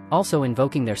knights. Also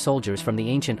invoking their soldiers from the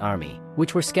ancient army,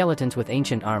 which were skeletons with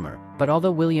ancient armor, but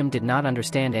although William did not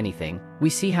understand anything, we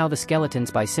see how the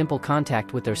skeletons by simple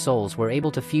contact with their souls were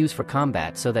able to fuse for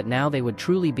combat so that now they would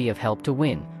truly be of help to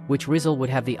win, which Rizzle would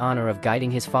have the honor of guiding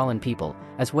his fallen people,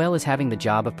 as well as having the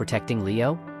job of protecting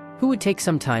Leo, who would take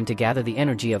some time to gather the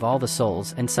energy of all the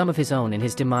souls and some of his own in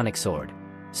his demonic sword.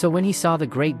 So when he saw the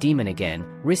great demon again,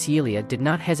 Rhys-Yelia did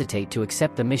not hesitate to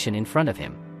accept the mission in front of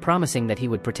him, promising that he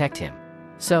would protect him.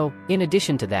 So, in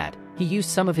addition to that, he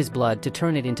used some of his blood to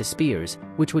turn it into spears,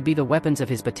 which would be the weapons of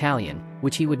his battalion,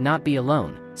 which he would not be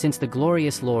alone, since the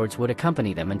glorious lords would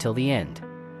accompany them until the end.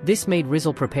 This made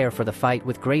Rizzle prepare for the fight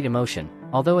with great emotion,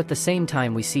 although at the same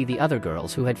time we see the other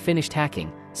girls who had finished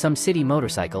hacking some city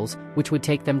motorcycles, which would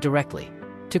take them directly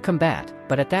to combat,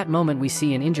 but at that moment we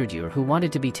see an injured Ur who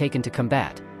wanted to be taken to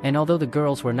combat, and although the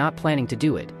girls were not planning to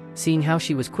do it, seeing how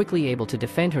she was quickly able to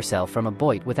defend herself from a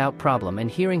Boit without problem and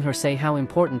hearing her say how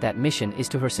important that mission is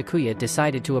to her, Sakuya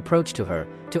decided to approach to her,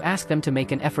 to ask them to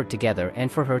make an effort together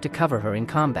and for her to cover her in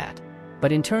combat.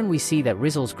 But in turn we see that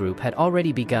Rizzle's group had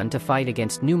already begun to fight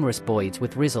against numerous Boids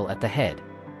with Rizzle at the head,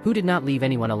 who did not leave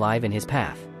anyone alive in his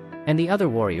path. And the other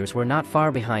warriors were not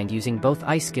far behind, using both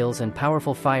ice skills and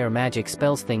powerful fire magic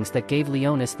spells, things that gave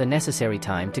Leonis the necessary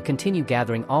time to continue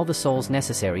gathering all the souls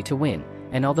necessary to win,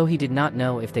 and although he did not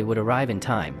know if they would arrive in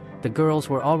time, the girls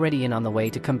were already on the way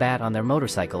to combat on their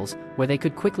motorcycles, where they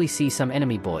could quickly see some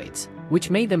enemy Boids,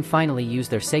 which made them finally use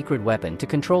their sacred weapon to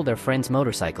control their friends'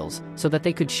 motorcycles, so that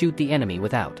they could shoot the enemy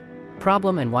without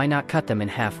problem, and why not cut them in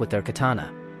half with their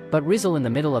katana. But Rizzle in the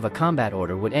middle of a combat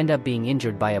order would end up being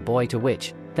injured by a boy, to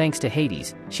which, thanks to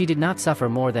Hades, she did not suffer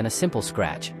more than a simple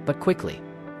scratch, but quickly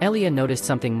Elia noticed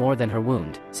something more than her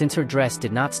wound, since her dress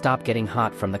did not stop getting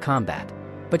hot from the combat.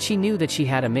 But she knew that she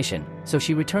had a mission, so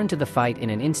she returned to the fight in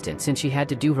an instant, since she had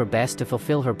to do her best to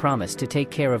fulfill her promise to take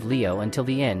care of Leo until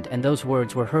the end, and those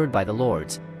words were heard by the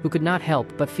lords, who could not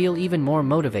help but feel even more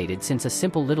motivated, since a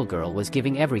simple little girl was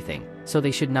giving everything, so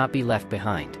they should not be left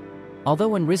behind. Although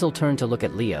when Rizzle turned to look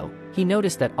at Leo, he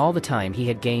noticed that all the time he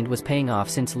had gained was paying off,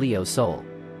 since Leo's soul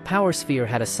power sphere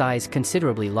had a size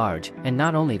considerably large, and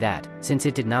not only that, since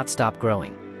it did not stop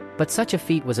growing. But such a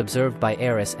feat was observed by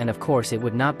Eris, and of course it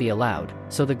would not be allowed,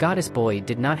 so the goddess Boyd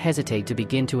did not hesitate to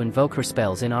begin to invoke her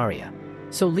spells in Aria.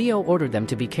 So Leo ordered them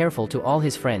to be careful to all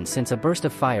his friends, since a burst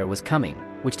of fire was coming,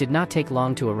 which did not take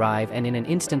long to arrive, and in an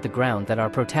instant the ground that our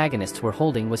protagonists were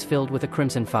holding was filled with a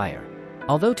crimson fire.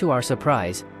 Although to our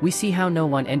surprise, we see how no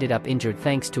one ended up injured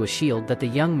thanks to a shield that the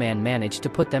young man managed to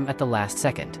put them at the last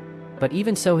second. But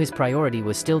even so, his priority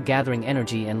was still gathering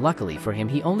energy, and luckily for him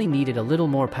he only needed a little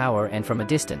more power, and from a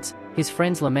distance, his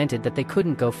friends lamented that they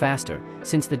couldn't go faster,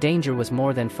 since the danger was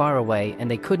more than far away, and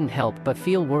they couldn't help but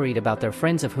feel worried about their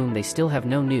friends of whom they still have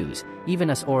no news.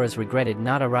 Even us Auras regretted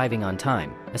not arriving on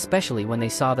time, especially when they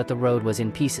saw that the road was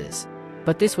in pieces.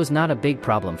 But this was not a big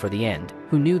problem for the end,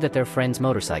 who knew that their friends'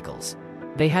 motorcycles,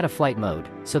 they had a flight mode,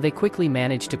 so they quickly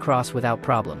managed to cross without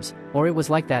problems, or it was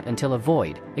like that until a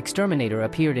void exterminator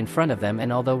appeared in front of them,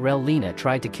 and although Relina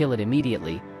tried to kill it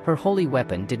immediately, her holy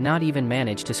weapon did not even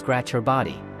manage to scratch her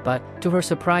body, but, to her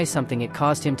surprise, something it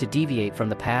caused him to deviate from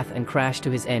the path and crash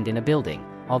to his end in a building,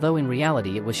 although in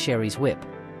reality it was Sherry's whip,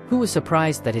 who was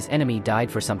surprised that his enemy died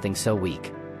for something so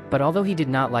weak. But although he did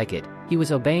not like it, he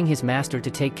was obeying his master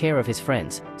to take care of his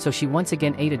friends, so she once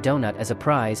again ate a donut as a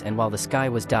prize, and while the sky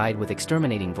was dyed with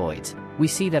exterminating voids, we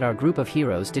see that our group of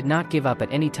heroes did not give up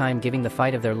at any time, giving the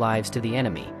fight of their lives to the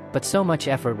enemy, but so much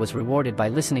effort was rewarded by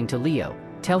listening to Leo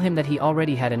tell him that he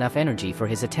already had enough energy for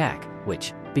his attack,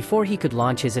 which, before he could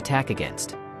launch his attack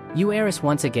against Eris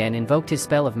once again invoked his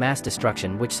spell of mass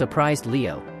destruction, which surprised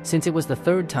Leo, since it was the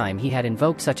third time he had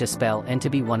invoked such a spell, and to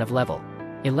be one of level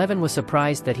 11 was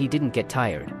surprised that he didn't get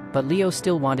tired, but Leo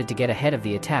still wanted to get ahead of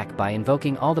the attack by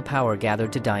invoking all the power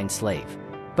gathered to Dine's slave.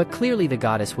 But clearly the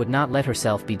goddess would not let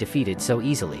herself be defeated so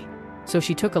easily. So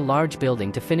she took a large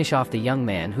building to finish off the young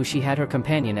man, who she had her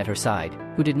companion at her side,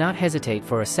 who did not hesitate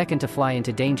for a second to fly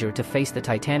into danger to face the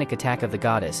titanic attack of the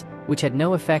goddess, which had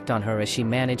no effect on her as she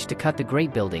managed to cut the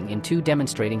great building in two,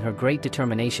 demonstrating her great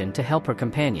determination to help her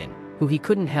companion, who he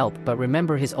couldn't help but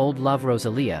remember his old love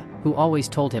Rosalia, who always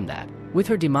told him that, with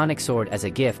her demonic sword as a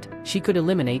gift, she could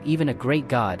eliminate even a great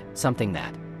god, something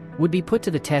that would be put to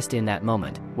the test in that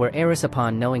moment, where Eris,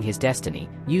 upon knowing his destiny,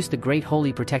 used the great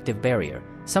holy protective barrier,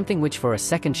 something which for a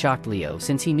second shocked Leo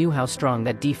since he knew how strong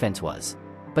that defense was.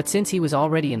 But since he was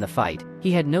already in the fight,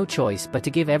 he had no choice but to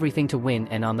give everything to win.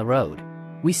 And on the road,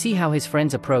 we see how his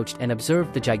friends approached and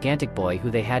observed the gigantic boy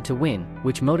who they had to win,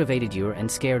 which motivated Yor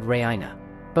and scared Reina.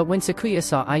 But when Sakuya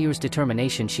saw Ayur's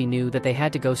determination, she knew that they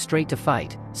had to go straight to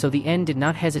fight, so the end did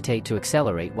not hesitate to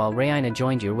accelerate while Reina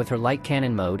joined Yor with her light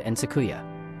cannon mode and Sakuya.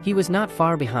 He was not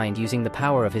far behind, using the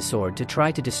power of his sword to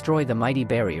try to destroy the mighty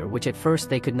barrier, which at first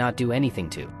they could not do anything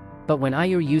to. But when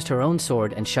Ayur used her own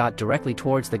sword and shot directly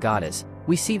towards the goddess,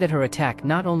 we see that her attack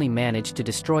not only managed to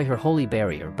destroy her holy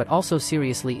barrier but also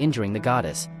seriously injuring the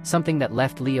goddess, something that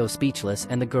left Leo speechless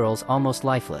and the girls almost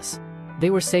lifeless.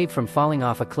 They were saved from falling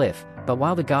off a cliff, but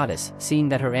while the goddess, seeing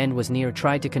that her end was near,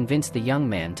 tried to convince the young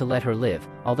man to let her live,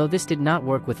 although this did not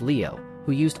work with Leo,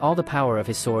 who used all the power of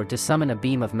his sword to summon a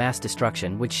beam of mass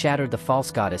destruction which shattered the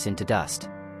false goddess into dust.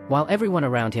 While everyone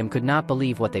around him could not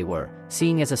believe what they were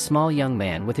seeing, as a small young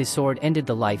man with his sword ended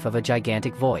the life of a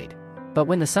gigantic void. But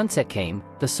when the sunset came,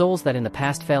 the souls that in the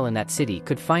past fell in that city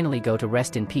could finally go to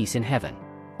rest in peace in heaven.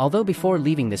 Although before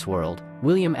leaving this world,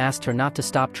 William asked her not to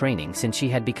stop training since she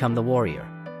had become the warrior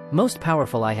most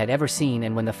powerful I had ever seen,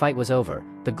 and when the fight was over,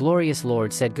 the glorious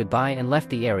lord said goodbye and left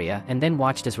the area, and then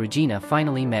watched as Regina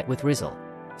finally met with Rizel.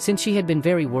 Since she had been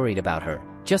very worried about her,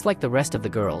 just like the rest of the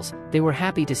girls, they were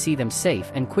happy to see them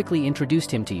safe and quickly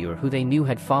introduced him to Yor, who they knew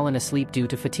had fallen asleep due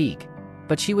to fatigue.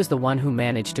 But she was the one who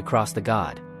managed to cross the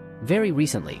god very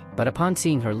recently, but upon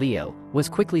seeing her, Leo was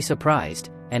quickly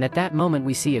surprised, and at that moment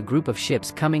we see a group of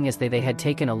ships coming as they had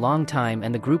taken a long time,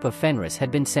 and the group of Fenris had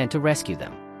been sent to rescue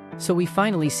them. So we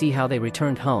finally see how they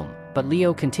returned home, but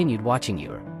Leo continued watching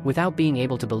Yor, without being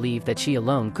able to believe that she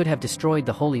alone could have destroyed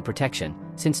the holy protection,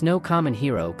 since no common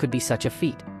hero could be such a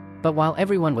feat. But while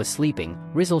everyone was sleeping,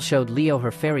 Rizel showed Leo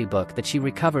her fairy book that she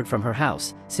recovered from her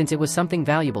house, since it was something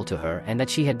valuable to her and that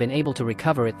she had been able to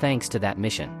recover it thanks to that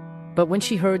mission. But when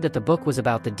she heard that the book was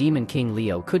about the Demon King,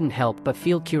 Leo couldn't help but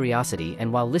feel curiosity,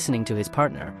 and while listening to his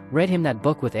partner read him that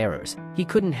book with errors, he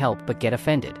couldn't help but get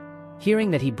offended.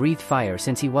 Hearing that he breathed fire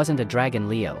since he wasn't a dragon,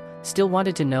 Leo still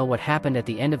wanted to know what happened at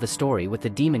the end of the story with the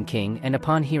Demon King, and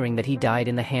upon hearing that he died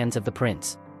in the hands of the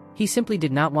prince, he simply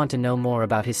did not want to know more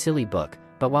about his silly book.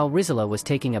 But while Rizla was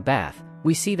taking a bath,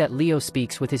 we see that Leo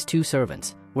speaks with his two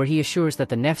servants, where he assures that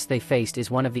the Nefs they faced is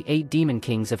one of the 8 demon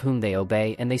kings of whom they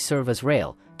obey and they serve as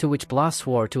Rael, to which Blas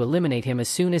swore to eliminate him as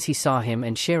soon as he saw him,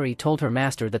 and Sherry told her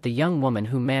master that the young woman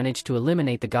who managed to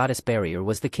eliminate the goddess barrier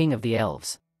was the king of the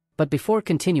elves. But before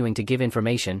continuing to give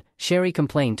information, Sherry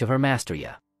complained to her master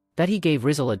that he gave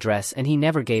Rizel a dress and he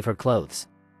never gave her clothes.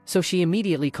 So she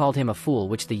immediately called him a fool,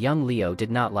 which the young Leo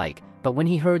did not like, but when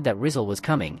he heard that Rizel was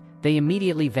coming, they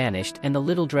immediately vanished, and the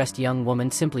little dressed young woman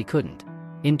simply couldn't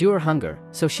endure hunger,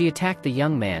 so she attacked the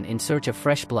young man in search of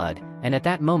fresh blood, and at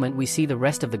that moment we see the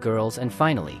rest of the girls and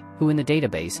finally, who in the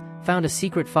database, found a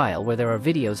secret file where there are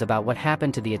videos about what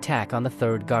happened to the attack on the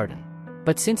third garden.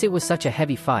 But since it was such a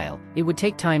heavy file, it would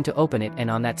take time to open it, and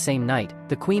on that same night,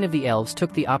 the Queen of the Elves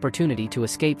took the opportunity to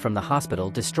escape from the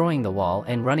hospital, destroying the wall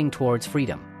and running towards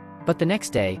freedom. But the next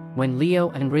day, when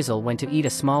Leo and Rizel went to eat a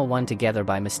small one together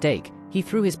by mistake, he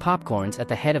threw his popcorns at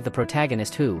the head of the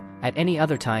protagonist who, at any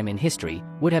other time in history,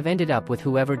 would have ended up with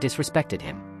whoever disrespected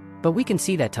him. But we can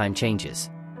see that time changes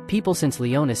people since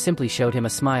Leonis simply showed him a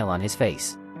smile on his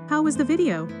face. How was the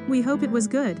video? We hope it was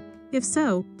good. If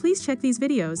so, please check these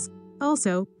videos.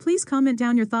 Also, please comment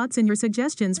down your thoughts and your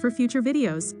suggestions for future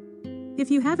videos.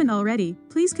 If you haven't already,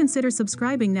 please consider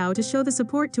subscribing now to show the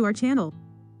support to our channel.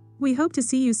 We hope to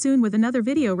see you soon with another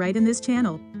video right in this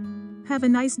channel. Have a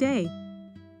nice day.